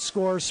out-state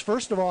scores.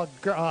 First of all,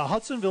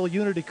 Hudsonville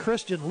Unity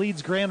Christian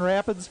leads Grand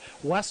Rapids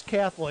West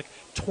Catholic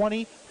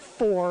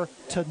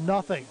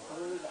 24-0.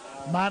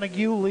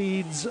 Montague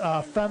leads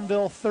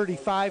Fenville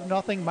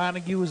 35-0.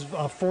 Montague is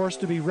a force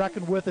to be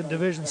reckoned with in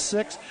Division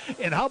 6.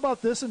 And how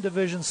about this in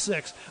Division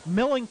 6?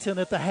 Millington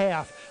at the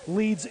half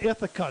leads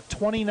Ithaca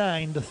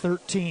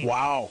 29-13.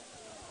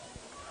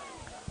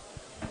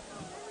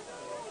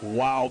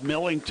 Wow,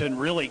 Millington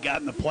really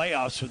got in the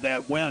playoffs with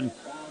that win,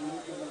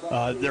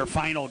 their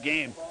final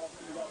game.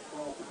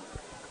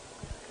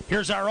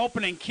 Here's our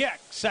opening kick,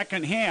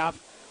 second half.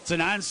 It's an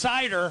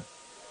onside-er.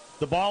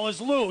 The ball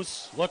is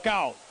loose. Look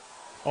out.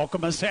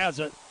 Okemos has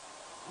it.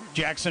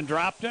 Jackson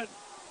dropped it.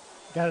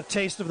 Got a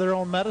taste of their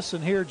own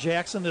medicine here.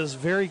 Jackson is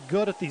very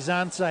good at these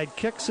onside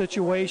kick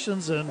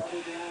situations. And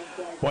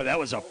boy, that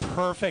was a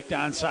perfect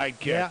onside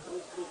kick. Yeah.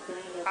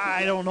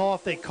 I don't know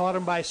if they caught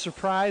him by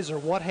surprise or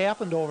what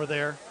happened over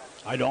there.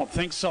 I don't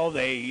think so.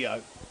 They,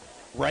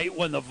 right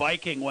when the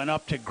Viking went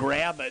up to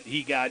grab it,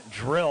 he got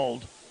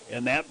drilled.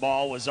 And that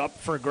ball was up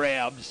for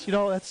grabs. You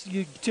know,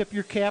 you tip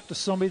your cap to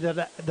somebody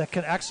that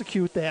can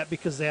execute that,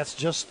 because that's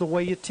just the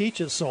way you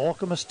teach it. So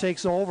Okemos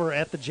takes over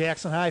at the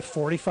Jackson High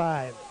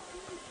 45.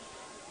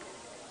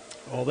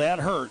 Well, that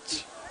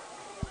hurts.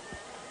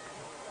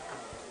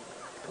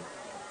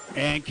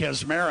 And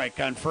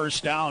Kaczmarek on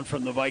first down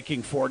from the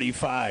Viking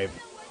 45.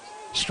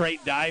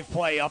 Straight dive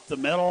play up the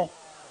middle.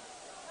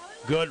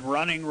 Good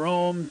running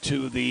room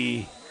to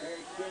the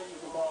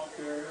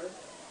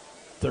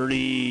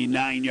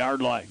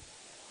 39-yard line.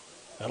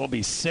 That'll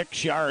be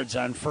 6 yards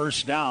on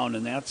first down,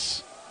 and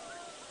that's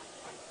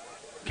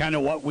kind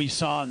of what we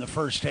saw in the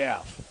first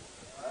half.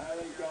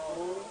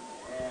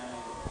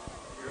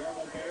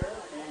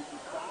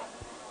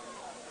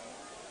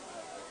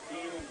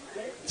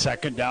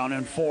 Second down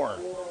and 4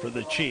 for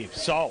the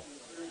Chiefs. So,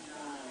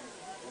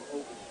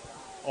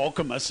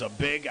 Okemos, a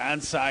big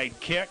onside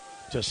kick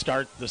to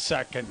start the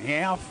second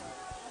half.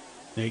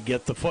 They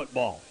get the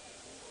football.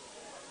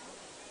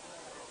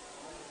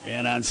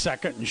 And on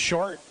second and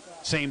short,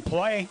 same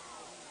play.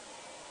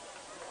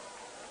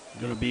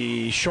 Going to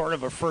be short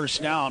of a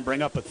first down,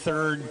 bring up a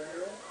third,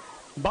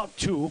 about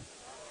 2,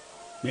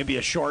 maybe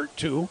a short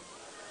 2,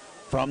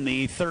 from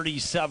the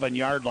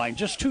 37-yard line.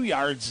 Just 2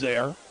 yards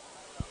there.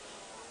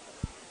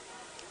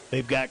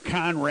 They've got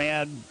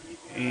Conrad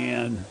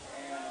and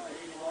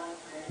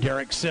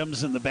Derek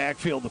Sims in the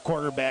backfield, the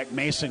quarterback,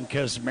 Mason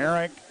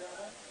Kaczmarek.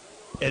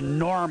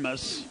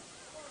 Enormous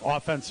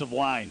offensive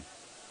line.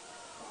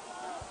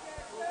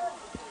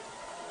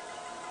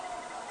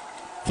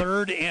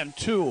 3rd and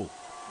 2.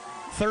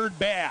 3rd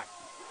back.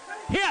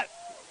 Hit!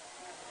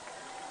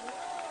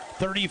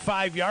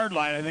 35-yard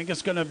line. I think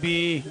it's going to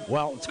be,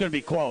 well, it's going to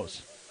be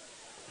close.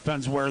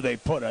 Depends where they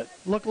put it.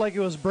 Looked like it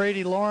was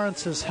Brady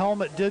Lawrence. His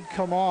helmet did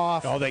come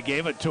off. Oh, they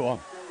gave it to him.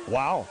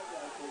 Wow.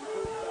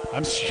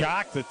 I'm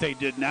shocked that they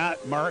did not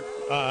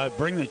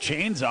bring the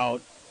chains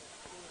out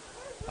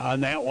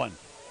on that one.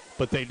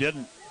 But they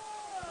didn't.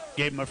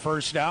 Gave him a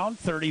first down,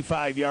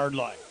 35-yard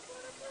line.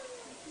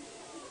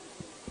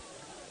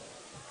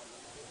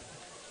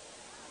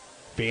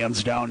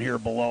 Fans down here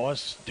below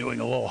us doing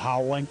a little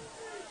howling.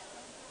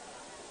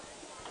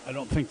 I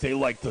don't think they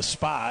like the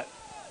spot.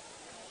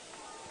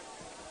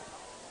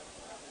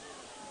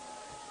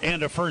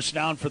 And a first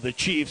down for the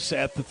Chiefs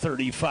at the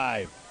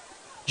 35.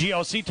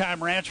 GOC time,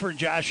 Ratchford,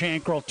 Josh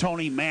Hankrell,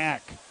 Tony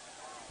Mack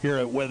here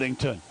at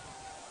Withington.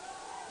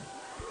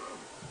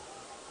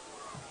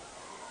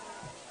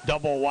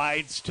 Double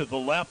wides to the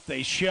left,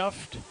 they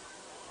shift.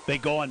 They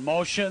go in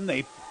motion,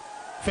 they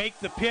fake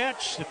the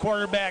pitch, the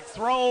quarterback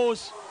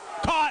throws,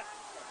 caught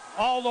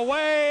all the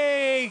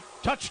way,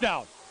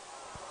 touchdown.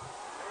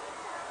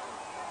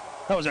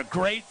 That was a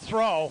great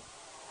throw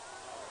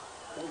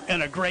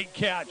and a great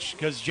catch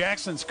because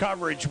Jackson's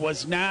coverage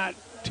was not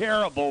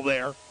terrible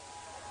there.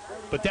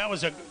 But that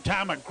was a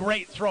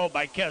great throw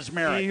by Kesmerick.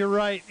 Yeah, you're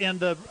right.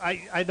 And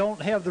I don't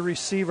have the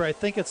receiver. I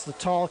think it's the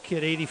tall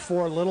kid,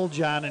 84,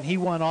 Littlejohn, and he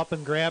went up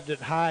and grabbed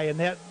it high. And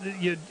that,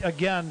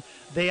 again,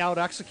 they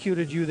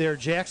out-executed you there.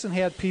 Jackson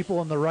had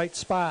people in the right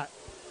spot.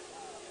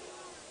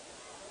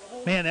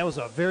 Man, that was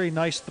a very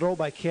nice throw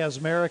by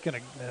Kesmerick and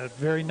a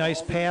very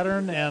nice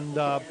pattern. And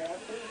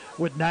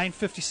with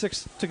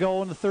 9:56 to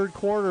go in the third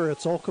quarter,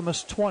 it's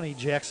Okemos 20,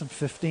 Jackson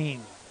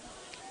 15.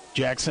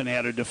 Jackson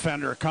had a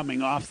defender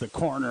coming off the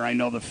corner. I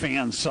know the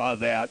fans saw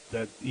that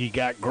he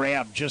got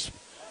grabbed just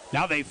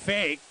now. They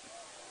fake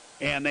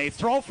and they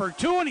throw for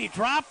 2 and he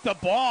dropped the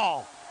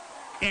ball.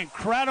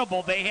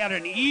 Incredible. They had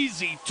an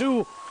easy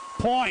 2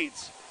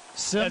 points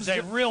as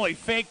they really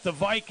faked the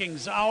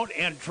Vikings out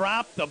and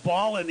dropped the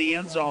ball in the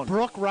end zone.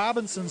 Brooke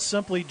Robinson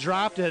simply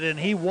dropped it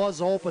and he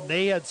was open.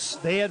 They had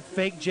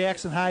faked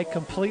Jackson High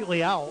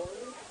completely out.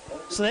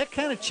 So that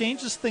kind of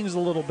changes things a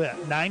little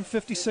bit.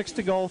 9:56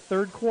 to go,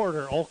 third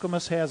quarter.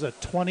 Okemos has a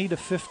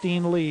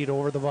 20-15 lead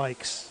over the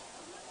Vikes.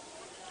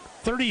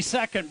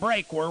 30-second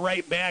break. We're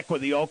right back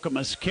with the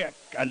Okemos Kick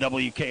on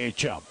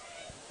WKHM.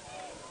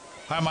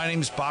 Hi, my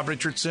name is Bob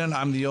Richardson.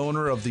 I'm the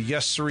owner of the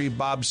Yes Siree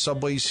Bob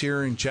Subways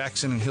here in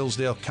Jackson and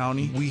Hillsdale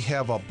County. We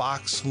have a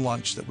box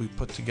lunch that we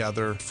put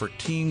together for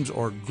teams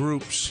or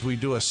groups. We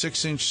do a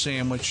 6-inch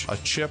sandwich, a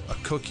chip, a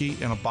cookie,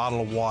 and a bottle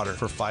of water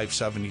for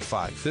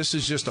 $5.75. This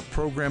is just a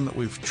program that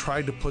we've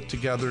tried to put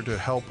together to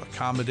help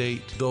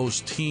accommodate those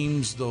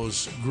teams,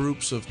 those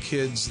groups of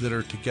kids that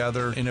are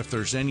together. And if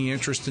there's any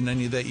interest in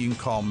any of that, you can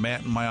call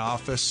Matt in my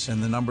office,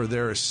 and the number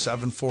there is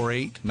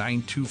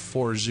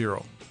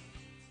 748-9240.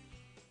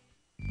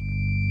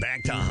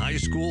 Back to high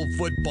school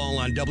football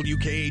on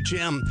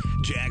WKHM,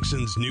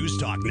 Jackson's News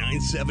Talk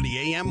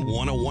 970 AM,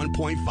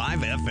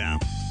 101.5 FM.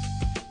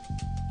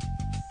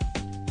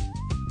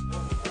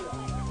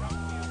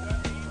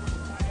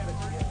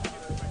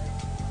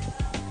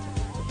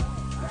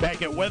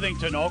 Back at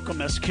Withington,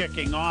 Okemos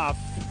kicking off.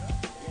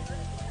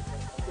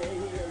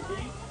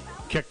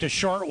 Kicked a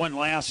short one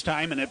last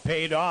time, and it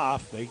paid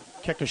off. They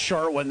kicked a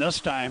short one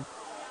this time.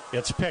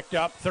 It's picked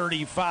up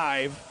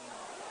 35.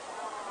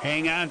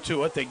 Hang on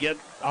to it. They get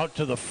out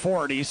to the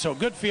 40. So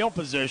good field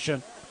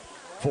position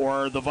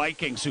for the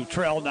Vikings, who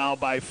trail now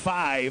by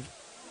 5,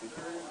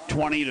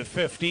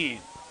 20-15.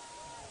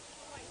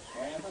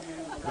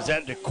 Is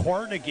that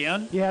DeCourt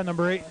again? Yeah,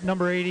 number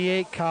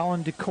 88,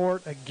 Colin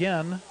DeCourt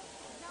again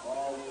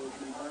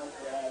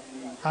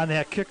on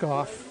that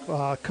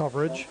kickoff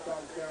coverage.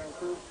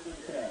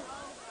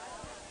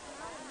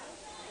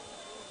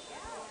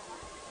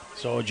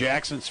 So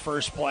Jackson's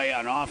first play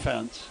on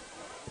offense.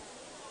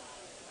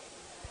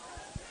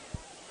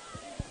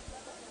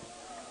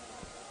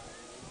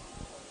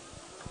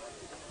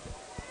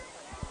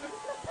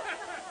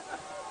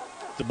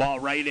 The ball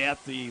right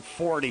at the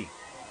 40.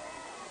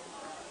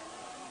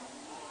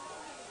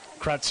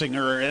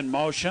 Kretzinger in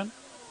motion.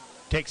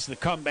 Takes the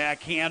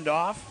comeback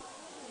handoff.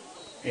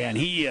 And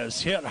he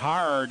is hit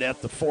hard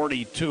at the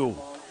 42.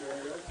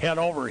 Head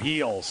over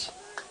heels.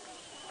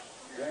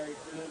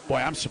 Boy,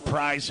 I'm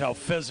surprised how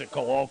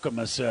physical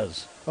Okemos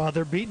is.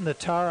 They're beating the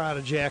tar out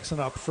of Jackson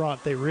up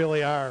front. They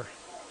really are.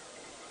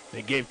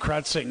 They gave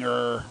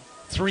Kretzinger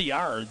 3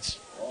 yards.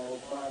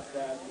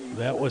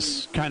 That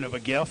was kind of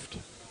a gift.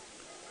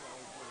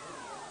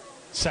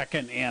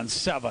 2nd and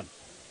 7.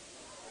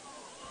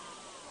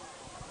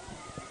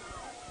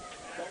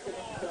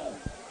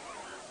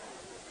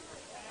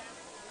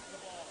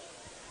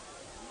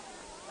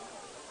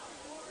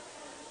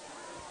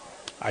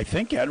 I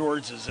think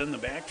Edwards is in the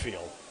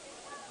backfield,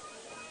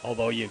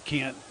 although you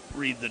can't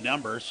read the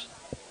numbers.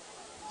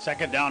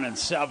 2nd down and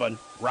 7.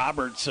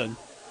 Robertson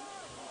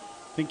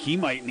I think he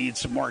might need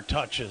some more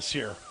touches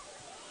here.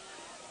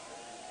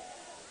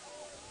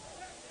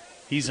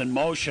 He's in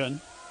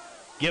motion.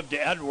 Give to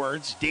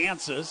Edwards.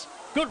 Dances.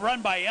 Good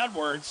run by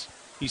Edwards.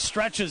 He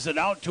stretches it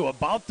out to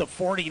about the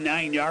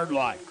 49-yard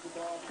line.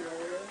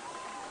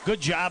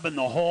 Good job in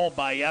the hole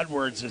by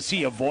Edwards as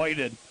he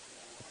avoided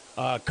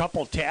a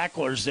couple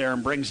tacklers there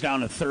and brings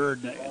up a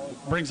third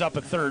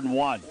and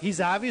 1. He's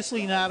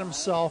obviously not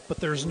himself, but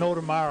there's no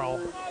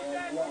tomorrow.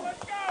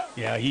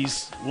 Yeah,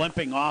 he's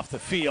limping off the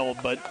field,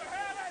 but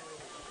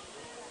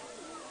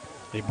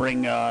they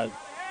bring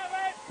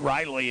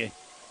Riley,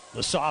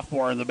 the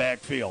sophomore, in the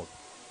backfield.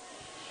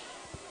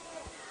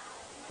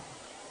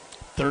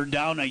 Third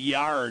down, a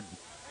yard.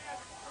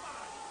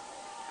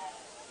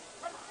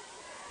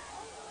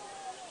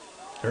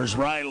 There's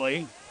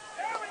Riley.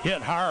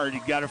 Hit hard. He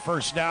got a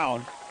first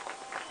down.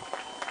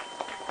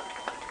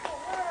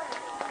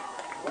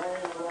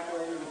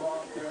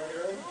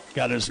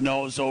 Got his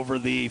nose over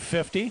the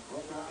 50.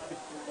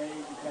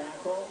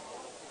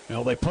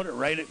 Well, they put it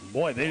right at,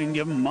 boy, they didn't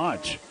give him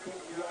much.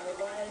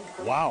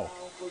 Wow.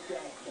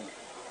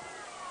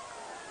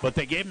 But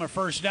they gave him a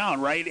first down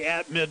right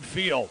at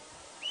midfield.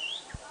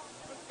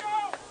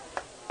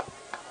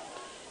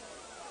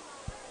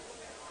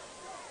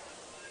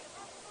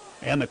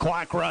 And the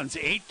clock runs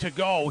 8 to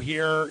go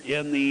here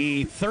in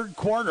the third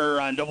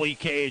quarter on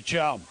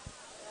WKHM.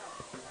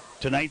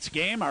 Tonight's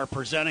game, our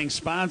presenting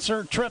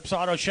sponsor, Trips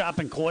Auto Shop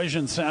and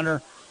Collision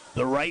Center.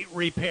 The right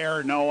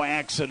repair, no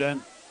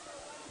accident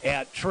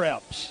at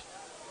Trips.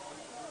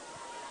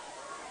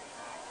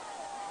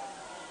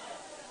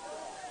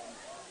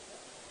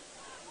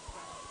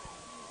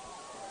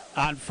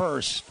 On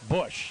first,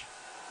 Bush.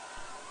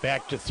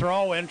 Back to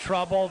throw, in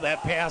trouble.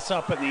 That pass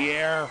up in the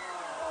air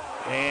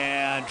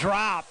and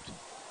dropped.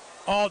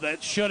 Oh,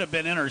 that should have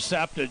been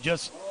intercepted.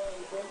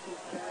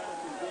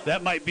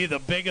 That might be the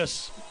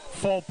biggest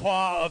faux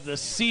pas of the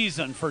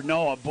season for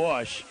Noah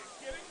Bush.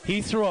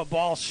 He threw a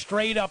ball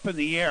straight up in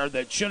the air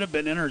that should have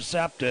been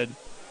intercepted,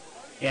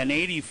 and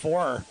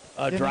 84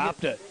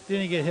 dropped it.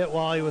 Didn't he get hit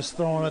while he was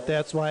throwing it?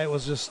 That's why it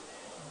was just...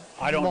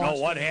 I don't know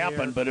what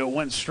happened, but it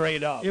went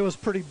straight up. It was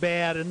pretty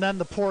bad, and then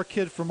the poor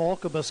kid from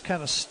Okemos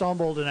kind of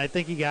stumbled, and I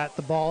think he got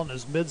the ball in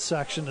his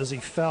midsection as he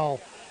fell.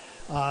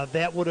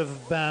 That would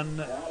have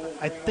been,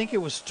 I think it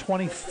was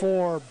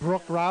 24,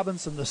 Brooke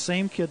Robinson, the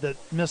same kid that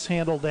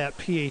mishandled that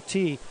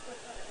PAT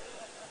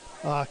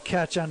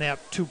catch on that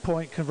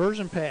two-point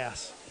conversion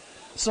pass.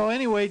 So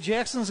anyway,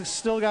 Jackson's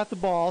still got the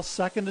ball,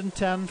 2nd and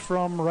 10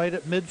 from right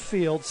at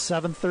midfield,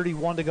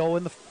 7:31 to go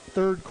in the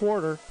third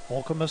quarter.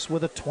 Okemos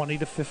with a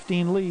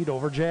 20-15 lead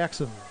over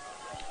Jackson.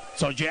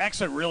 So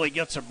Jackson really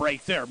gets a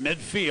break there,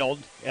 midfield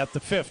at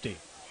the 50.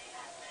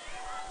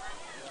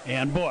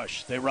 And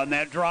Bush, they run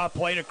that draw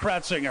play to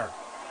Kretzinger.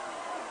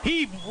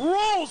 He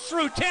rolls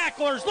through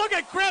tacklers. Look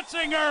at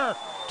Kretzinger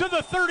to the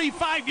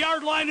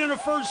 35-yard line and a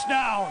first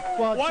down.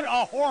 Well, what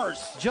a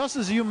horse. Just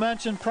as you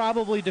mentioned,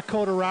 probably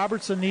Dakota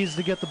Robertson needs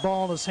to get the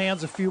ball in his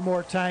hands a few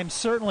more times.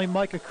 Certainly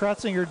Micah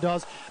Kretzinger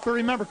does. But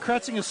remember,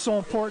 Kretzinger is so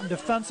important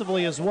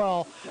defensively as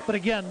well. But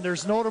again,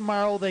 there's no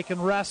tomorrow. They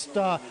can rest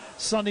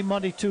Sunday,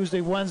 Monday,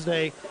 Tuesday,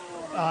 Wednesday.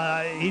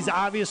 He's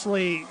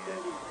obviously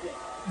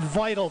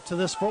vital to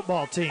this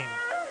football team.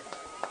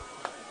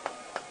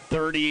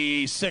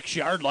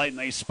 36-yard line,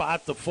 they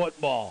spot the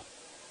football.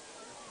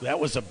 That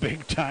was a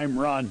big-time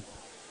run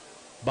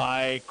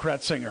by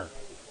Kretzinger.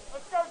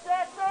 Let's go,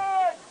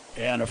 Jackson!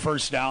 And a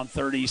first down,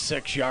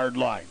 36-yard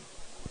line.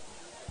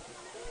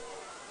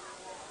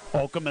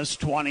 Okemos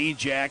 20,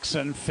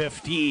 Jackson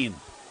 15.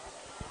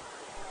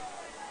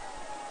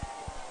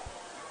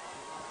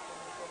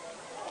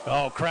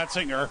 Oh,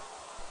 Kretzinger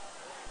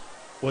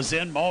was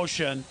in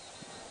motion.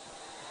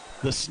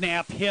 The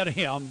snap hit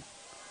him.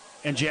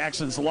 And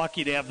Jackson's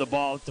lucky to have the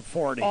ball at the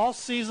 40. All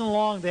season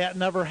long, that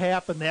never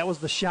happened. That was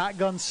the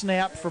shotgun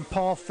snap from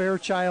Paul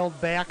Fairchild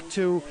back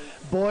to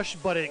Bush,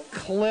 but it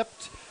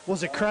clipped.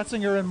 Was it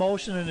Kretzinger in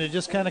motion, and it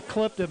just kind of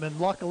clipped him, and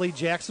luckily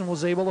Jackson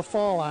was able to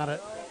fall on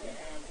it.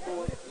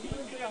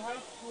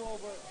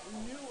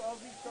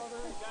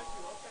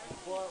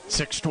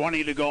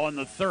 6:20 to go in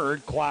the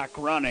third, clock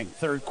running.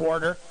 Third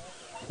quarter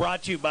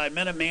brought to you by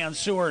Minuteman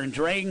Sewer and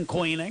Drain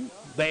Cleaning.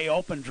 They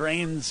open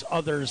drains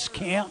others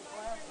can't.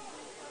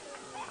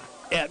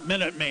 At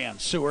Minuteman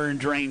Sewer and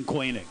Drain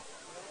Cleaning.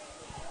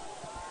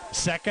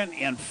 2nd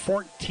and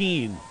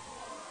 14.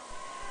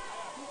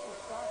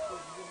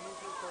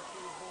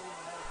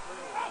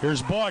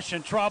 Here's Bush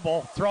in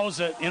trouble.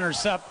 Throws it.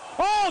 Intercept.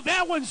 Oh,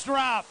 that one's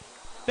dropped.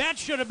 That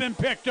should have been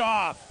picked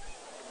off.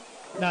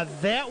 Now,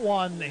 that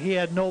one he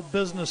had no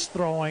business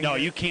throwing. No,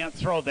 you can't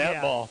throw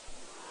that ball.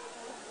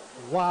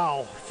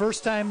 Wow.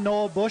 First time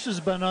Noah Bush has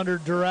been under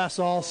duress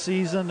all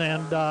season,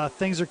 and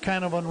things are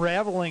kind of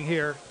unraveling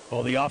here.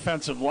 Well, the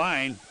offensive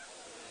line.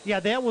 Yeah,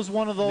 that was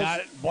one of those.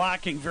 Not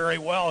blocking very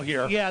well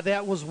here. Yeah,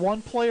 that was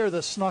one player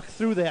that snuck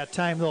through that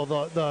time, though.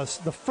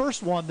 The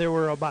first one, there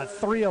were about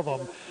 3 of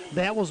them.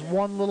 That was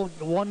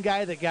one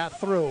guy that got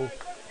through.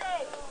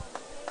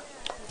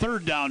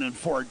 3rd down and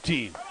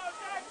 14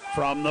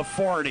 from the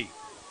 40.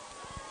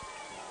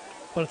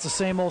 But it's the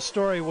same old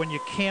story. When you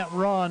can't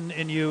run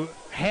and you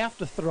have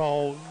to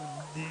throw,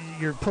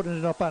 you're putting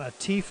it up on a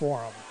tee for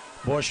them.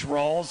 Bush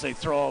rolls. They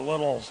throw a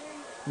little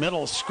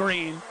middle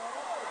screen.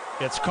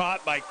 It's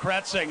caught by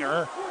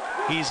Kretzinger.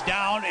 He's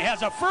down. He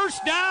has a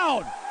first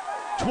down.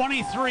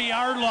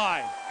 23-yard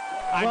line.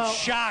 I'm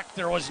shocked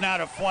there was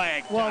not a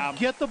flag, Tom. Well,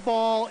 get the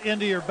ball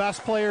into your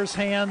best player's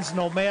hands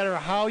no matter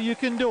how you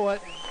can do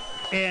it.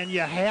 And you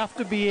have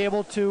to be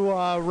able to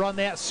run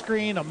that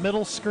screen, a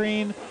middle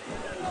screen.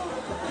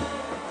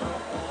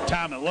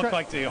 Tom, it looked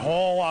like the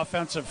whole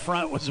offensive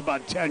front was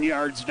about 10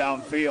 yards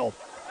downfield.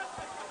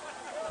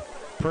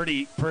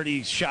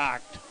 Pretty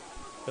shocked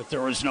that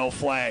there was no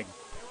flag.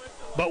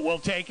 But we'll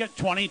take it.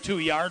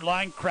 22-yard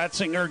line.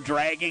 Kretzinger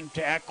dragging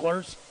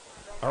tacklers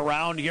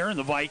around here, and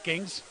the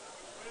Vikings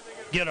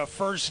get a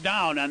first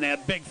down on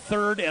that big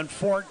 3rd and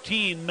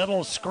 14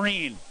 middle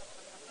screen.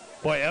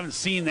 Boy, I haven't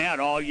seen that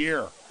all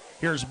year.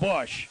 Here's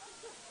Bush.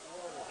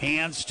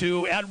 Hands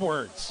to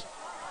Edwards.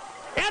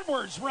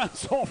 Edwards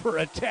runs over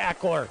a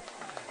tackler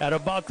at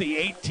about the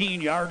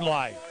 18-yard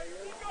line.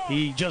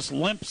 He just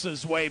limps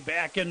his way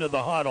back into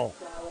the huddle.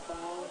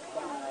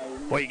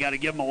 Boy, you got to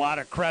give him a lot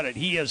of credit.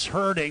 He is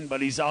hurting,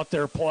 but he's out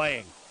there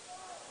playing.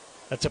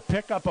 That's a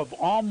pickup of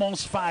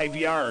almost 5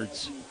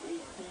 yards.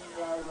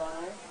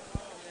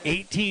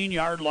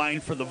 18-yard line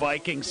for the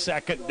Vikings,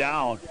 second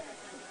down.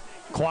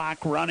 Clock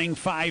running,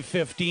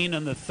 5:15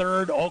 in the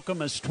third.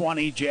 Okemos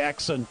 20,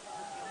 Jackson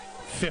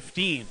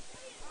 15.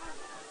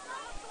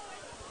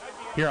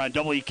 Here on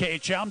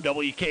WKHM,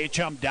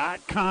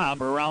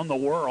 WKHM.com, around the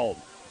world.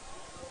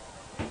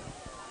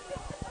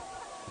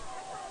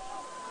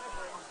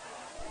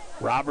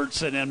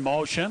 Robertson in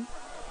motion.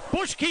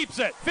 Bush keeps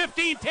it,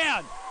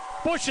 15-10.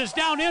 Bush is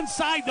down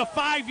inside the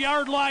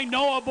 5-yard line,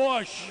 Noah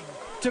Bush.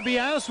 To be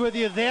honest with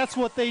you, that's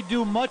what they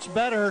do much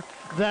better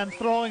than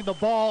throwing the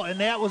ball,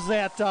 and that was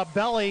that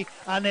belly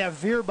on that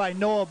veer by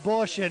Noah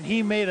Bush, and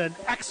he made an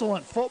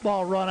excellent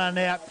football run on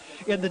that.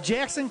 And the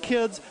Jackson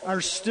kids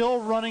are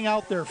still running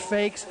out their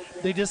fakes.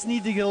 They just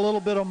need to get a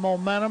little bit of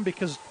momentum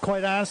because,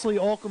 quite honestly,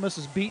 Okemos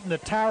is beating the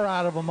tar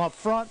out of them up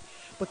front.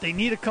 But they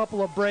need a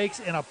couple of breaks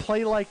and a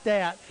play like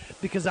that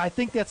because I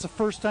think that's the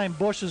first time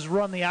Bush has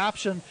run the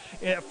option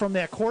from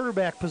that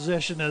quarterback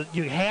position.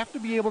 You have to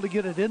be able to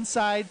get it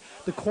inside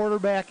the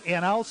quarterback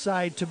and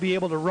outside to be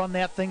able to run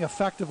that thing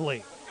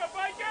effectively.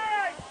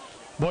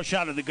 Bush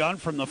out of the gun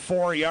from the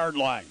 4-yard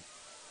line.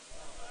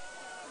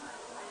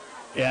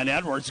 And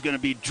Edwards is going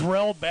to be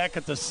drilled back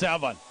at the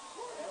 7.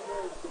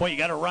 Boy, you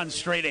got to run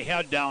straight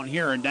ahead down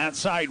here and not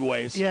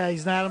sideways. Yeah,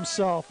 he's not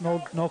himself.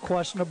 No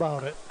question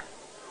about it.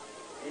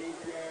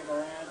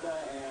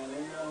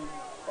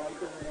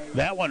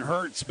 That one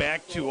hurts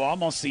back to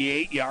almost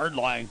the 8-yard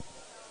line.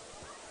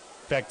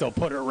 In fact, they'll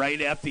put it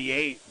right at the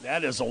 8.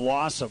 That is a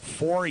loss of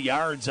 4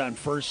 yards on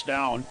first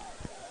down.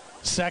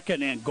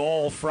 Second and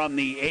goal from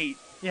the 8.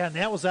 Yeah, and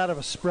that was out of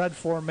a spread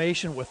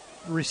formation with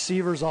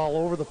receivers all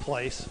over the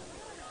place.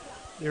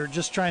 They were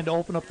just trying to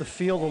open up the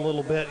field a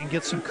little bit and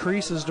get some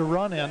creases to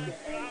run in.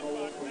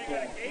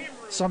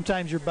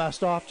 Sometimes you're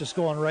best off just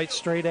going right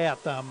straight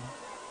at them.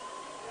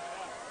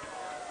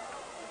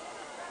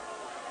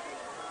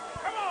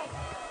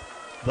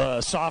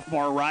 The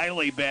sophomore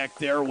Riley back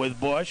there with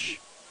Bush.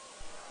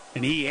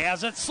 And he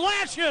has it.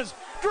 Slashes.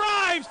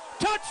 Drives.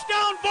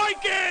 Touchdown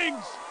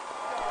Vikings.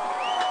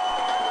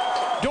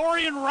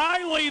 Dorian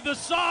Riley, the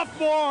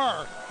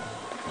sophomore,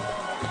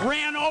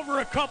 ran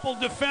over a couple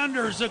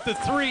defenders at the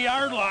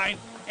 3-yard line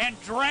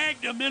and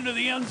dragged him into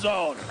the end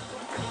zone.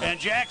 And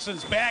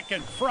Jackson's back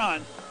in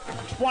front,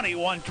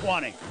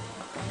 21-20.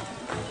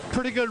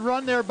 Pretty good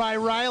run there by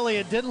Riley.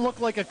 It didn't look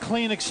like a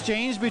clean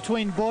exchange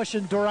between Bush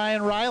and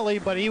Dorian Riley,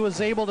 but he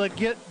was able to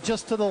get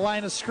just to the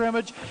line of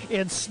scrimmage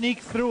and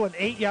sneak through an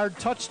 8-yard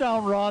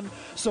touchdown run.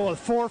 So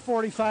with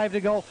 4:45 to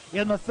go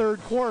in the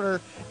third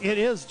quarter, it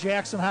is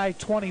Jackson High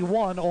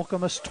 21,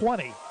 Okemos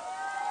 20.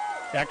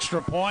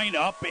 Extra point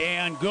up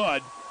and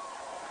good.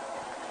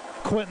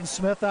 Quentin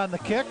Smith on the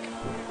kick.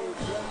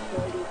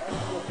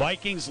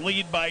 Vikings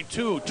lead by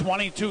 2,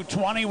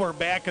 22-20. We're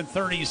back in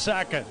 30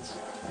 seconds.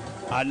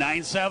 On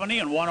 970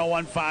 and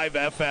 101.5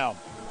 FM.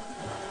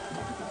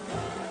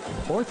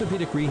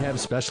 Orthopedic Rehab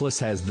Specialists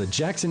has the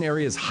Jackson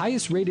area's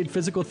highest rated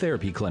physical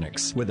therapy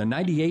clinics with a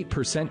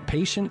 98%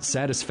 patient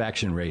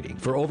satisfaction rating.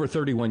 For over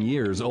 31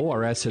 years,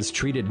 ORS has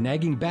treated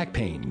nagging back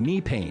pain, knee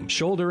pain,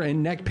 shoulder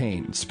and neck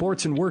pain,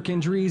 sports and work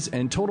injuries,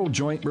 and total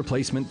joint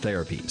replacement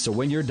therapy. So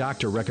when your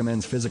doctor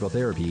recommends physical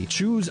therapy,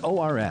 choose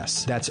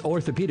ORS. That's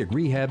Orthopedic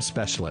Rehab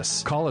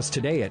Specialists. Call us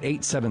today at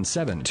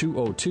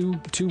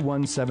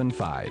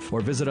 877-202-2175 or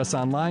visit us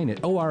online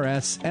at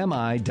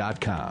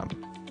orsmi.com.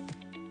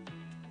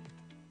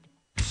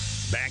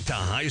 Back to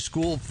high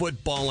school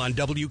football on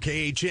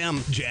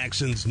WKHM,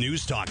 Jackson's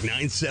News Talk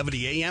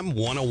 970 AM,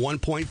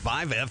 101.5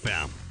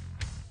 FM.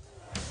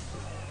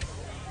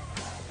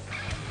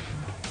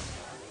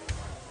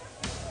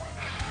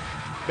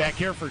 Back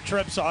here for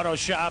Trips Auto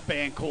Shop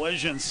and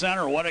Collision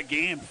Center. What a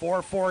game.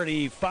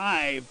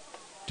 4:45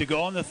 to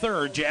go in the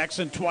third.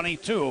 Jackson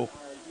 22,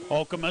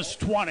 Okemos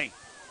 20.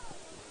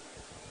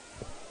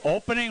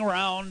 Opening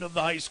round of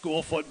the high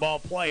school football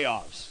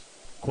playoffs.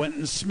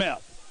 Quentin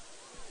Smith.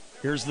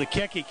 Here's the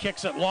kick. He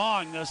kicks it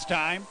long this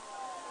time.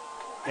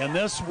 And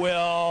this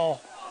will,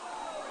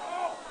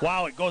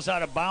 wow, it goes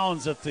out of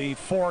bounds at the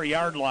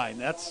 4-yard line.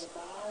 That's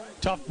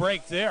a tough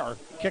break there.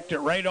 Kicked it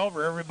right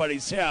over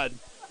everybody's head.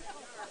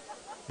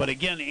 But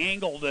again,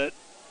 angled it.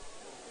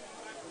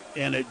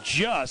 And it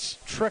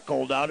just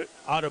trickled out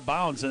of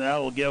bounds. And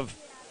that'll give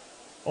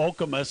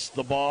Okemos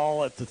the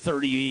ball at the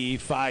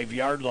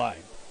 35-yard line.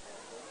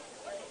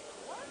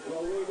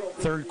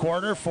 Third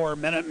quarter for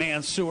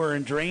Minuteman Sewer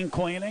and Drain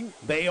Cleaning.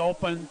 They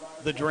open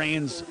the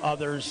drains,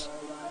 others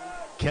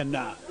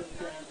cannot.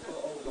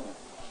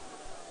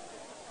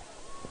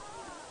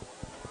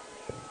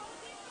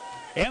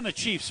 And the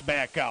Chiefs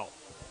back out.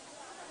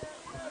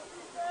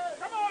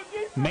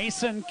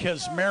 Mason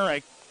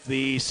Kazmarek,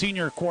 the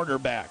senior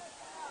quarterback.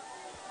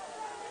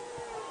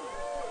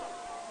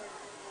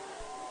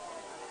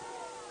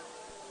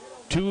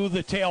 To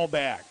the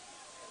tailback.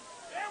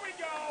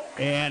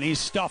 And he's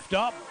stuffed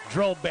up,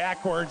 drilled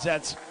backwards.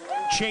 That's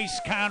Chase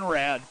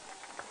Conrad.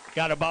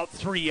 Got about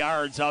 3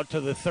 yards out to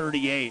the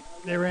 38.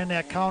 They ran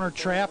that counter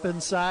trap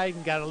inside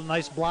and got a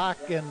nice block,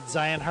 and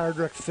Zion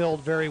Hardrick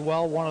filled very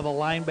well. One of the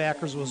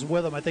linebackers was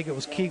with him. I think it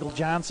was Kegel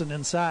Johnson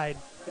inside.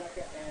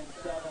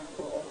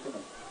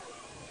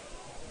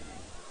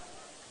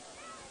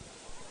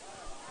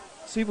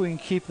 See if we can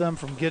keep them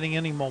from getting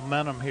any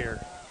momentum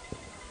here.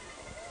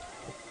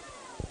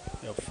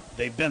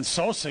 They've been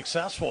so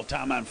successful,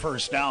 Tom, on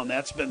first down.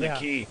 That's been the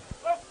key.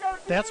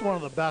 That's one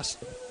of the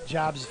best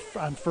jobs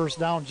on first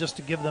down, just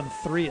to give them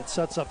 3. It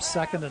sets up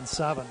 2nd and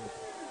 7.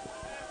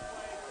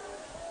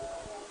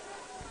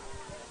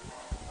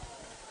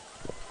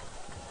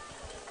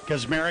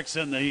 Kazmarek's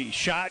in the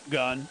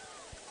shotgun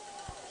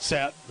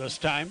set this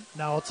time.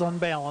 Now it's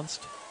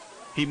unbalanced.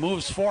 He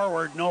moves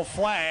forward, no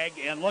flag,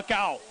 and look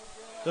out.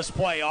 This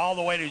play all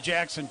the way to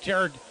Jackson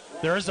Territory.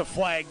 There is a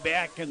flag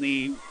back in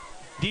the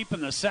deep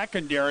in the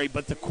secondary,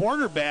 but the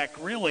quarterback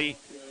really,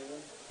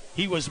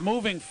 he was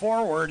moving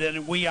forward,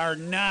 and we are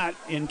not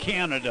in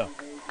Canada.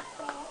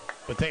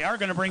 But they are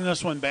going to bring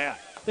this one back.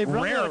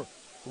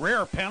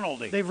 Rare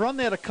penalty. They've run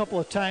that a couple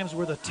of times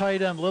where the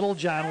tight end,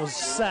 Littlejohn, was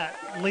set,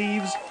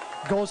 leaves,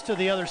 goes to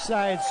the other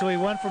side, so he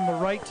went from the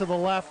right to the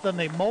left, then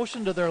they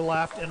motioned to their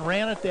left and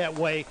ran it that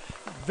way,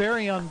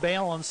 very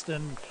unbalanced,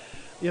 and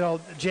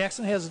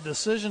Jackson has a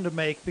decision to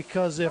make,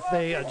 because if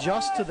they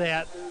adjust to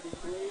that,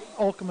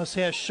 Okemos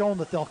has shown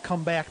that they'll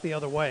come back the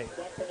other way.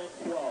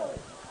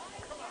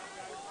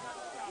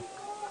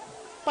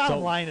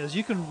 Bottom line is,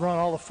 you can run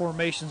all the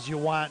formations you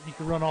want. You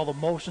can run all the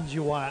motions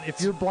you want. If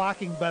you're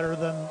blocking better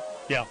than...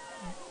 Yeah,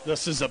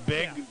 this is a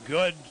big,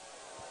 good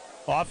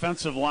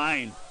offensive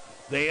line.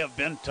 They have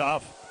been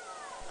tough.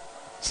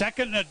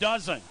 2nd and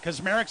 12.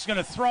 Kazmarek's going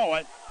to throw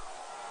it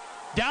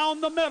down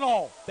the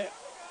middle.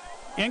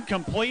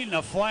 Incomplete and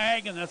a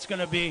flag, and that's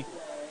going to be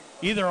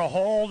either a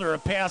hold or a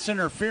pass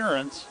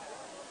interference.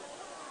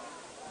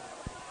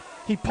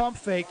 He pump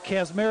faked,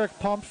 Kazmarek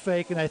pump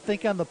fake, and I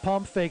think on the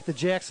pump fake, the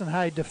Jackson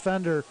High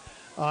defender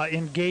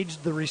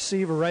engaged the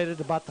receiver right at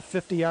about the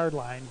 50-yard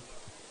line.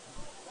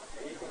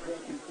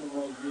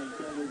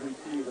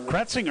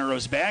 Kretzinger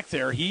was back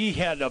there. He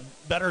had a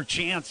better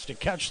chance to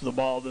catch the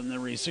ball than the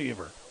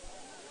receiver.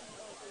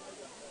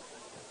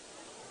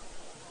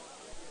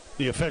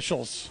 The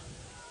officials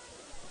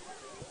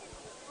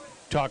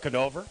talk it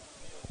over.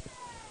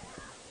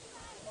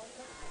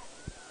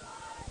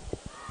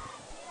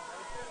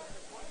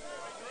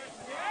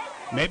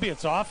 Maybe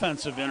it's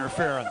offensive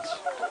interference.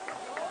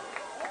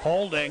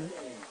 Holding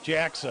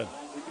Jackson.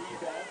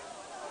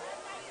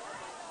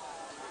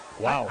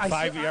 Wow,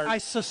 5 yards. I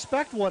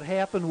suspect what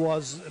happened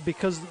was,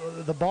 because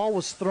the ball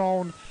was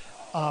thrown,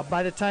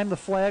 by the time the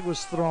flag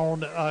was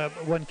thrown,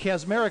 when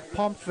Kazmarek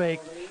pump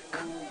faked,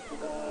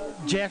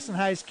 Jackson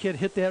High's kid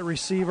hit that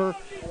receiver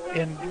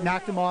and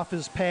knocked him off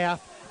his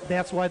path.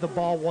 That's why the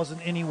ball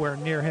wasn't anywhere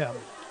near him.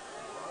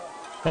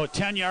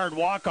 10-yard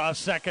walk-off,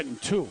 2nd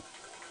and 2.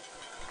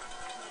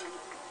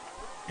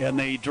 And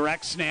the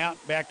direct snap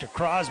back to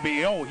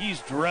Crosby. Oh,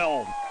 he's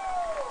drilled.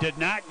 Did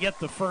not get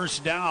the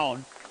first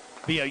down.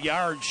 Be a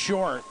yard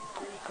short.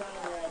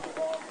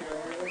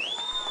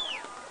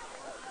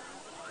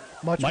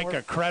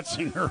 Micah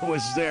Kretzinger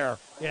was there.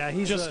 Yeah,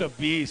 he's just a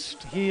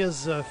beast. He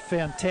is a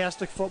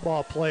fantastic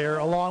football player,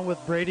 along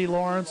with Brady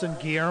Lawrence and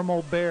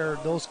Guillermo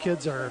Baird. Those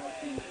kids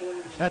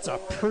that's a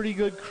pretty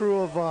good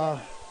crew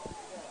of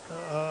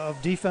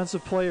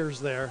defensive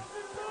players there.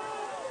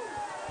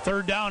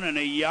 3rd down and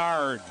a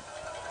yard.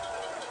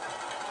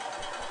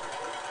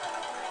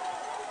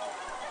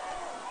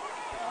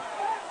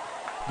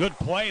 Good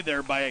play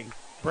there by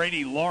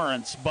Brady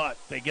Lawrence, but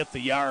they get the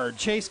yard.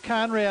 Chase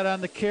Conrad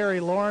on the carry.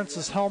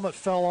 Lawrence's helmet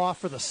fell off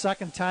for the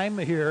 2nd time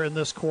here in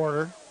this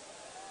quarter.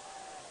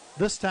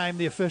 This time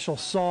the official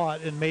saw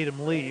it and made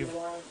him leave.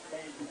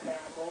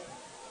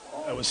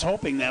 I was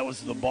hoping that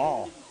was the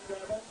ball,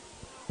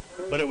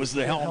 but it was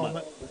the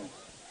helmet.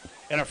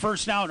 And a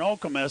first down,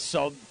 Okemos,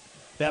 so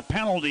that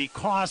penalty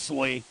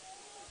costly.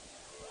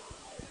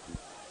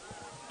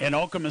 And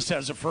Okemos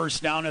has a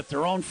first down at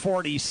their own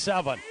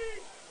 47.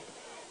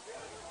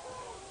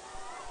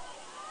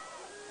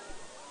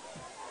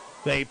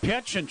 They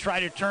pitch and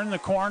try to turn the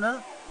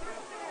corner.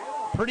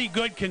 Pretty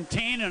good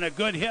contain and a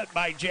good hit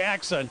by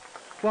Jackson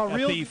at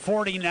the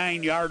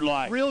 49-yard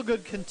line. Real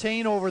good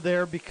contain over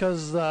there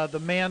because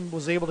the man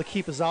was able to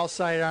keep his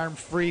outside arm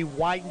free,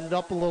 widened it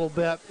up a little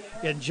bit,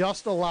 and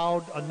just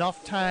allowed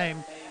enough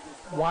time,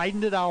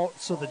 widened it out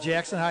so the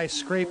Jackson High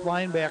scrape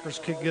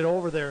linebackers could get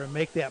over there and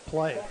make that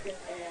play.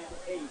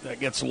 That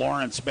gets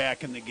Lawrence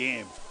back in the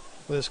game.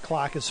 This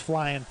clock is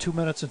flying. 2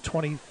 minutes and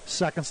 20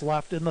 seconds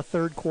left in the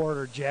third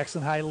quarter.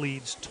 Jackson High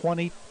leads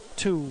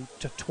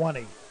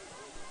 22-20.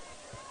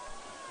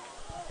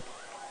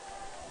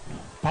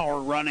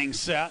 Power running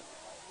set.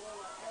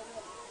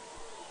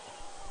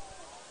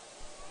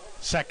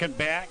 Second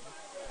back.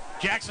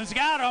 Jackson's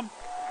got him.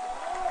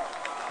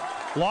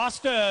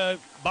 Lost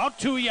about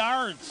 2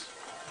 yards.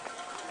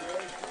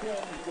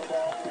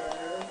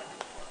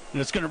 And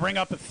it's going to bring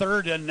up a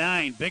 3rd and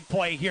 9. Big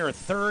play here,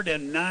 3rd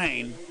and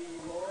 9.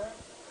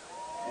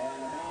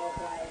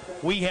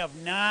 We have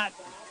not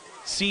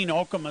seen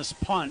Okemos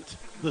punt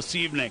this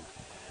evening.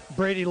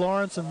 Brady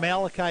Lawrence and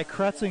Malachi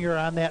Kretzinger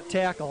on that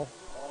tackle.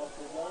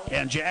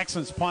 And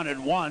Jackson's punted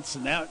once,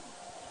 and that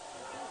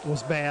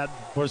was bad.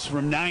 Was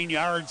from 9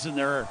 yards in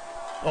their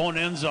own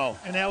end zone.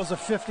 And that was a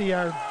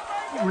 50-yard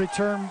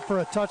return for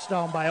a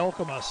touchdown by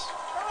Okemos.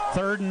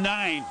 3rd and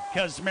 9,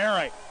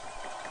 Kaczmarek.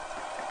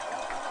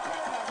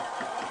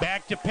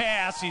 Back to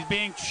pass. He's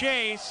being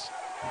chased.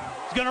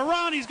 He's going to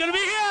run. He's going to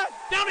be hit.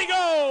 Down he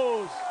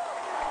goes.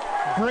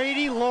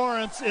 Brady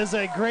Lawrence is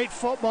a great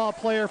football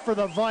player for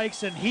the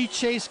Vikes, and he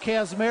chased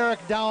Kaczmarek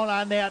down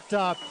on that.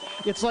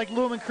 It's like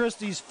Lumen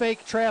Christie's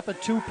fake trap a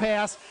 2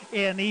 pass,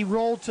 and he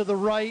rolled to the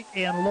right,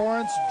 and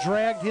Lawrence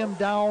dragged him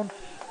down.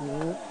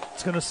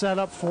 It's going to set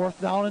up 4th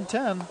down and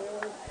 10.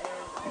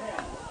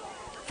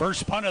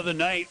 First punt of the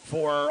night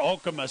for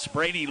Okemos,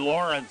 Brady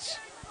Lawrence.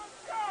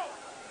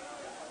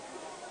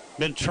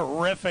 Been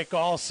terrific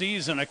all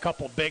season. A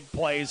couple big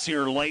plays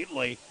here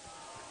lately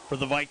for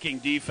the Viking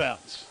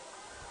defense.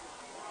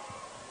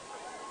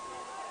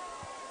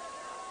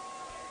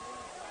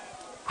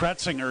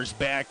 Kretzinger's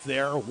back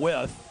there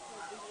with,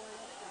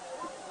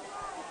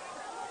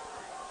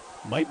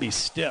 might be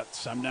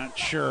Stitz, I'm not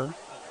sure.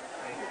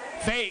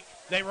 Fake,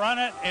 they run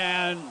it,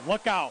 and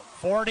look out.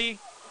 40,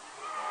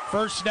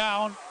 first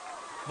down.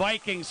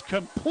 Vikings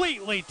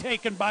completely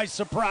taken by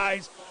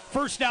surprise.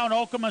 First down,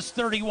 Okemos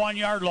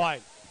 31-yard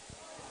line.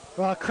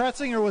 Well,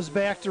 Kretzinger was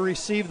back to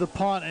receive the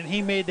punt, and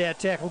he made that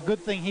tackle. Good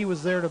thing he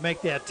was there to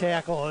make that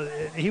tackle.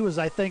 He was,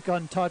 I think,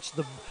 untouched.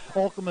 The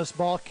Okemos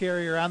ball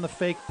carrier on the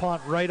fake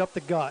punt right up the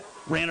gut.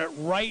 Ran it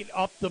right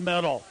up the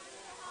middle.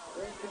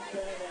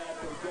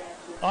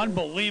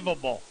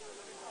 Unbelievable.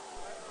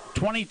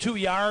 22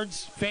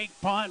 yards, fake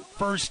punt,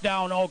 first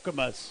down,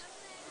 Okemos.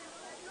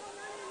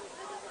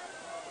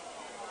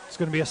 It's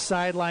going to be a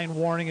sideline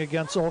warning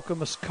against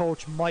Okemos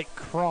coach Mike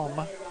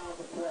Crum.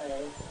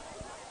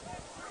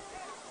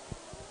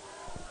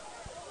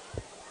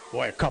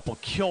 Boy, a couple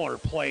killer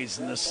plays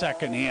in the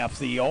second half.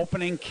 The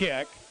opening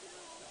kick,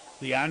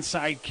 the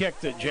onside kick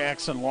that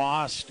Jackson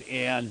lost,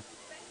 and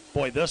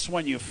boy, this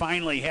one you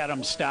finally had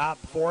them stop,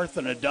 4th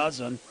and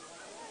 12,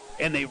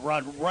 and they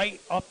run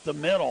right up the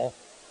middle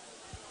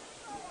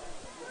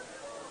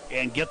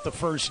and get the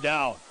first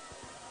down.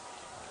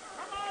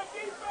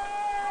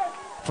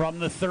 From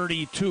the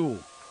 32.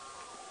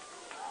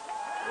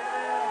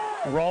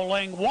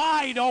 Rolling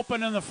wide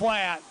open in the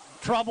flat.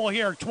 Trouble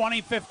here,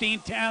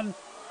 20-15-10.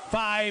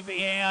 5,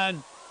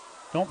 and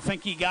don't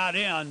think he got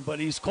in, but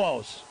he's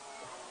close.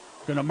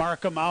 Going to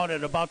mark him out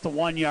at about the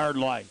 1-yard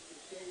line.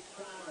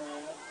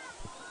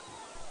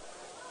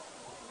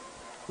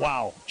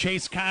 Wow,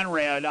 Chase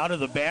Conrad out of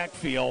the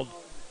backfield,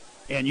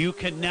 and you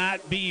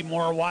cannot be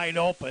more wide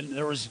open.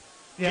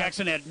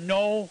 Jackson had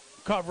no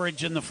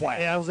coverage in the flat.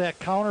 Yeah, it was that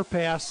counter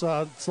pass.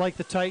 It's like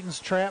the Titans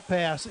trap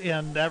pass,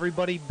 and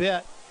everybody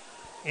bit.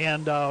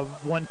 And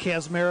when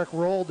Kaczmarek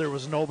rolled, there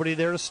was nobody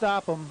there to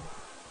stop him.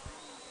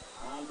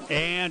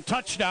 And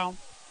touchdown,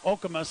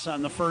 Okemos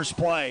on the first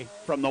play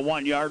from the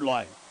 1-yard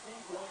line.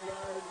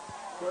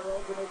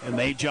 And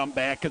they jump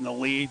back in the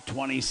lead,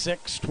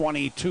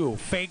 26-22.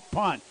 Fake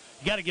punt.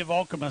 You got to give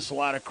Okemos a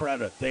lot of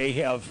credit. They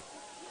have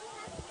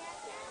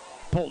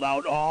pulled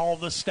out all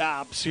the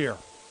stops here.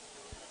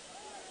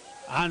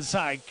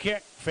 Onside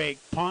kick, fake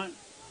punt.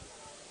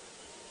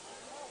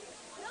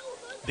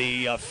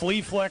 The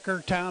flea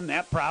flicker, Tom,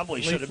 that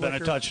probably should have been a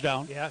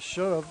touchdown. Yeah,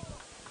 should have.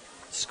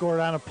 Scored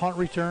on a punt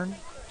return.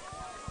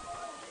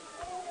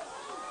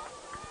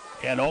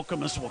 And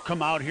Okemos will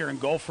come out here and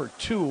go for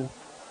 2.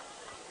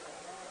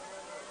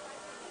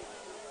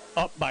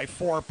 Up by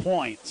 4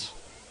 points.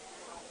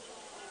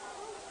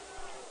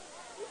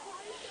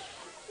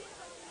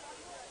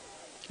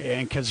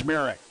 And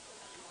Kaczmarek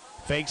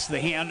fakes the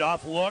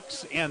handoff,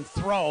 looks, and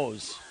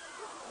throws.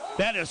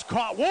 That is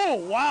caught. Whoa,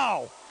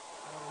 wow.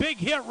 Big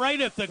hit right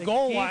at the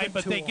goal line,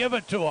 but they give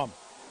it to him.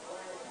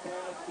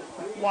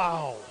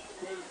 Wow.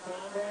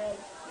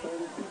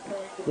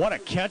 What a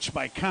catch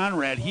by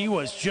Conrad. He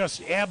was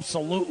just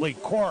absolutely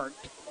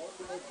corked.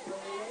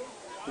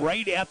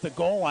 Right at the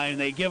goal line,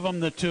 they give him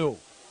the 2.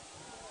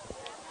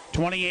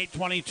 28-22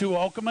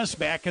 Okemos,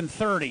 back in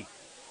 30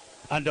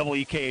 on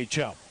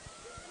WKHL.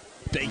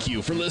 Thank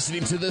you for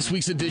listening to this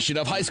week's edition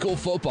of High School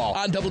Football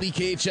on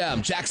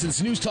WKHM,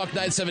 Jackson's News Talk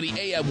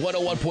 970 AM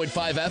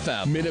 101.5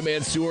 FM.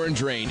 Minuteman Sewer and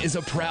Drain is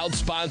a proud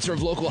sponsor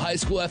of local high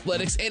school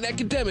athletics and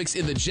academics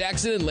in the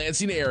Jackson and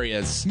Lansing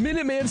areas.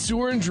 Minuteman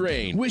Sewer and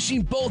Drain,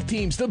 wishing both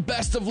teams the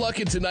best of luck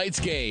in tonight's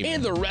game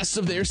and the rest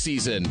of their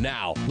season.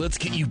 Now, let's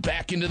get you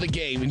back into the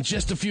game in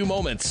just a few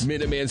moments.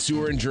 Minuteman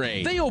Sewer and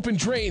Drain. They open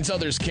drains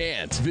others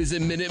can't.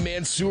 Visit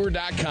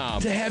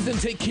MinutemanSewer.com to have them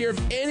take care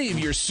of any of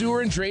your sewer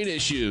and drain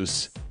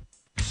issues.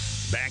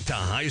 Back to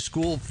high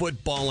school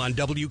football on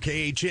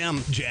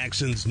WKHM,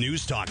 Jackson's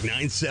News Talk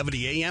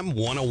 970 AM,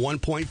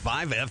 101.5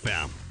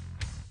 FM.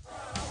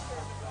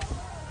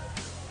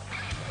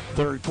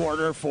 Third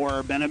quarter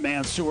for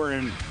Minuteman Sewer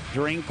and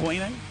Drain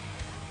Cleaning.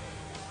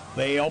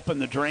 They open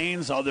the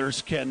drains,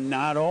 others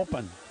cannot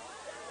open.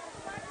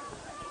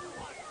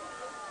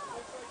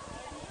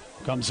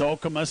 Comes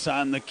Okemos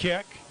on the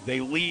kick. They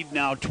lead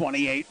now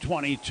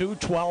 28-22,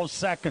 12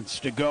 seconds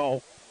to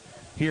go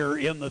here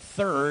in the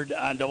third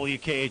on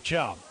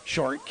WKHL.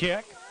 Short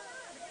kick.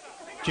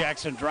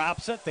 Jackson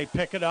drops it. They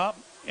pick it up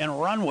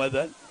and run with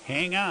it.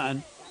 Hang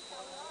on.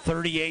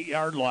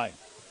 38-yard line.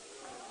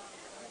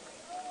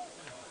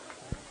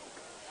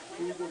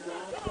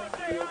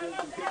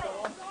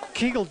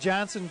 Kegel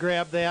Johnson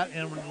grabbed that,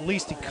 and at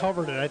least he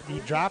covered it. He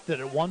dropped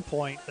it at one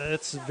point.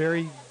 It's a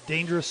very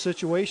dangerous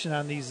situation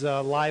on these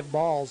live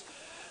balls.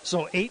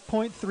 So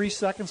 8.3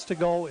 seconds to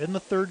go in the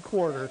third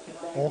quarter.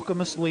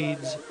 Okemos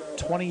leads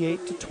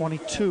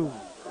 28-22.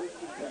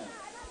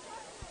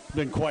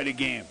 Been quite a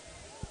game.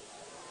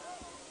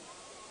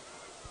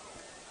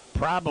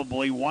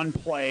 Probably one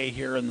play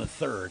here in the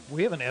third.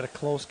 We haven't had a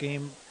close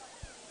game.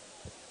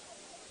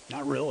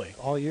 Not really.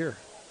 All year.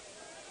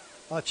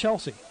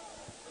 Chelsea.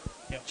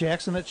 Yep.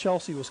 Jackson at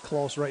Chelsea was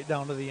close right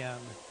down to the end.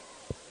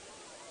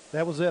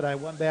 That was it. I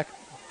went back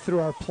through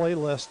our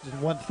playlist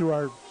and went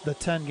through the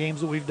 10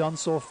 games that we've done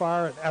so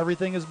far, and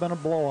everything has been a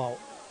blowout.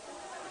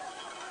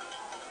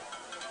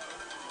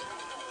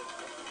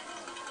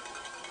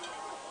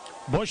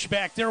 Bush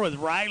back there with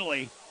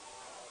Riley.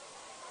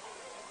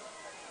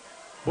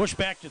 Bush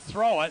back to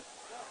throw it.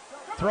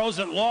 Throws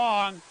it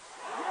long.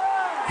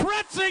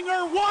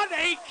 Kretzinger, what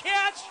a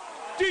catch!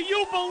 Do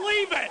you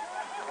believe it?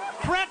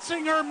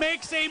 Kretzinger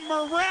makes a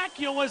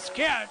miraculous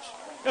catch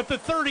at the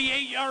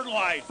 38-yard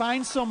line.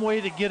 Find some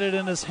way to get it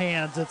in his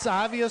hands. It's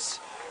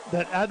obvious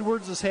that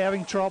Edwards is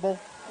having trouble.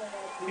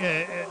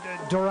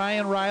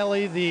 Dorian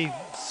Riley, the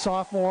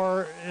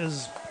sophomore,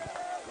 is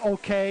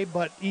okay,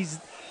 but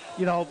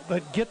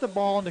but get the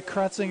ball into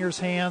Kretzinger's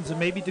hands and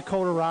maybe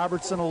Dakota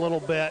Robertson a little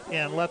bit,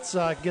 and let's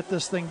get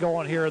this thing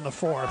going here in the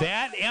fourth.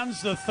 That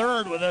ends the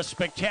third with a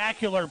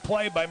spectacular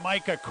play by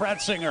Micah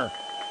Kretzinger.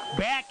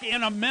 Back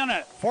in a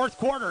minute. Fourth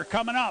quarter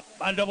coming up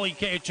on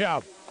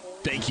WKHL.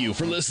 Thank you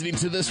for listening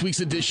to this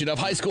week's edition of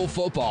High School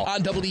Football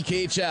on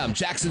WKHM,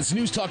 Jackson's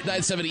News Talk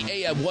 970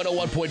 AM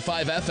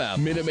 101.5 FM.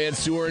 Minuteman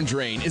Sewer and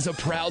Drain is a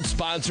proud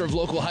sponsor of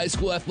local high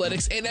school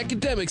athletics and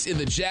academics in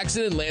the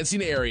Jackson and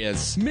Lansing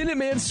areas.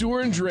 Minuteman Sewer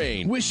and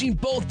Drain, wishing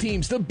both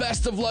teams the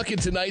best of luck in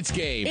tonight's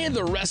game and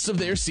the rest of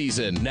their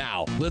season.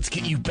 Now, let's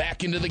get you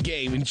back into the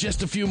game in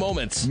just a few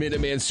moments.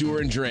 Minuteman Sewer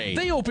and Drain.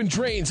 They open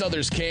drains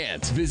others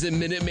can't. Visit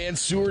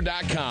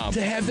MinutemanSewer.com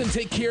to have them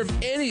take care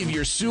of any of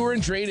your sewer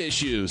and drain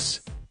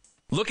issues.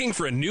 Looking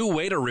for a new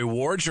way to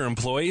reward your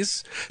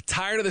employees?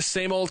 Tired of the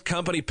same old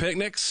company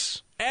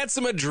picnics? Add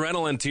some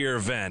adrenaline to your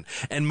event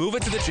and move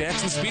it to the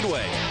Jackson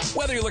Speedway.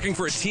 Whether you're looking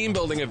for a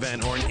team-building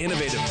event or an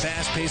innovative,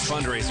 fast-paced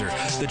fundraiser,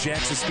 the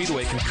Jackson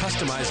Speedway can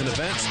customize an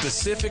event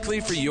specifically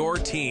for your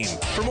team.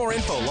 For more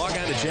info, log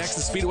on to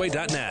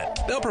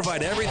jacksonspeedway.net. They'll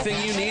provide everything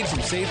you need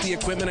from safety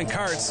equipment and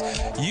carts.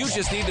 You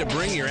just need to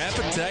bring your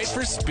appetite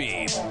for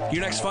speed.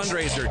 Your next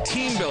fundraiser,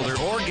 team builder,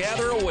 or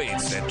gather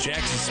awaits at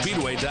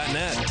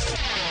jacksonspeedway.net.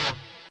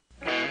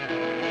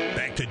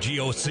 Back to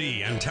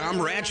GOC and Tom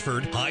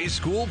Ratchford, high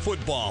school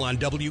football on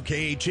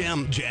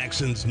WKHM,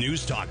 Jackson's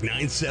News Talk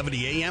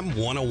 970 AM,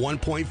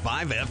 101.5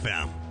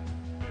 FM.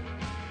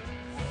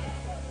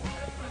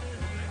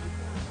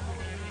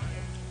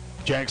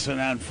 Jackson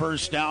on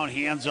first down,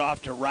 hands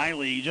off to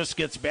Riley. He just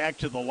gets back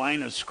to the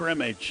line of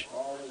scrimmage.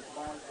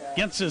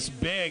 Against this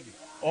big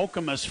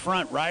Okemos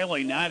front,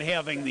 Riley not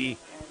having the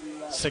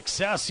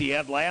success he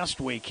had last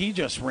week. He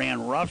just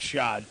ran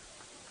roughshod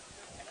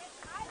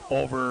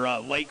over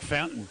Lake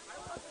Fenton.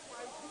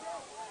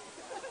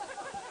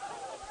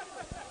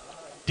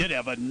 Did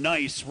have a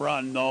nice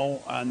run,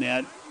 though, on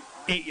that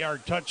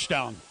 8-yard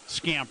touchdown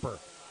scamper.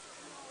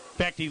 In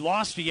fact, he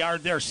lost a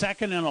yard there,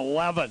 2nd and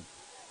 11.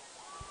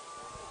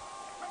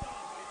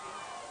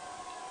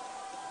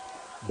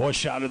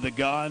 Bush out of the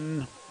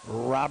gun.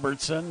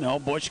 Robertson. No,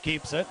 Bush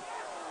keeps it.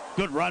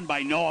 Good run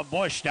by Noah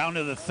Bush down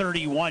to the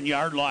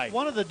 31-yard line.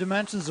 One of the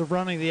dimensions of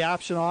running the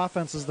option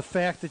offense is the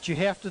fact that you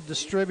have to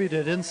distribute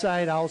it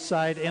inside,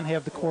 outside, and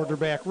have the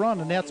quarterback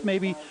run. And that's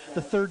maybe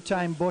the third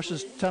time Bush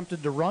has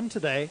attempted to run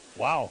today.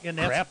 Wow,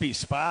 crappy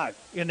spot.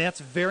 And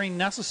that's very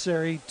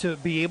necessary to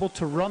be able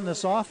to run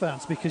this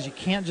offense because you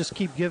can't just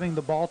keep giving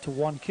the ball to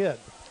one kid.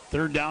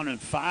 3rd down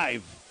and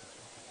 5.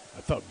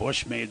 I thought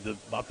Bush made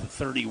about the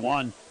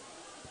 31.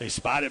 They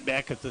spot it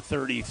back at the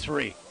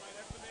 33.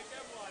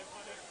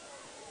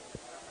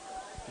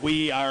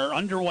 We are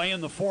underway in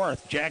the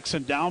 4th.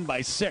 Jackson down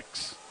by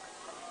 6.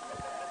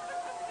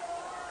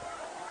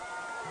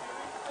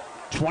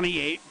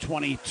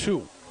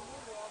 28-22.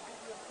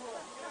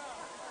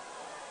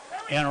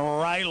 And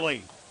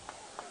Riley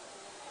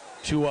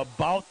to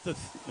about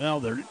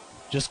they're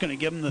just going to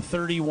give him the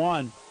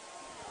 31.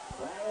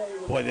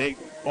 Boy,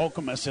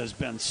 Okemos has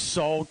been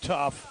so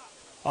tough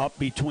up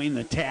between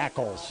the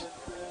tackles.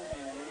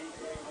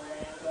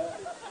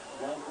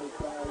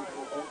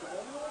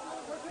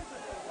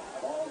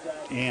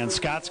 And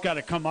Scott's got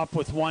to come up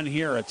with one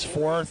here. It's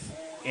 4th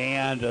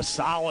and a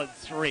solid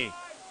 3.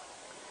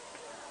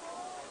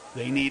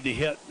 They need to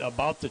hit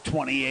about the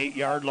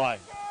 28-yard line.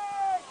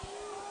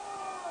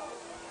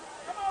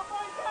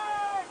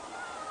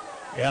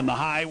 And the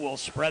high will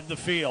spread the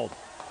field.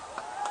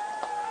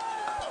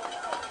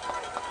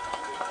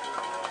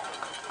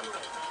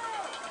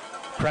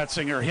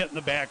 Kretzinger hitting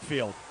the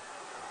backfield.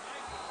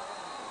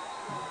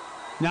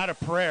 Not a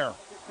prayer.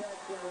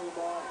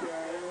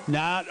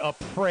 Not a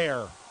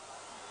prayer.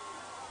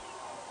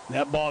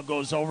 That ball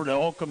goes over to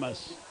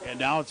Okemos, and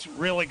now it's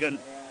really good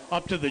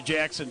up to the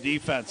Jackson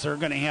defense. They're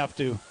going to have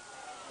to.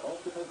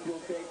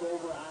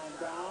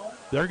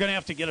 They're going to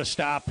have to get a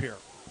stop here,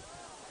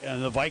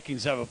 and the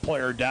Vikings have a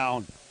player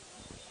down.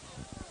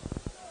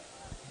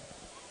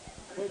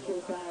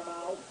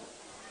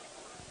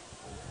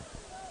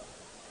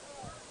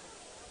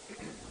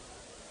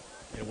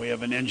 And we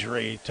have an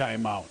injury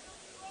timeout.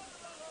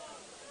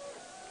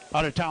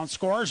 Out-of-town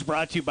scores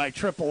brought to you by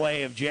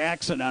AAA of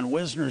Jackson on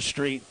Wisner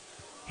Street,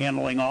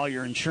 handling all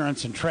your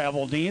insurance and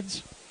travel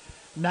needs.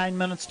 9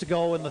 minutes to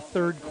go in the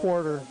 3rd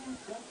quarter.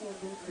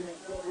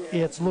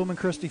 It's Lumen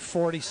Christi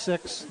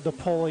 46,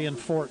 Napoleon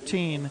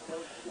 14.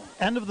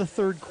 End of the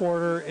 3rd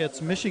quarter, it's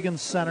Michigan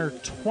Center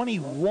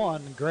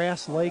 21,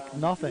 Grass Lake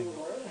nothing.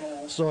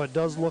 So it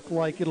does look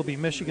like it'll be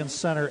Michigan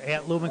Center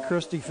at Lumen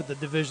Christi for the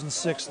Division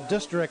 6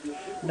 district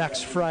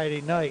next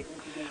Friday night.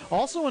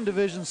 Also in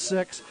Division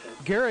 6,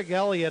 Garrick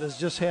Elliott has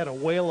just had a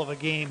whale of a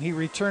game. He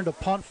returned a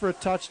punt for a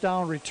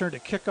touchdown, returned a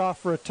kickoff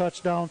for a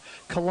touchdown.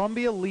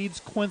 Columbia leads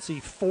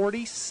Quincy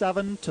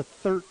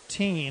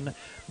 47-13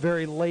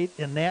 very late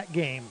in that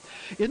game.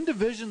 In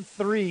Division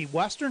 3,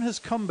 Western has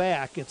come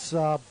back. It's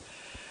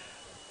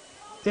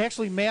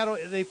actually,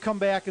 they've come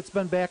back. It's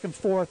been back and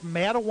forth.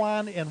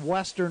 Matawan and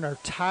Western are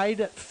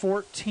tied at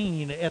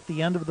 14 at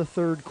the end of the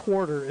 3rd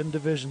quarter in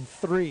Division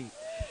 3.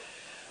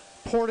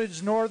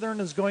 Portage Northern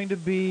is going to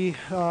be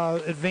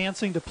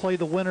advancing to play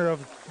the winner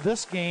of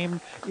this game.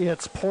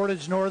 It's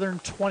Portage Northern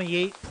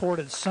 28,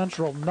 Portage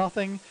Central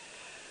nothing.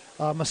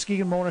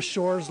 Muskegon Mona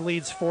Shores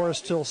leads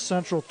Forest Hill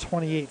Central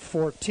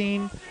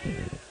 28-14.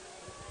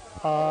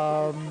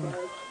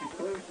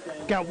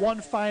 Got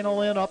one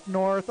final in up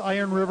north.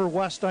 Iron River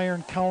West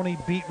Iron County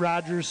beat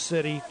Rogers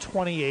City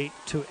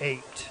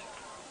 28-8.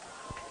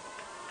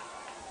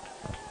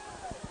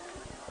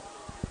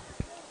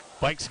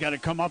 Vikes got to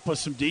come up with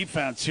some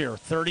defense here.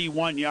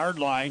 31-yard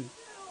line.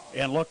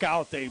 And look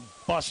out, they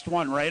bust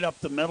one right up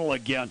the middle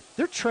again.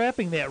 They're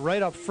trapping that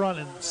right up front,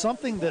 and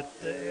something that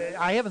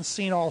I haven't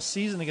seen all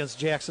season against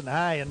Jackson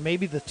High, and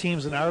maybe the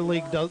teams in our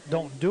league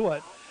don't do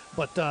it,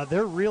 but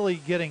they're really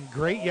getting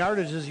great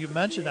yardage, as you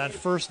mentioned, on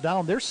 1st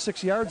down. They're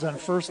 6 yards on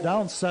 1st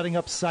down, setting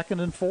up 2nd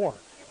and 4.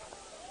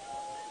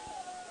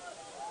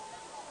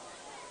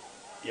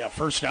 Yeah,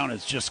 1st down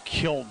has just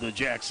killed the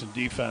Jackson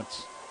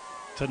defense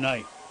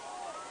tonight.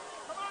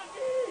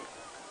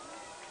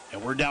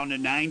 And we're down to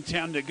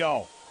 9:10 to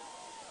go.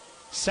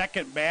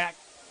 2nd back,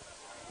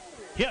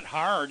 hit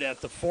hard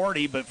at the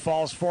 40, but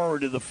falls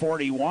forward to the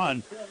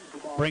 41.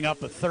 Bring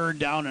up a 3rd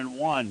down and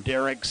 1.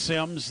 Derek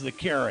Sims, the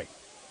carry.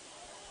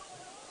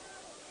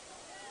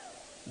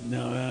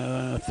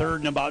 3rd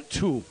and about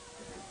 2.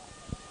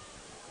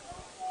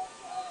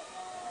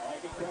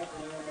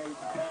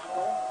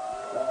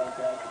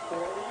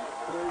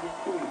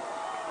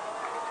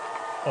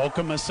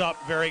 Okemos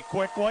up very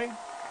quickly.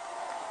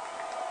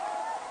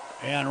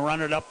 And run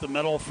it up the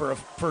middle for a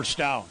 1st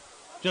down.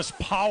 Just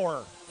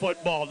power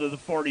football to the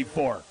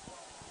 44.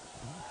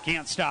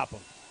 Can't stop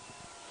them.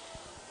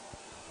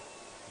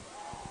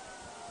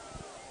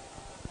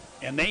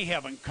 And they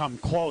haven't come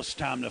close,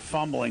 Tom, to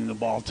fumbling the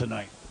ball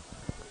tonight.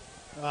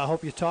 I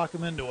hope you talk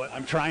them into it.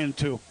 I'm trying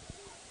to.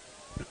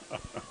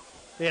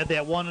 They had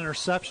that one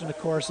interception, of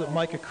course, that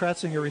Micah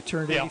Kretzinger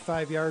returned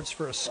 85 yards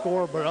for a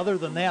score. But other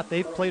than that,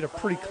 they've played a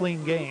pretty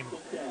clean game.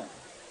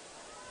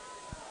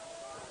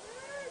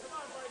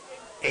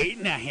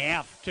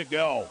 8.5 to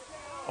go.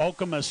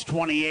 Okemos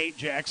 28,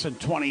 Jackson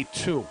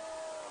 22.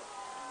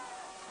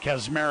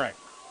 Kaczmarek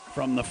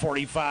from the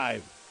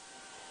 45.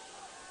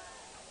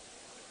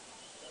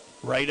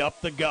 Right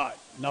up the gut.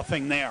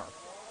 Nothing there.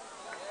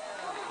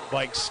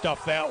 Like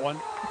stuff that one.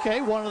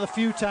 Okay, one of the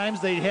few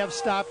times they have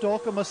stopped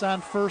Okemos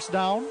on first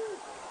down.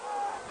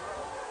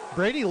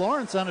 Brady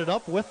Lawrence ended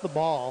up with the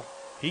ball.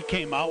 He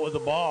came out with the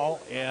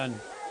ball and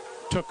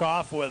took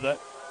off with it.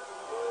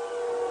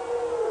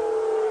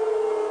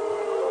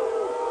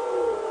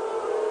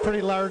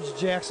 Pretty large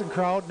Jackson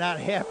crowd, not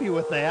happy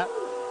with that.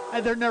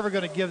 They're never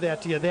going to give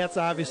that to you. That's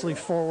obviously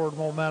forward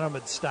momentum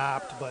had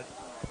stopped, but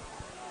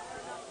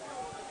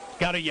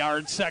got a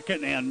yard,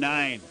 2nd and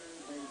 9.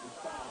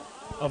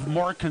 Of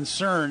more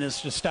concern is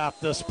to stop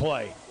this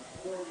play.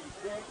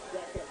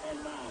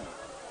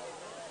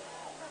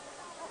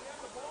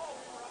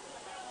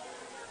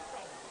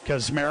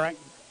 Kaczmarek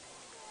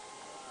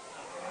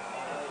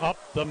up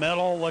the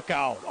middle, look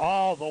out,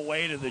 all the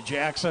way to the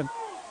Jackson.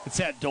 It's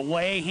that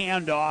delay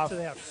handoff. To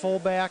that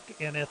fullback,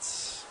 and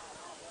it's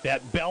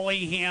that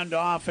belly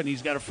handoff, and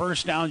he's got a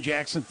first down,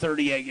 Jackson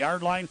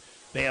 38-yard line.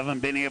 They haven't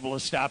been able to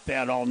stop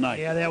that all night.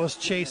 Yeah, that was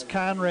Chase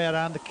Conrad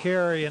on the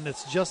carry, and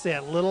it's just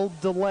that little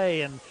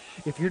delay, and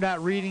if you're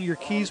not reading your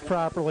keys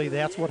properly,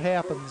 that's what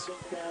happens.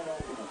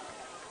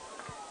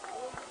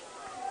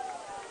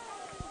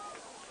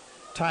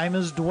 Time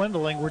is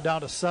dwindling. We're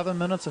down to 7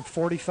 minutes and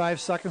 45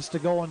 seconds to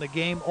go in the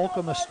game.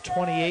 Okemos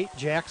 28,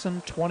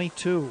 Jackson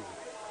 22.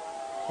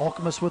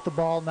 Okemos with the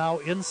ball now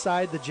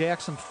inside the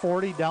Jackson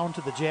 40, down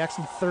to the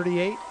Jackson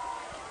 38,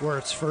 where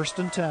it's 1st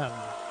and 10.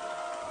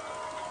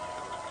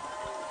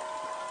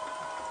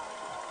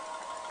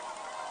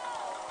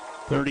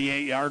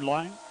 .38-yard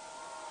line,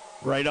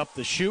 right up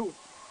the chute.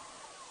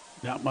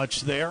 Not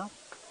much there.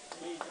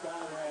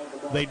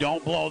 They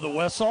don't blow the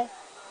whistle.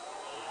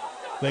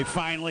 They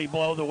finally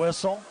blow the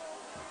whistle.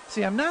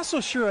 See, I'm not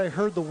so sure I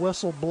heard the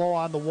whistle blow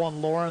on the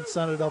one Lawrence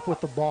ended up with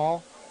the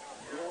ball.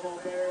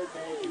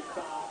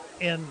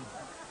 And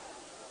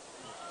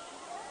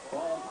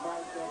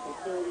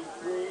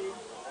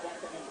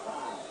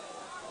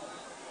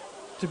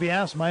to be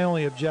honest, my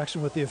only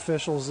objection with the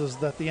officials is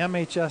that the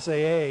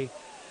MHSAA,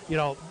 you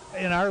know,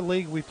 in our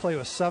league we play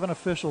with 7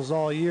 officials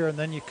all year, and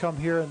then you come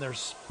here and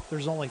there's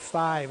only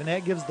 5, and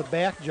that gives the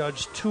back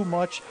judge too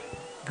much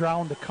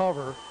ground to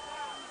cover.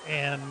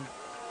 And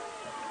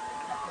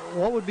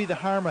what would be the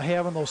harm of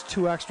having those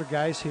 2 extra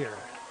guys here?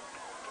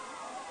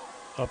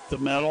 Up the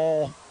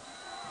middle,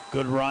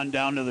 good run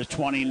down to the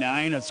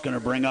 29. It's going to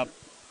bring up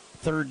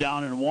 3rd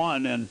down and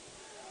 1, and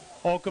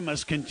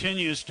Okemos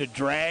continues to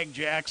drag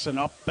Jackson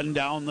up and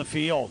down the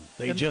field.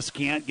 They just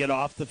can't get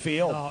off the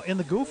field. And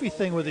the goofy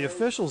thing with the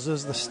officials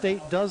is the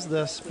state does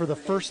this for the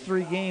first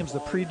 3 games. The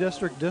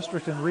pre-district,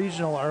 district, and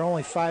regional are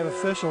only 5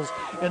 officials,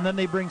 and then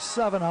they bring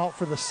 7 out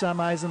for the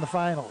semis and the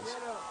finals.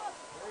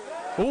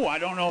 Oh, I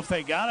don't know if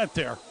they got it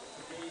there.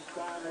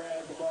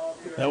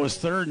 That was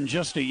 3rd and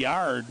just a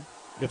yard.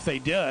 If they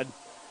did,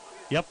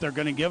 yep, they're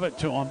going to give it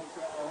to them.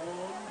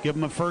 Give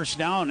them a first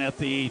down at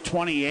the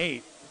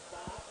 28.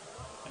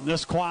 And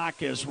this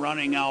clock is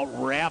running out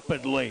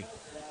rapidly.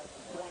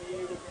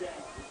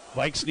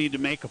 Vikes need to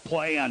make a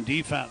play on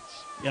defense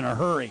in a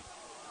hurry.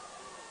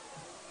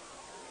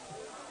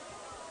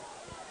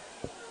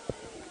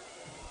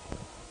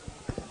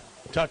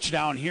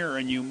 Touchdown here,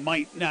 and you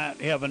might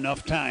not have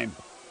enough time.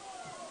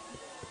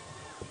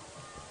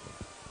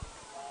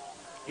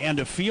 And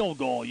a field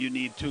goal, you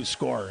need 2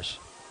 scores.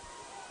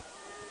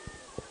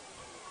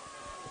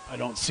 I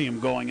don't see him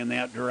going in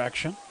that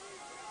direction.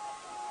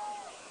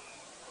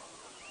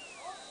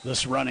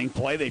 This running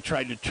play, they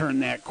tried to turn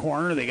that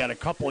corner. They got a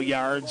couple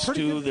yards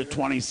to the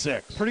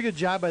 26. Pretty good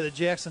job by the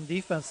Jackson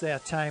defense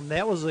that time.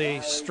 That was a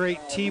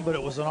straight tee, but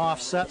it was an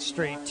offset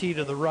straight tee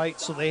to the right,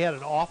 so they had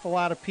an awful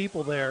lot of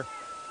people there.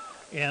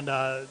 And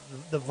the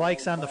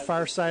Vikes on the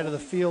far side of the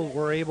field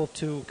were able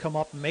to come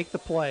up and make the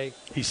play.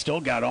 He still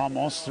got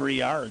almost 3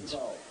 yards.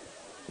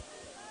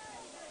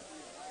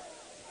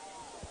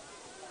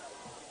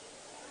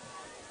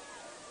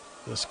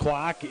 This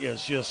clock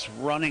is just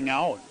running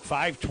out.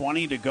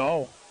 5:20 to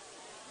go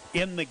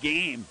in the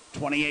game.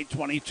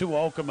 28-22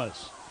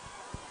 Okemos.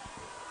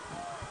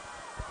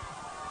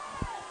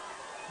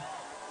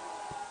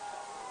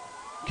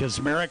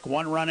 Kaczmarek,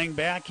 one running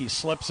back. He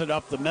slips it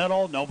up the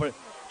middle. Nobody.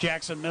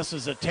 Jackson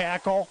misses a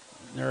tackle.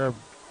 They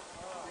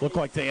look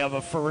like they have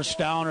a first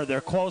down, or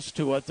they're close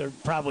to it. They're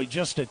probably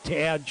just a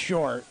tad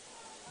short.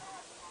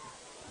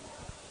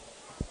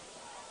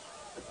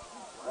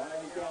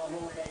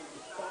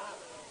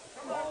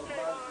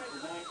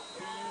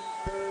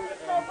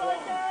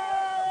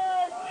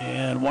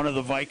 And one of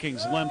the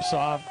Vikings limps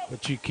off,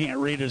 but you can't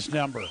read his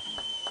number.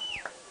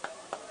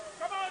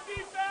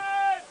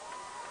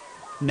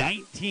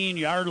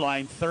 19-yard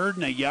line, 3rd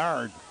and a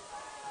yard.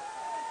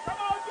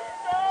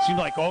 Seems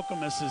like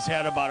Okemos has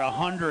had about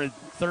 100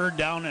 3rd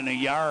down and a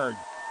yard.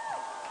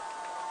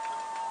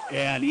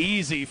 And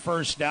easy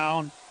first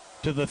down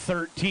to the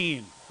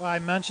 13. Well, I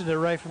mentioned it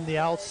right from the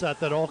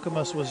outset that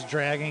Okemos was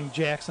dragging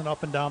Jackson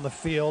up and down the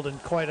field,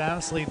 and quite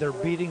honestly, they're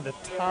beating the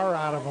tar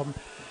out of him.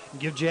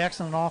 Give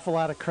Jackson an awful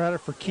lot of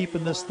credit for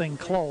keeping this thing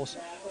close.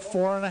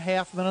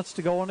 4.5 minutes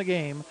to go in the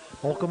game.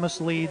 Okemos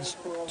leads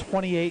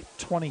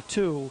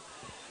 28-22.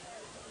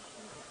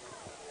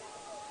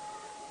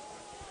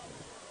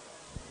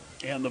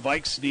 And the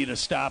Vikes need a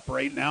stop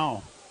right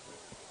now.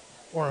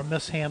 Or a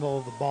mishandle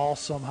of the ball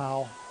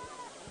somehow.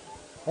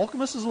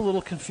 Okemos is a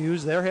little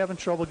confused. They're having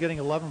trouble getting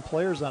 11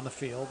 players on the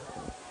field.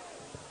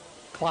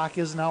 Clock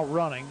is now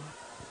running.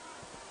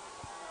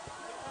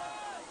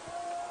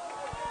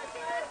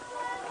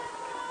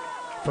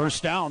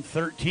 First down,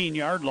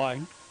 13-yard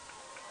line.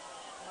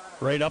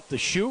 Right up the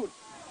chute.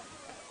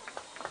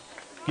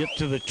 Get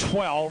to the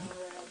 12.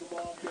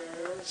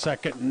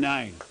 2nd and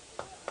 9.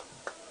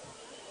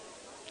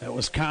 That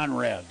was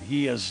Conrad.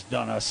 He has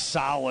done a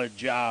solid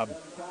job.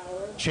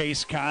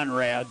 Chase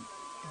Conrad.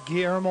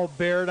 Guillermo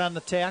Baird on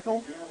the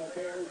tackle.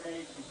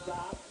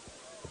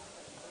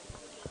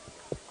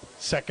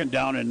 2nd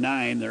down and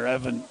 9. There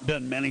haven't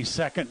been many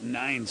 2nd and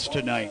 9s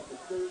tonight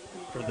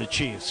for the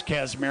Chiefs.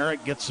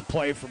 Kazmarek gets the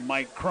play from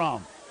Mike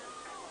Crum.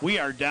 We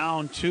are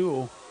down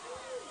to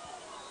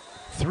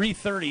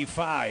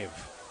 3:35.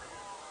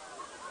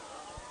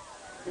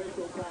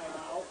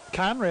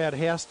 Conrad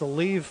has to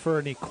leave for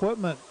an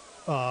equipment.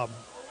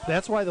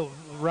 That's why the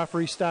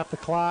referee stopped the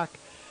clock.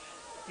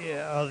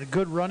 The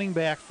good running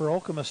back for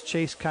Okemos,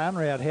 Chase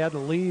Conrad, had to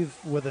leave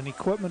with an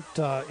equipment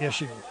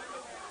issue.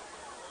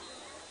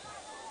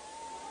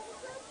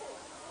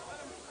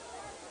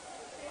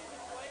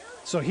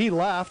 So he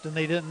left, and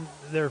they didn't.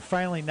 They're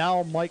finally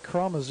now. Mike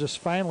Crum is just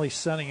finally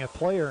sending a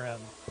player in.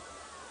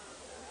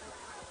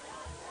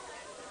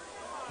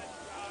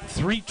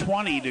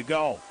 3:20 to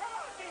go.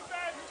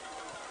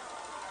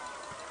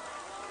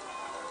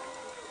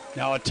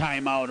 Now a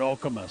timeout,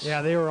 Okemos.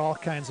 Yeah, they were all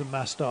kinds of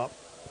messed up.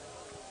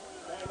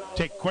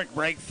 Take a quick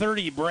break.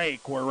 30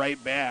 break. We're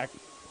right back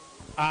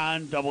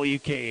on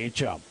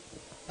WKHM.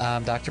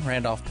 I'm Dr.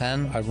 Randolph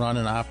Penn. I run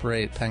and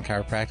operate Penn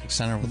Chiropractic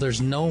Center. There's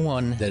no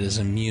one that is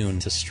immune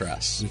to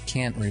stress. We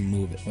can't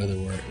remove it. Whether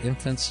we're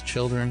infants,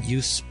 children,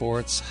 youth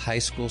sports, high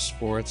school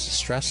sports,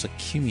 stress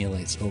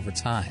accumulates over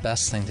time.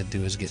 Best thing to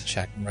do is get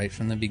checked right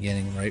from the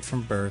beginning, right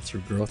from birth, through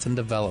growth and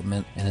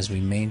development. And as we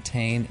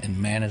maintain and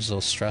manage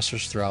those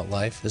stressors throughout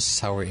life, this is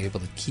how we're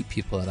able to keep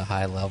people at a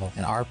high level.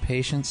 And our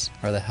patients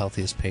are the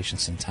healthiest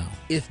patients in town.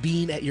 If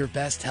being at your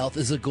best health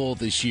is a goal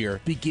this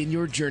year, begin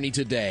your journey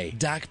today.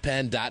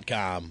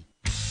 DocPenn.com.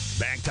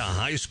 Back to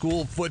high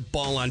school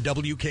football on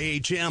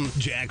WKHM,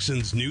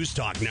 Jackson's News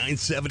Talk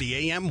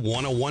 970 AM,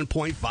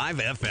 101.5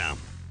 FM.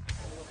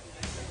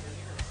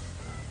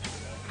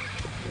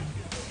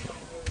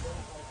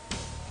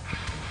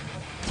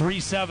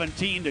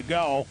 $3:17 to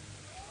go.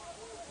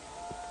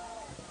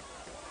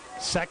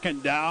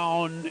 2nd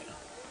down,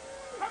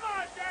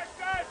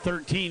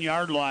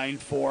 13-yard line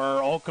for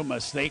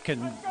Okemos.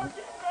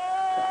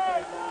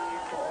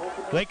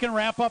 They can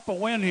wrap up a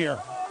win here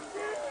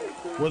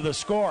with a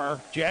score.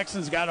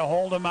 Jackson's got to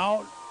hold them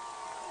out,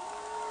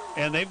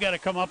 and they've got to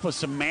come up with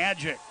some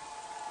magic.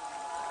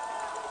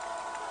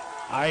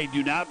 I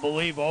do not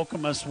believe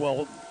Okemos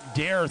will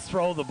dare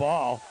throw the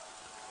ball.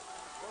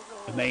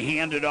 And they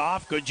hand it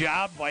off. Good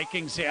job.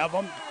 Vikings have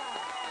them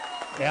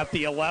at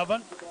the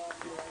 11.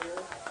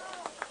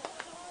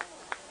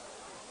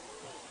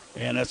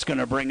 And it's going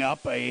to bring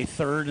up a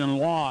 3rd and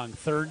long.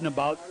 3rd and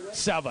about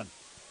 7.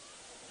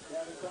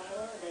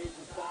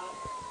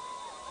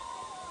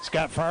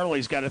 Scott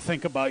Farley's got to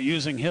think about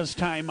using his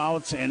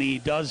timeouts, and he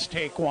does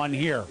take one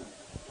here.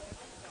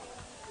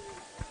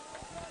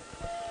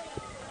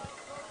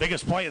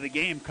 Biggest play of the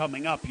game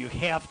coming up. You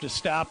have to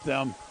stop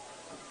them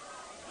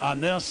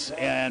on this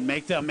and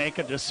make them make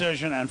a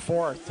decision on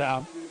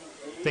 4th.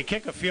 If they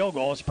kick a field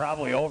goal, it's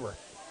probably over.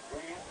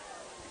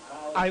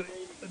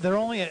 They're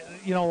only,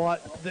 you know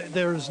what?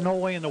 There's no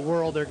way in the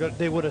world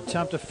they would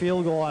attempt a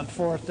field goal on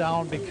 4th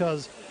down,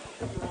 because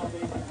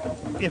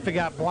if it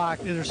got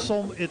blocked, the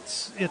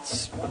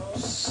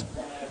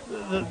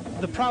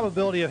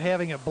probability of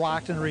having it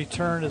blocked in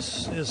return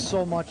is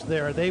so much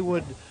there. They're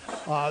going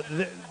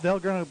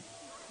to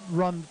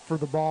run for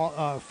the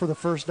ball for the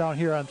 1st down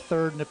here on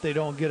 3rd, and if they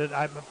don't get it,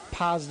 I'm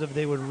positive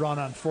they would run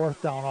on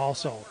 4th down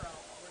also.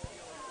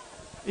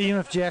 Even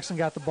if Jackson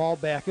got the ball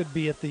back, it'd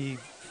be at the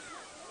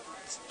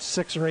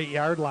 6 or 8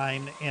 yard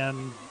line,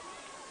 and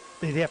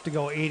they'd have to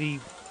go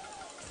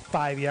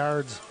 85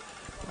 yards.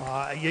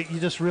 You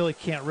just really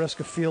can't risk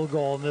a field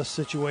goal in this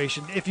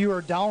situation. If you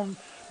were down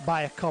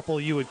by a couple,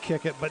 you would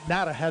kick it, but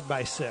not ahead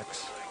by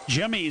 6.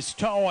 Jimmy's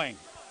Towing,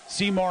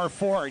 Seymour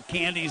Ford,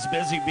 Candy's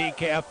Busy Bee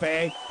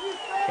Cafe,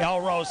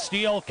 Elrose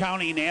Steel,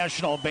 County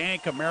National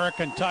Bank,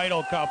 American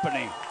Title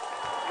Company.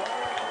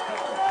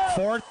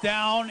 4th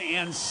down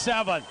and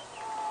 7.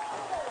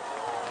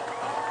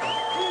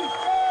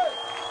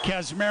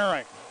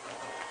 Kazmarek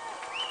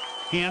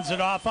hands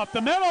it off up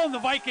the middle, and the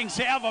Vikings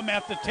have him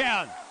at the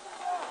 10.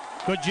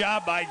 Good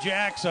job by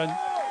Jackson.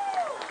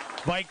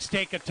 Vikes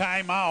take a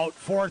timeout.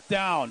 4th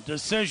down.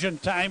 Decision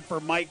time for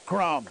Mike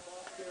Crum.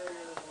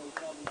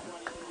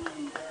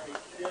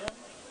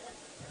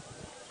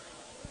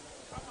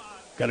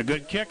 Got a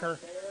good kicker.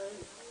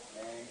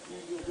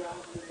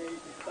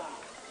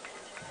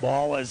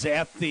 Ball is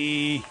at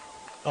the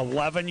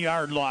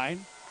 11-yard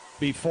line.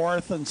 Be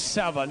 4th and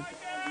 7.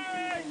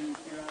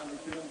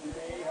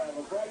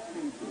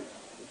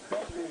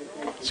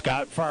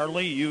 Scott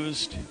Farley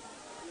used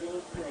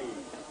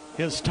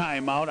his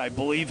timeout. I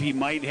believe he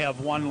might have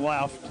one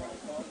left.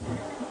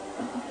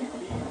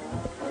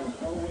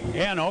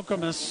 And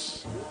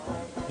Okemos,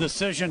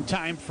 decision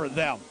time for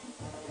them.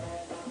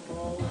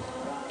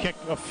 Kick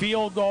a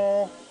field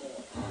goal.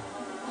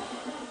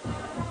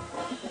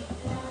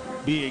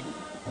 Be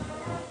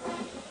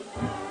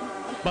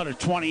about a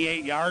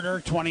 28-yarder,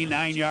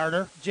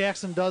 29-yarder.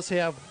 Jackson does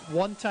have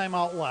one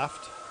timeout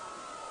left.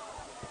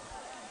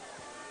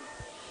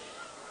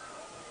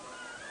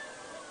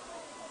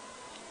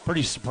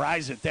 Pretty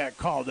surprised at that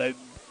call.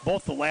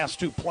 Both the last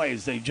two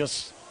plays, they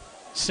just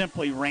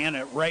simply ran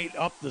it right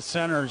up the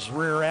center's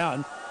rear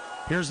end.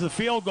 Here's the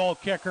field goal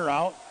kicker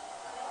out.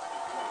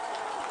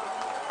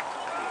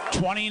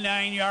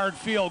 29-yard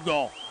field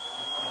goal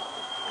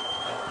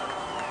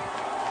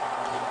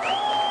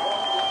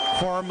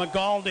for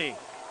McGaldy.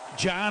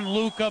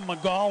 Gianluca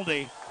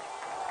McGaldy.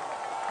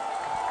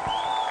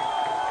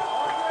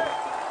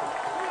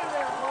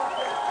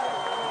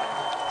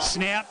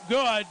 Snap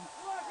good.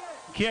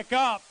 Kick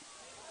up.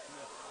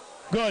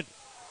 Good.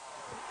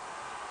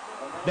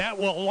 That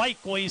will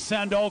likely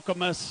send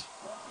Okemos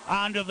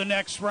on to the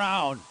next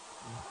round.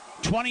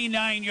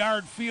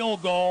 29-yard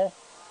field goal,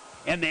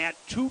 and that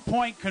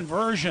 2-point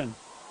conversion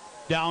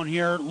down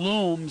here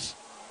looms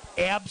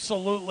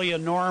absolutely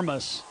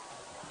enormous.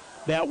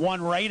 That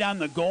one right on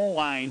the goal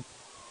line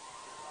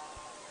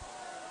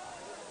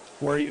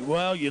where,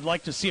 you'd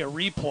like to see a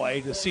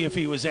replay to see if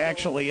he was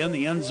actually in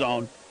the end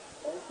zone.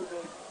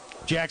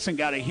 Jackson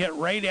got a hit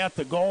right at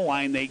the goal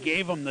line. They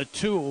gave him the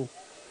 2,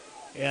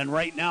 and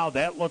right now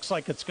that looks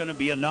like it's going to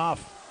be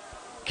enough.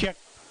 Kick.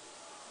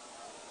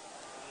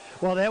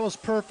 Well, that was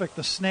perfect.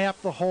 The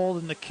snap, the hold,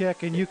 and the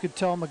kick, and you could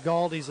tell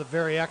McGaldy's a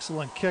very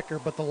excellent kicker,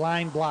 but the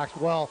line blocked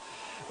well.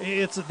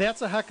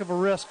 That's a heck of a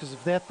risk, because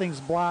if that thing's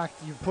blocked,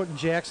 you're putting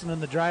Jackson in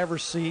the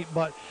driver's seat,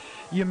 but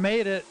you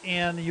made it,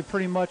 and you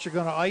pretty much are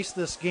going to ice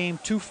this game.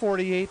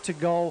 2:48 to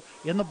go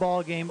in the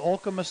ball game.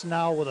 Okemos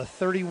now with a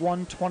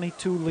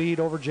 31-22 lead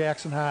over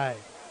Jackson High.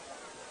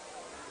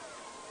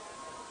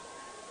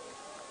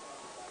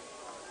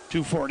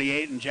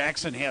 2:48, and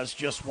Jackson has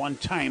just one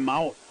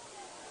timeout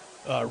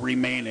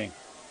remaining.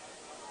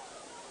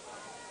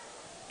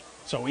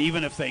 So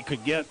even if they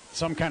could get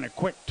some kind of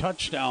quick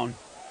touchdown,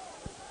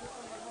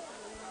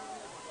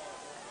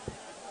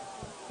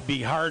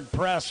 be hard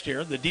pressed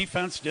here. The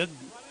defense did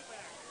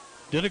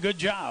a good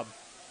job.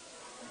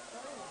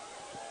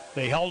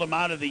 They held him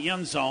out of the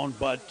end zone,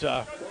 but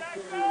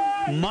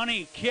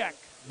money kick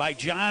by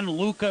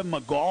Gianluca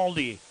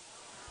McGaldy,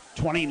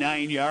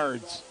 29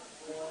 yards.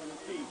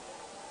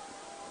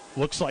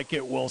 Looks like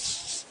it will,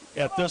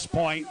 at this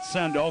point,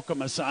 send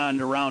Okemos on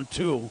to round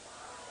 2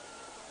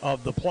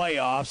 of the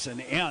playoffs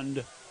and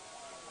end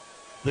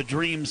the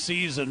dream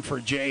season for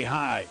Jay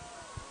High.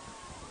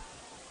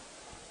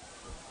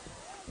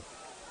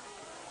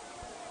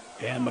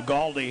 And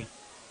McGaldy,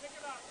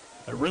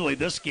 really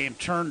this game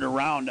turned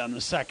around on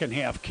the second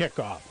half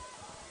kickoff.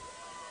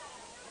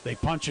 They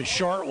punch a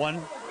short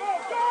one.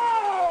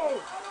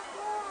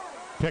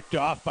 Picked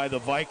off by the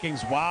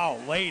Vikings. Wow,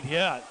 late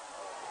hit.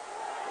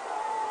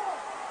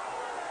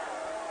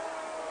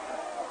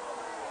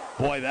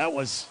 Boy, that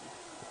was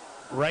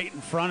right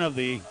in front of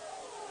the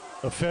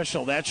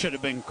official. That should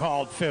have been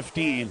called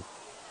 15.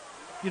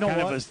 You know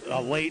kind what? of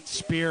a late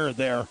spear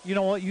there. You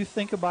know what? You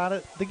think about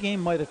it, the game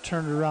might have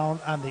turned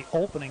around on the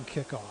opening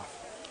kickoff.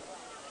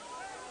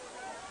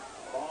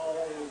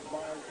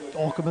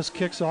 Okemos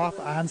kicks off,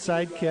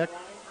 onside kick.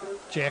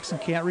 Jackson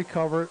can't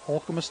recover it.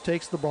 Okemos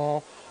takes the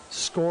ball,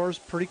 scores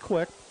pretty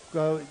quick,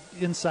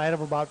 inside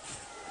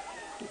of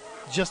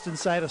just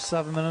inside of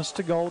 7 minutes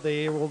to go.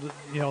 They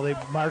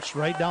marched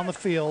right down the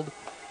field.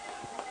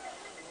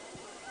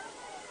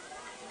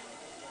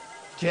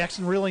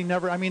 Jackson really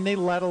they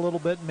led a little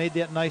bit and made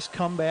that nice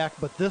comeback,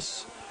 but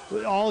this,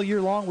 all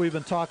year long we've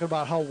been talking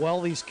about how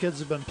well these kids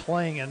have been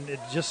playing, and it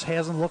just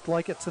hasn't looked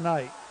like it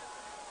tonight.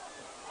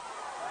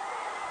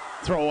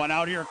 Throw one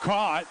out here,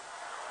 caught,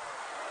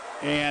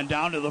 and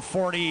down to the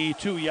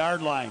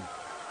 42-yard line.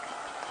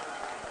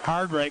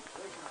 Hardrick,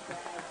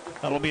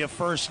 that'll be a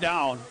first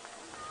down.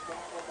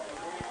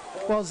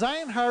 Well,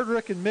 Zion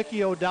Hardrick and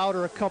Mickey O'Dowd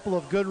are a couple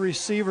of good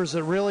receivers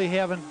that really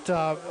haven't,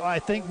 I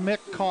think Mick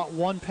caught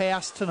one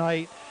pass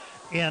tonight,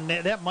 and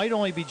that might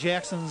only be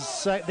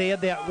Jackson's. They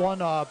had that one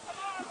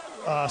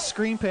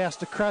screen pass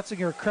to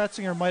Kretzinger.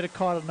 Kretzinger might have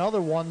caught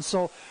another one.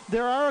 So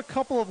there are a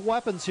couple of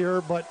weapons here,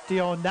 but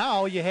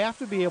now you have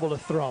to be able to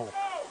throw.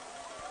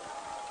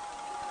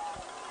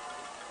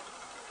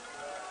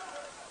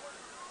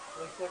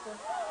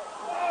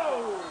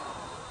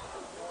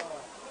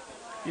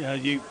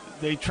 Yeah,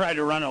 they try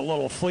to run a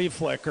little flea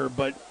flicker,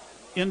 but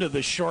into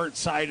the short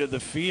side of the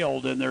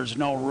field, and there's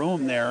no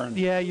room there.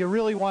 Yeah, you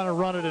really want to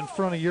run it in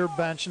front of your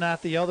bench,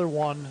 not the other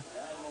one.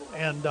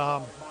 And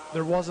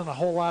there wasn't a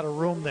whole lot of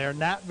room there.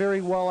 Not very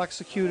well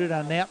executed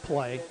on that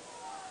play.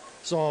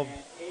 So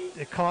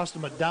it cost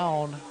them a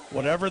down.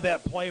 Whatever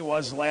that play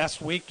was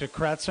last week to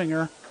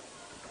Kretzinger.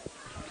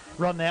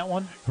 Run that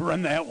one?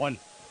 Run that one.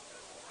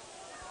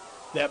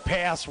 That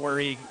pass where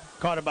he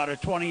caught about a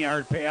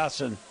 20-yard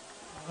pass. And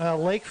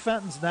Lake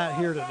Fenton's not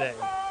here today.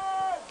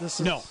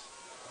 No.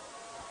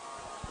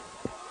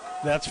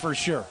 That's for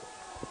sure.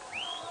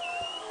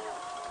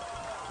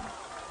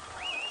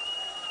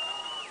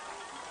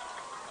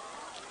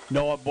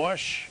 Noah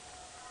Bush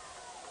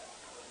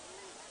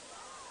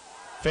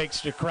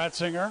fakes to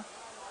Kretzinger,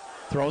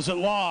 throws it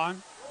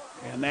long,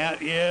 and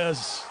that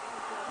is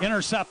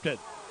intercepted.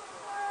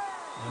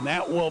 And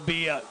that will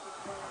be a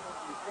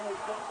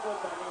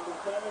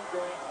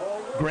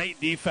great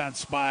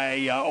defense by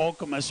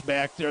Okemos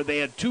back there. They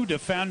had two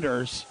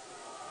defenders.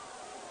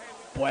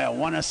 Boy, I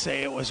want to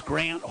say it was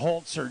Grant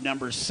Holzer,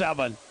 number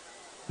 7,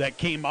 that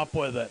came up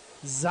with it.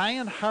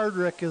 Zion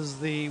Hardrick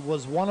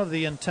was one of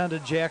the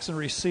intended Jackson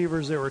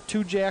receivers. There were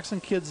 2 Jackson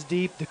kids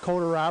deep.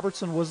 Dakota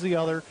Robertson was the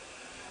other.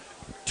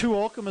 2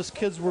 Okemos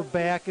kids were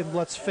back, and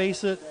let's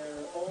face it,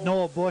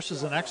 Noah Bush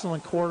is an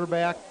excellent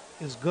quarterback,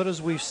 as good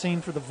as we've seen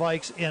for the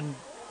Vikes in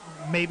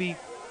maybe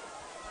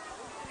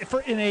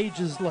in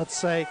ages, let's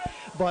say,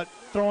 but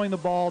throwing the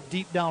ball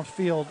deep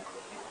downfield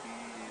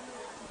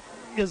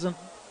isn't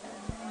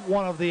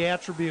one of the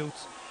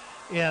attributes.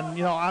 And,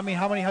 how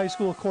many high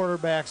school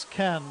quarterbacks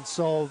can?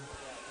 So,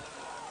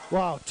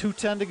 wow,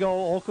 2:10 to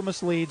go.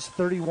 Okemos leads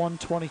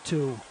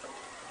 31-22.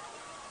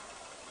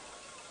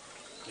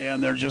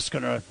 And they're just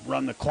going to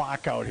run the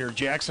clock out here.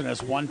 Jackson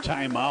has 1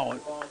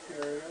 timeout.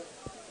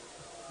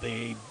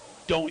 They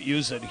don't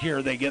use it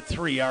here. They get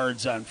 3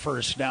 yards on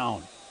first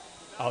down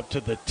out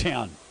to the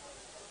 10.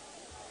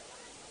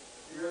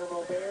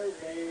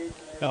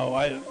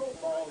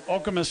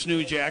 Okemos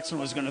knew Jackson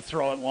was going to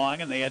throw it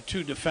long, and they had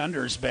 2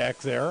 defenders back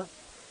there.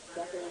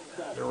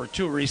 There were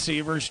 2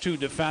 receivers, 2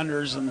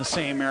 defenders in the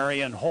same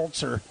area, and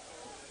Holzer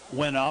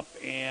went up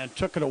and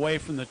took it away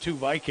from the 2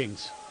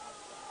 Vikings.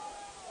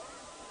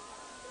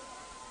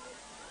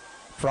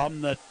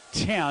 From the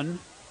 10,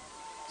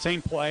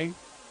 same play,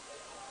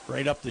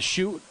 right up the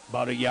chute,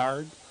 about a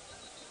yard.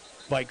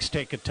 Vikes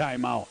take a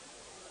timeout.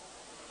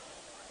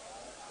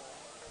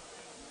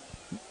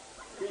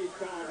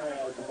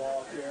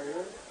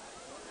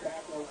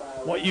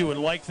 What you would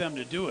like them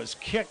to do is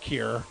kick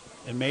here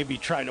and maybe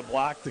try to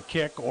block the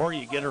kick, or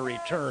you get a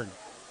return.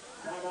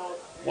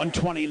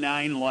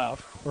 1:29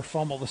 left. Or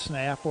fumble the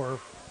snap, or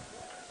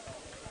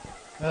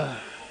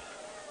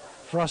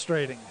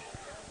frustrating.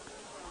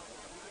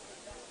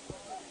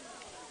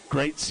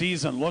 Great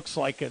season. Looks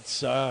like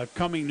it's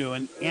coming to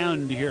an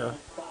end here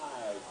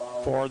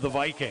for the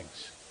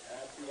Vikings.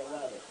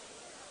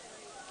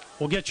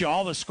 We'll get you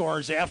all the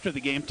scores after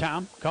the game,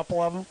 Tom. A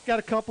couple of them? Got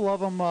a couple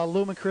of them.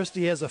 Lumen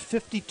Christi has a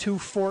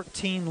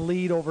 52-14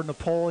 lead over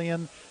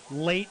Napoleon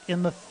late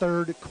in the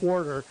third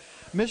quarter.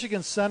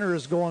 Michigan Center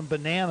is going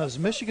bananas.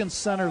 Michigan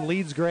Center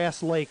leads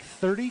Grass Lake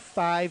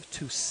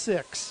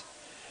 35-6,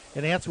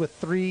 and that's with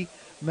 3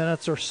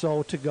 minutes or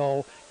so to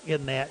go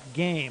in that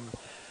game.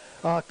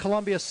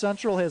 Columbia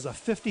Central has a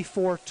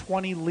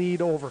 54-20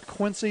 lead over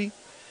Quincy.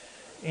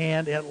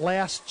 And at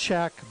last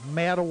check,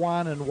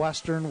 Matawan and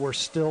Western were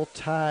still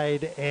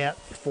tied at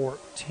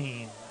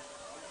 14.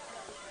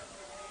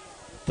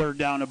 Third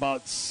down,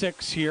 about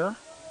 6 here.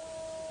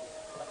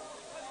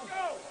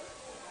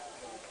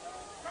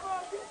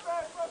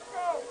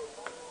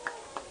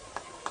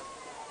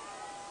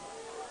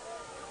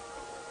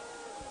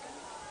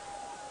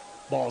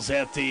 Ball's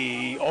at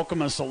the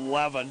Okemos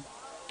 11.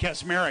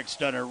 Kesmerik's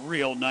done a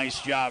real nice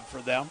job for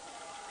them.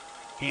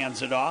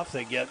 Hands it off.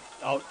 They get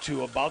out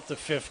to about the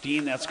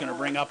 15. That's going to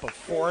bring up a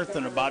 4th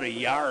and about a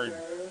yard.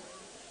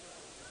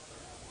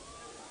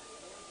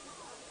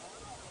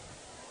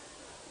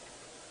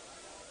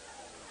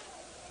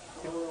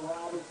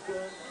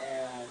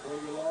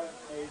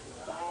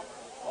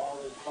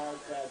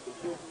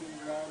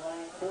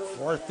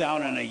 Fourth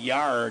down and a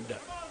yard.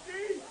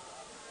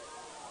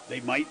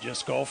 They might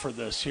just go for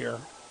this here.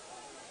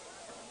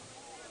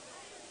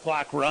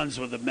 Clock runs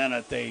with a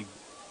minute. They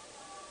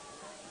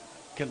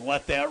can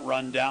let that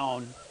run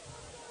down.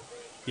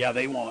 Yeah,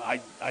 they won't.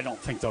 I don't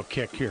think they'll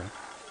kick here.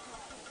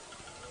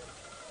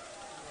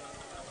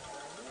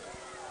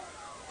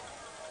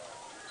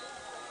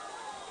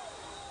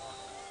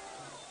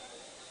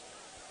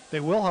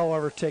 They will,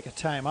 however, take a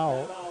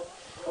timeout.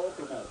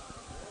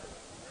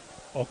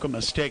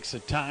 Okemos takes a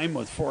time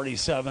with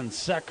 47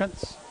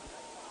 seconds,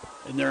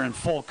 and they're in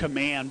full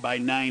command by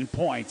 9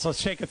 points.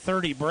 Let's take a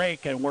 30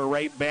 break, and we're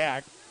right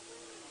back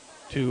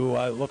to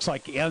looks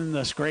like end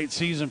this great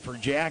season for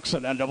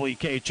Jackson on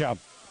WKHM.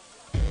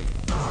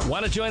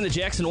 Want to join the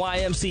Jackson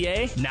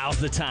YMCA? Now's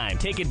the time.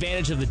 Take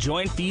advantage of the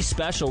join fee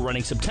special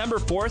running September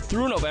 4th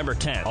through November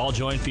 10th. All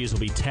join fees will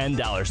be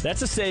 $10.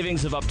 That's a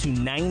savings of up to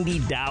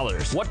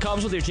 $90. What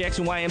comes with your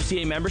Jackson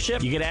YMCA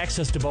membership? You get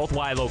access to both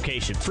Y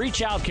locations, free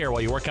childcare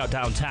while you work out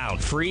downtown,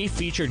 free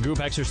featured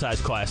group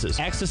exercise classes,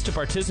 access to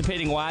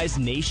participating Ys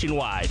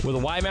nationwide. With a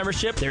Y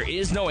membership, there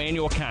is no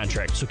annual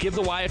contract, so give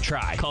the Y a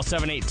try. Call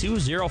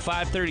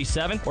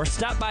 782-0537 or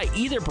stop by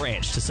either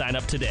branch to sign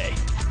up today.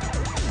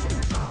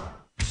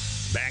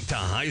 Back to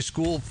high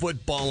school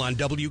football on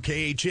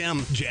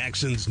WKHM,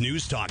 Jackson's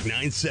News Talk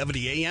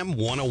 970 AM,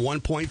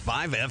 101.5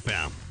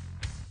 FM.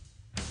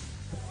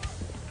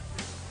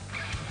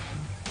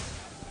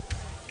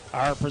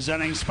 Our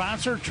presenting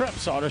sponsor,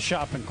 Trips Auto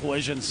Shop and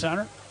Collision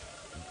Center.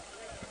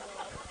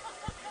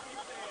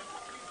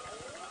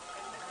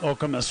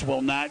 Okemos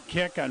will not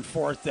kick on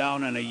 4th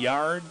down and a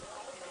yard.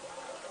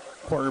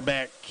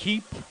 Quarterback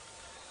keep.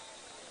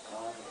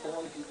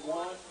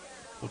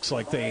 Looks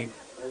like they'll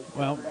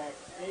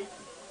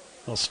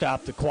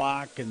stop the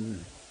clock,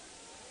 and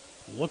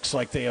looks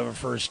like they have a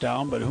first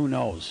down, but who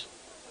knows?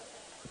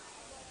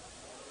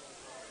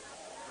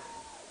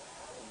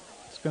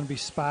 It's going to be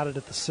spotted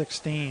at the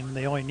 16.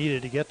 They only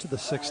needed to get to the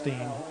 16.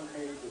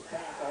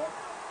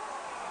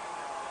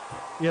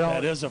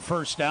 That is a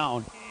first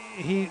down.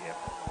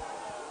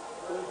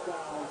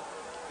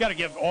 Got to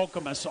give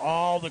Okemos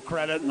all the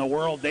credit in the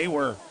world. They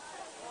were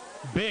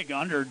big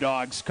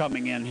underdogs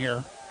coming in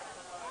here.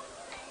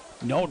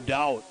 No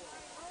doubt.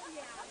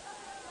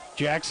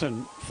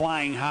 Jackson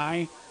flying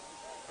high.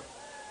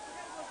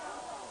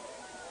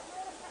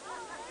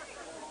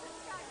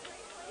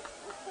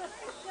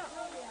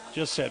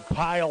 Just had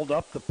piled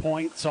up the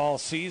points all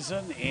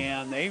season,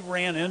 and they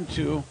ran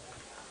into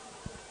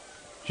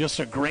just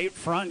a great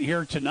front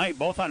here tonight,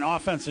 both on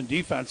offense and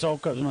defense.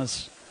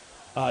 Okemos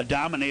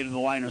dominated the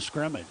line of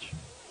scrimmage.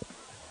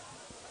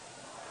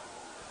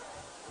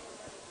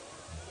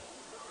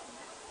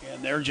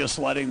 And they're just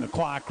letting the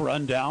clock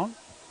run down.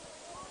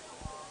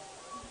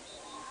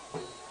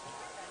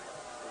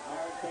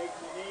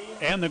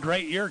 And the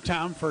great year,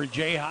 Tom, for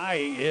Jay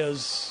High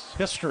is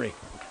history.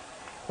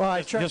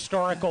 Well,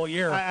 historical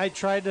year. I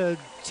tried to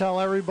tell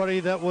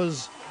everybody that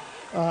was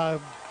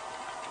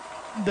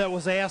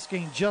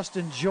asking, just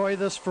enjoy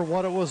this for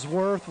what it was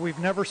worth. We've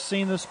never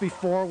seen this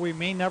before. We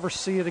may never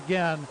see it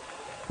again.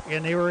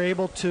 And they were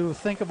able to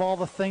think of all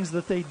the things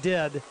that they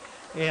did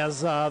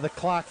as the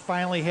clock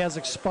finally has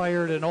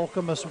expired, and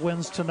Okemos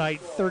wins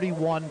tonight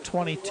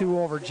 31-22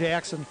 over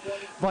Jackson.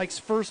 Vikes'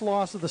 first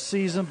loss of the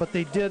season, but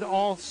they did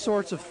all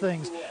sorts of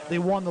things. They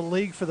won the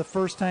league for the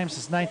first time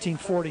since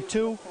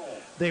 1942.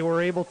 They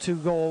were able to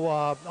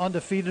go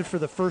undefeated for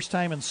the first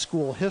time in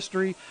school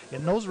history,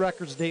 and those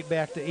records date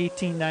back to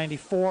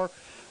 1894.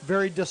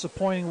 Very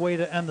disappointing way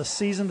to end the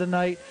season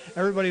tonight.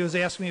 Everybody was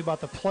asking me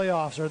about the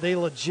playoffs. Are they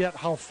legit?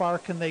 How far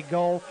can they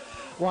go?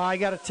 Well, I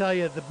got to tell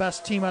you, the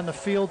best team on the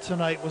field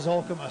tonight was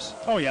Okemos.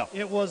 Oh, yeah.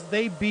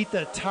 They beat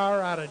the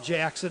tar out of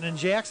Jackson, and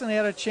Jackson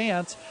had a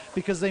chance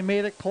because they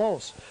made it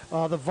close.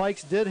 The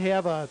Vikes did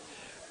have a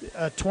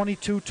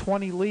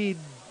 22-20 lead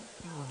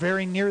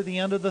very near the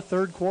end of the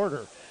third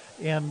quarter,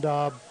 and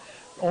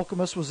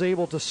Okemos was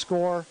able to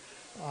score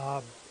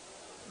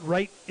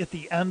right at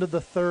the end of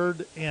the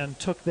third and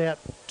took that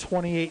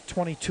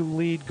 28-22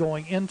 lead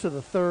going into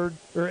the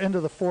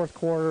fourth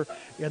quarter,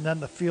 and then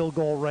the field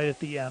goal right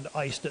at the end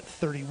iced at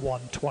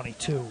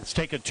 31-22. Let's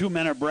take a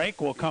 2-minute break.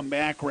 We'll come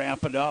back,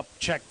 wrap it up,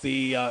 check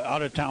the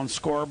out-of-town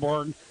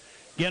scoreboard.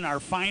 Again,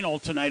 our final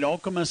tonight,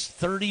 Okemos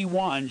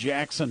 31,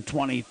 Jackson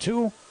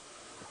 22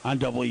 on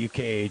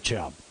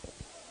WKHM.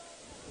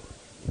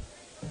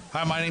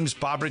 Hi, my name is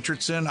Bob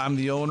Richardson. I'm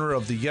the owner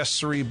of the Yes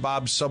Siree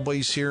Bob's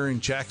Subways here in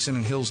Jackson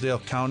and Hillsdale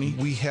County.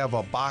 We have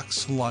a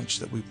box lunch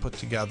that we put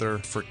together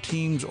for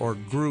teams or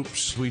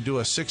groups. We do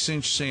a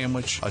 6-inch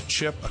sandwich, a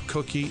chip, a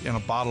cookie, and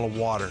a bottle of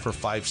water for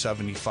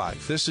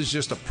 $5.75. This is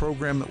just a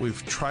program that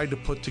we've tried to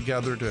put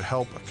together to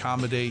help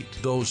accommodate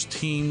those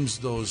teams,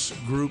 those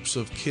groups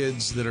of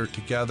kids that are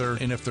together.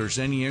 And if there's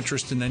any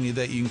interest in any of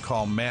that, you can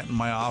call Matt in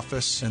my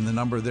office, and the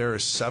number there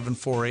is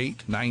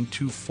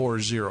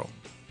 748-9240.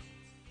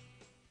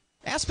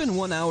 Aspen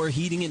 1 Hour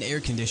Heating and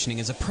Air Conditioning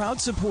is a proud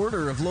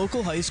supporter of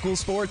local high school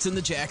sports in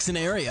the Jackson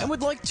area and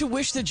would like to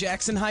wish the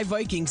Jackson High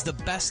Vikings the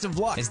best of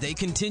luck as they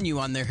continue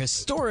on their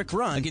historic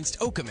run against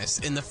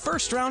Okemos in the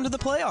first round of the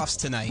playoffs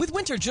tonight. With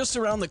winter just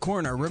around the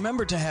corner,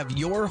 remember to have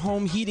your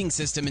home heating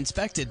system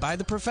inspected by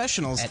the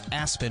professionals at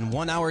Aspen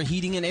 1 Hour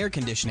Heating and Air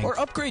Conditioning, or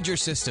upgrade your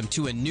system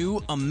to a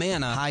new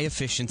Amana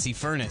high-efficiency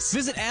furnace.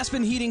 Visit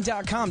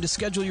aspenheating.com to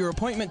schedule your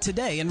appointment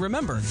today, and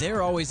remember,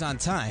 they're always on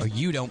time or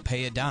you don't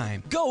pay a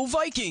dime. Go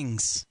Vikings!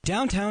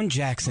 Downtown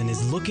Jackson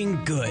is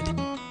looking good.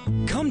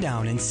 Come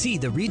down and see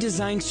the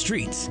redesigned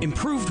streets,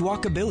 improved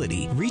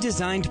walkability,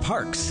 redesigned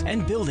parks,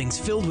 and buildings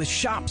filled with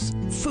shops,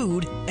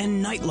 food,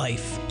 and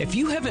nightlife. If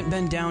you haven't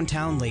been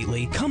downtown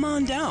lately, come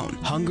on down.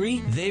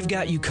 Hungry? They've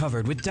got you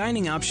covered with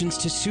dining options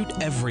to suit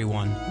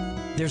everyone.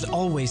 There's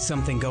always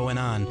something going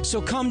on,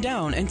 so come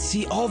down and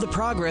see all the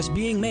progress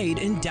being made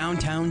in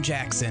downtown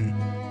Jackson.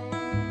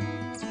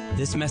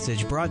 This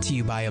message brought to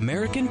you by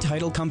American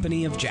Title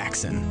Company of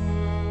Jackson.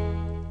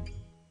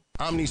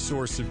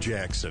 OmniSource of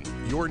Jackson,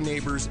 your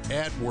neighbors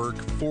at work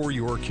for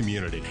your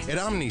community. At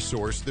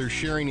OmniSource, their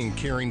Sharing and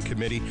Caring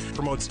Committee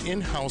promotes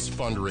in-house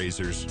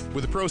fundraisers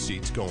with the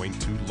proceeds going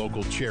to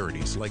local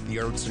charities like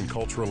the Arts and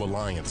Cultural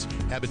Alliance,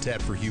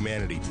 Habitat for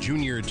Humanity,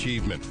 Junior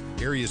Achievement,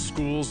 area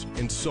schools,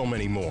 and so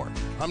many more.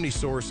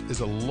 OmniSource is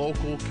a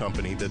local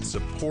company that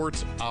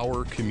supports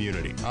our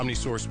community.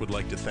 OmniSource would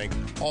like to thank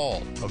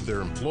all of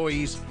their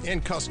employees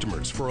and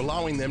customers for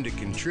allowing them to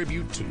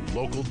contribute to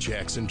local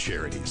Jackson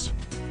charities.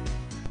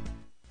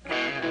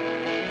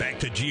 Back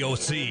to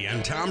GOC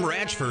and Tom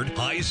Ratchford,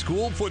 high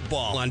school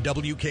football on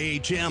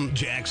WKHM,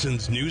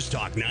 Jackson's News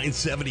Talk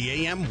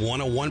 970 AM,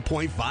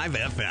 101.5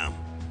 FM.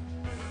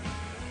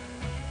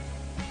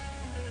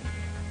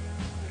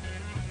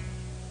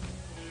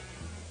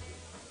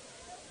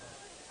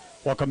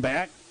 Welcome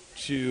back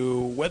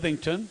to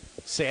Withington.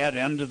 Sad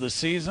end of the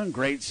season.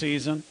 Great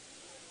season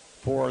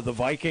for the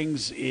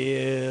Vikings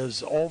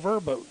is over,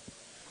 but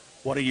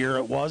what a year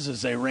it was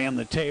as they ran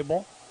the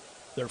table.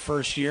 Their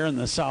first year in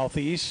the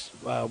Southeast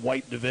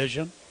White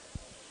Division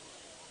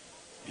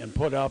and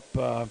put up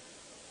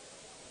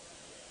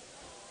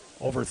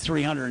over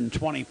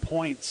 320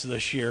 points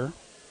this year.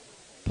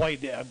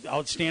 Played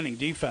outstanding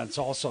defense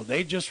also.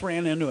 They just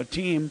ran into a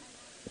team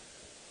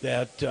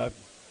that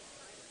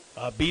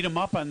beat them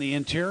up on the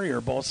interior,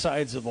 both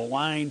sides of the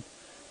line.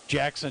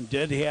 Jackson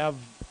did have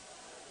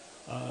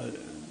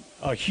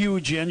a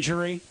huge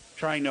injury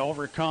trying to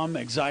overcome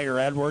Xavier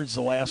Edwards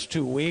the last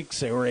 2 weeks.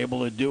 They were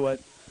able to do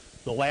it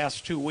the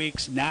last 2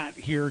 weeks, not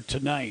here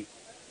tonight.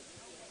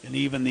 And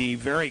even the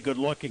very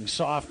good-looking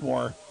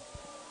sophomore,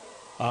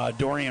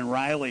 Dorian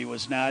Riley,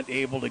 was not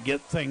able to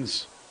get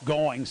things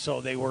going, so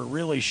they were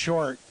really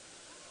short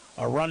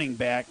a running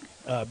back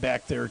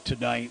back there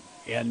tonight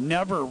and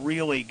never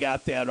really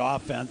got that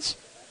offense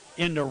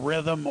into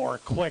rhythm or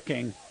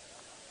clicking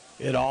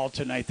at all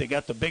tonight. They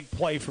got the big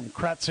play from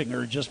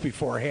Kretzinger just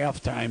before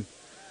halftime,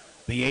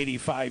 the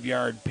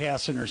 85-yard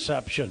pass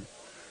interception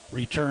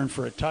return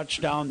for a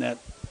touchdown that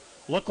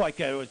looked like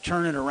it would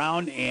turn it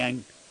around,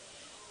 and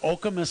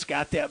Okemos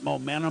got that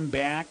momentum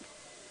back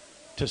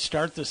to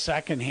start the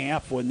second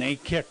half when they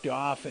kicked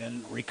off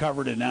and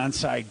recovered an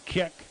onside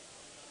kick.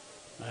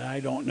 I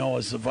don't know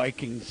as the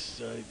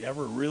Vikings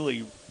ever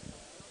really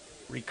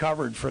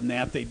recovered from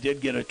that. They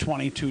did get a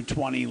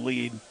 22-20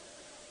 lead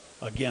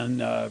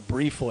again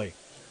briefly.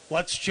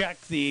 Let's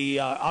check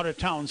the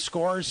out-of-town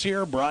scores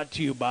here, brought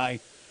to you by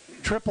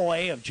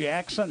AAA of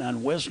Jackson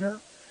on Wisner.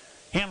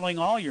 Handling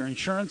all your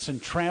insurance and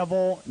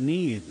travel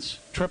needs.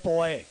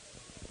 AAA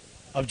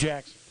of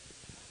Jackson.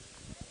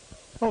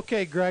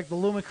 Okay, Greg, the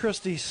Lumen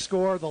Christi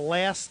score, the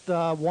last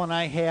one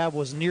I have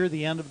was near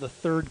the end of the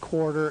third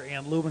quarter,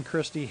 and Lumen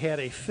Christi had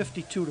a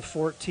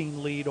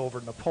 52-14 lead over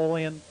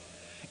Napoleon.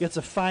 It's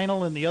a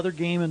final in the other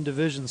game in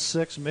Division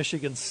 6.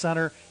 Michigan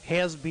Center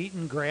has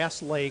beaten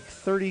Grass Lake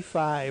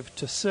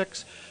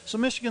 35-6. So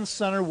Michigan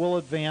Center will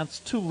advance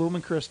to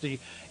Lumen Christi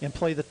and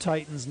play the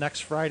Titans next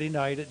Friday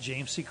night at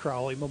James C.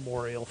 Crowley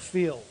Memorial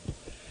Field.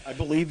 I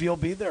believe you'll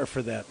be there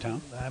for that,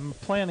 Tom. I'm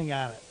planning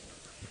on it.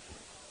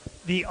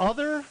 The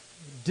other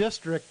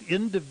district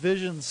in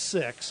Division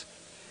 6,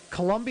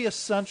 Columbia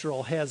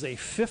Central has a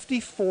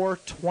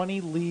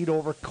 54-20 lead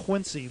over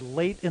Quincy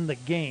late in the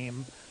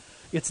game.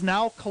 It's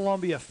now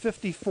Columbia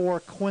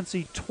 54,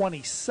 Quincy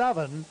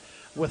 27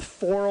 with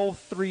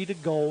 4:03 to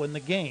go in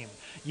the game.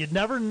 You'd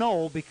never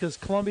know because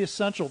Columbia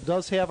Central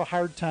does have a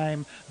hard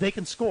time. They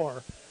can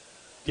score,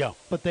 yeah,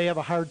 but they have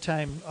a hard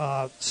time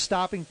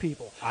stopping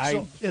people.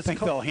 I think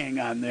they'll hang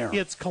on there.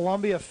 It's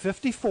Columbia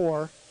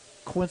 54,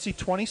 Quincy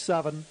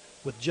 27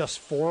 with just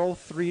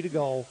 4:03 to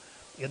go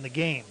in the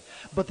game.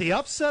 But the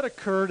upset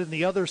occurred in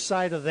the other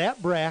side of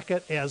that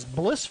bracket as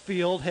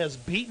Blissfield has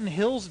beaten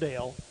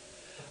Hillsdale.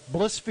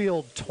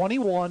 Blissfield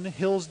 21,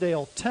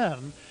 Hillsdale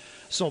 10.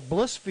 So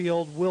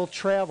Blissfield will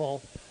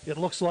travel, it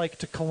looks like,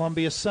 to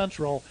Columbia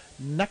Central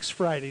next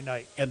Friday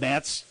night. And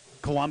that's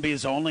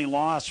Columbia's only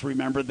loss.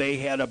 Remember, they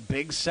had a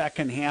big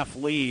second half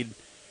lead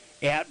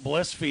at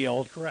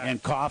Blissfield. Correct.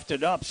 And coughed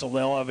it up, so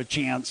they'll have a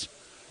chance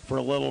for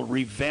a little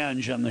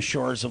revenge on the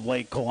shores of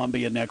Lake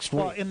Columbia next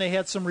week. Well, and they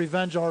had some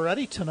revenge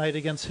already tonight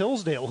against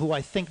Hillsdale, who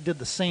I think did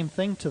the same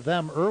thing to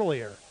them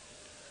earlier,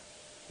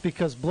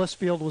 because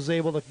Blissfield was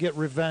able to get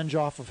revenge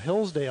off of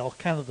Hillsdale,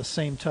 kind of the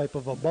same type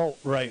of a boat.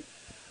 Right.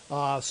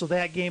 So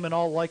that game in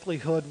all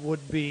likelihood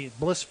would be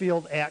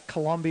Blissfield at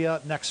Columbia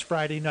next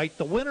Friday night.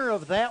 The winner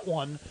of that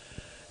one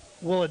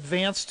will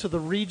advance to the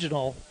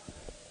regional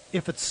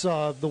if it's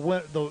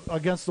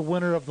against the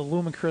winner of the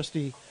Lumen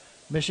Christi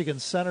Michigan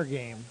Center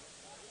game.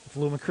 If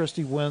Lumen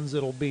Christi wins,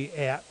 it'll be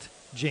at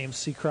James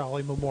C.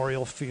 Crowley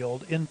Memorial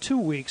Field in 2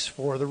 weeks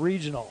for the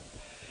regional.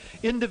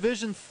 In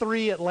Division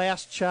 3 at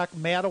last check,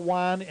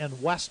 Matawan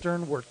and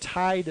Western were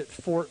tied at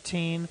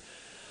 14.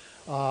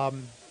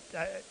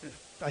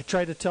 I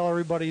try to tell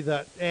everybody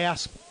that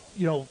ask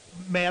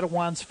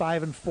Madawan's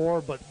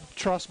 5-4, but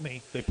trust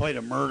me, they played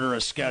a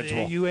murderous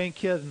schedule. You ain't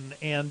kidding.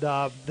 And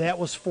that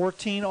was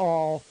 14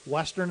 all,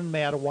 Western and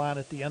Madawan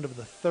at the end of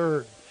the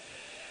third.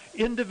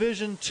 In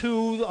Division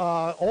 2,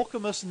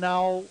 Okemos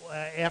now,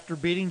 after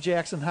beating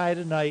Jackson High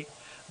tonight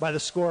by the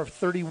score of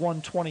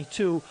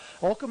 31-22,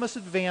 Okemos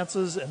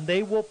advances, and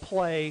they will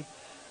play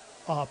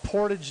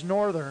Portage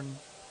Northern,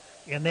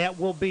 and that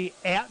will be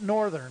at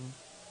Northern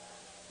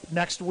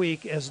next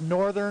week. As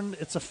Northern,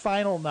 it's a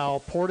final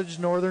now. Portage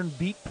Northern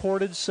beat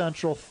Portage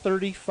Central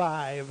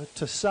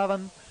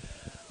 35-7.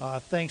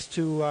 Thanks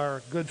to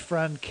our good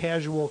friend,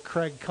 casual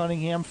Craig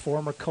Cunningham,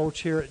 former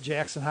coach here at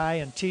Jackson High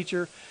and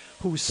teacher,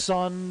 whose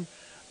son,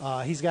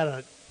 his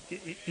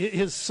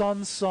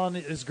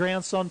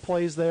grandson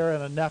plays there,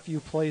 and a nephew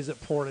plays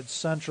at Portage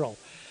Central.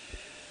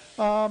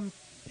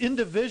 In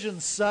Division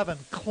 7,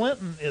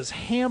 Clinton is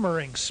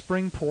hammering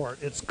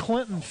Springport. It's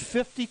Clinton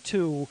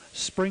 52,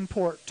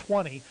 Springport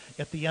 20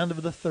 at the end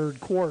of the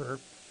third quarter.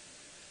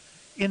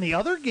 In the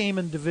other game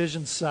in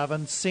Division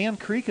 7,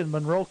 Sand Creek and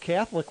Monroe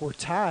Catholic were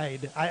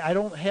tied. I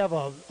don't have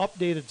an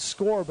updated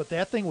score, but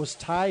that thing was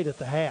tied at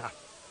the half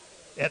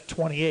at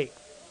 28.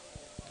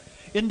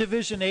 In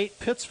Division 8,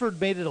 Pittsford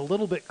made it a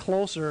little bit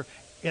closer.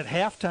 At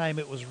halftime,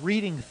 it was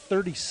Reading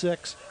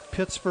 36,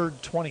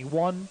 Pittsford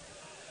 21.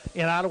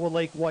 And Ottawa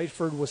Lake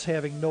Whiteford was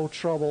having no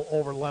trouble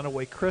over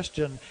Lenawee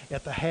Christian.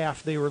 At the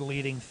half, they were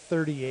leading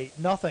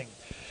 38-0. A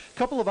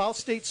couple of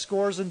outstate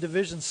scores in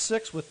Division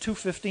 6 with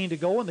 2:15 to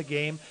go in the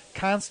game.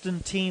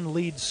 Constantine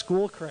leads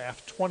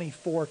Schoolcraft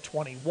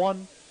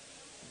 24-21.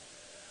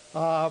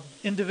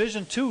 In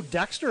Division 2,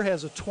 Dexter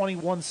has a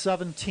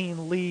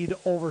 21-17 lead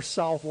over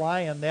South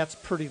Lyon. That's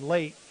pretty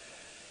late.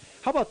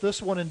 How about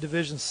this one in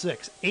Division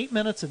 6? 8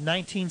 minutes and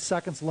 19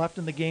 seconds left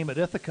in the game at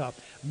Ithaca.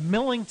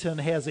 Millington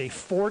has a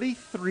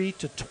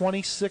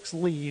 43-26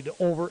 lead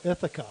over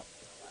Ithaca.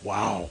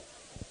 Wow.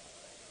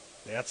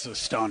 That's a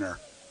stunner.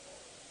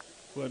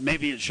 Well,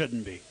 maybe it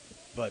shouldn't be,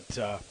 but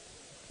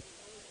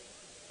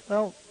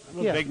I'm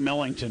a big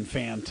Millington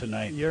fan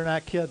tonight. You're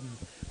not kidding.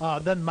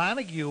 Then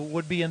Montague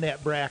would be in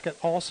that bracket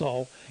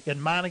also,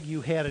 and Montague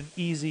had an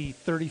easy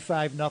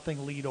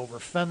 35-0 lead over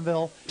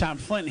Fenville. Tom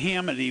Flint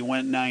Hamady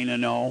went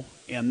 9-0,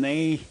 and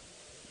they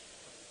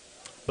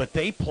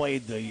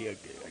played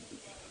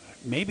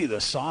maybe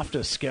the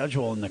softest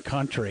schedule in the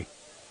country.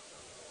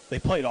 They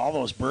played all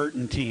those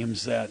Burton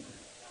teams that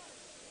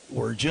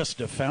were just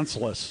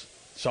defenseless.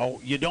 So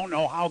you don't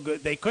know how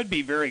good. They could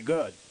be very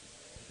good,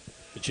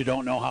 but you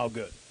don't know how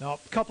good. Now,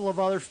 a couple of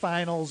other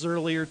finals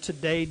earlier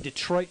today.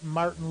 Detroit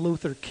Martin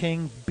Luther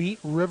King beat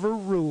River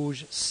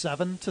Rouge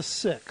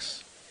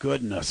 7-6.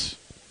 Goodness.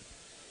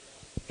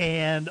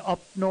 And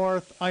up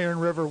north, Iron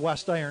River,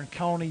 West Iron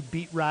County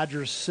beat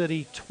Rogers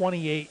City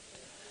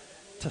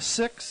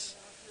 28-6.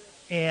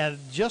 And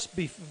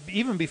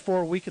even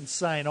before we can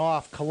sign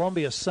off,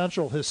 Columbia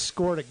Central has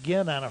scored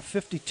again on a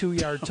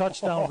 52-yard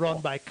touchdown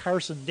run by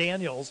Carson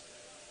Daniels.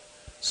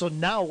 So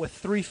now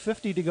with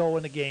 3:50 to go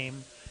in the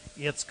game,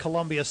 it's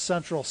Columbia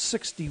Central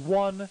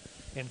 61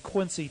 and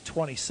Quincy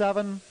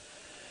 27.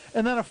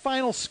 And then a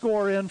final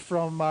score in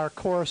from our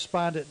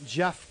correspondent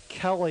Jeff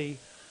Kelly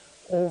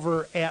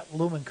over at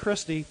Lumen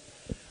Christi.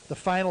 The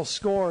final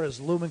score is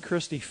Lumen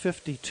Christi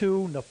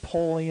 52,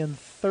 Napoleon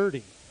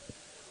 30.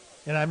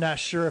 And I'm not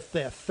sure if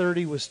that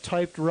 30 was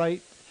typed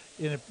right,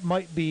 and it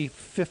might be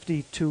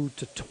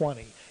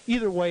 52-20.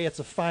 Either way, it's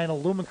a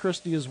final. Lumen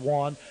Christi has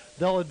won.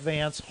 They'll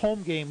advance.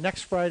 Home game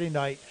next Friday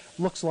night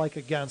looks like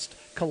against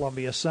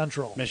Columbia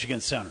Central.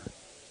 Michigan Center.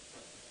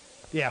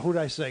 Yeah, who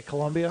did I say?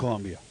 Columbia?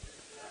 Columbia.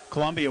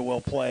 Columbia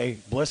will play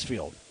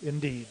Blissfield.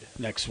 Indeed.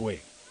 Next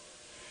week.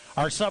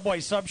 Our Subway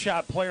Sub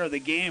Shop player of the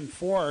game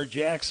for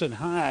Jackson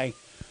High,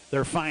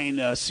 their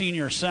fine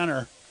senior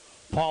center,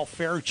 Paul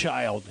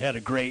Fairchild, had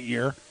a great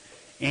year.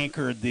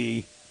 Anchored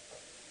the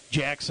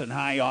Jackson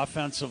High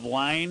offensive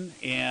line,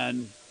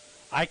 and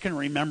I can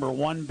remember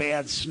one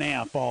bad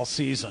snap all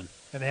season.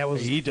 And that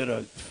was he did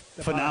a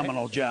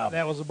phenomenal job.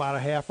 That was about a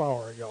half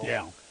hour ago.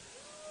 Yeah.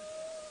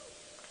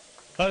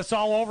 But it's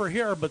all over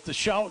here, but the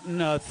shouting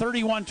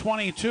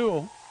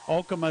 31-22.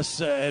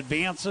 Okemos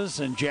advances,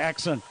 and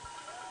Jackson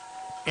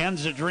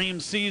ends a dream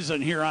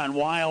season here on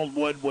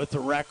Wildwood with a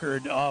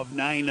record of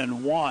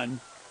 9-1.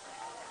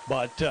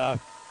 But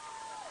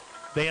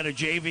they had a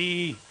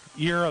JV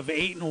year of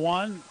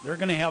 8-1. They're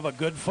going to have a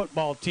good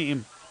football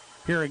team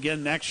here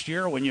again next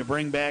year when you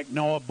bring back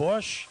Noah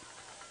Bush.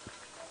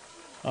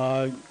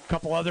 A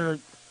couple other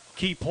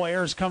key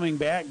players coming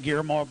back,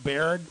 Guillermo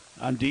Baird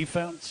on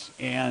defense,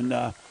 and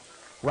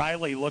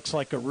Riley looks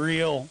like a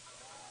real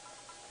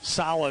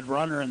solid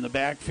runner in the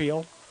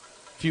backfield.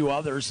 A few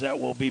others that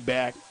will be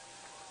back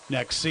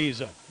next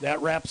season. That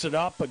wraps it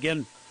up.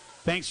 Again,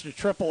 thanks to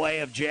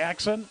AAA of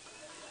Jackson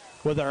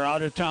with our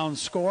out-of-town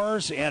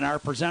scores, and our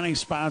presenting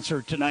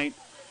sponsor tonight,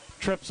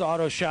 Trips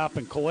Auto Shop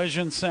and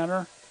Collision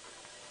Center,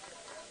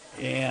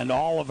 and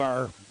all of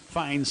our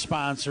fine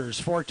sponsors.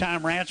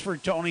 Four-time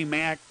Ranchford, Tony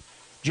Mack,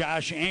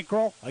 Josh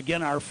Ankrel.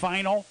 Again, our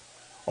final,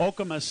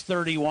 Okemos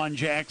 31,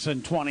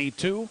 Jackson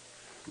 22.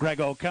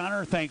 Greg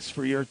O'Connor, thanks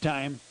for your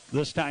time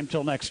this time.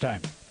 Till next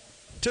time.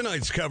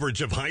 Tonight's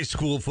coverage of high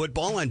school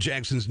football on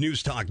Jackson's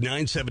News Talk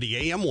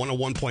 970 AM,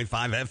 101.5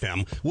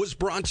 FM was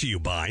brought to you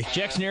by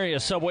Jackson area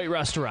Subway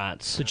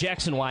restaurants, the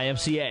Jackson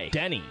YMCA,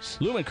 Denny's,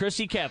 Lumen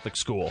Christi Catholic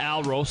School,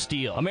 Alro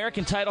Steel,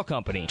 American Title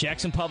Company,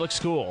 Jackson Public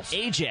Schools,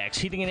 Ajax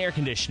Heating and Air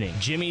Conditioning,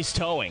 Jimmy's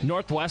Towing,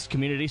 Northwest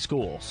Community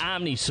Schools,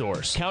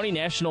 OmniSource, County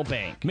National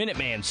Bank,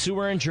 Minuteman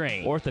Sewer and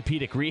Drain,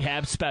 Orthopedic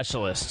Rehab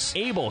Specialists,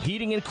 Able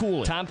Heating and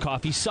Cooling, Tom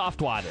Coffee Soft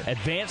Water,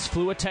 Advanced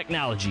Fluid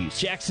Technologies,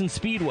 Jackson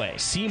Speedway,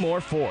 Seymour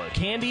Ford,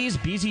 Candy's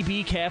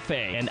BZB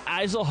Cafe, and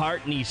Eiselhart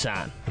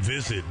Nissan.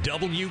 Visit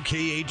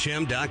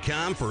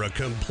WKHM.com for a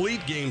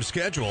complete game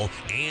schedule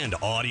and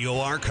audio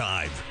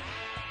archive.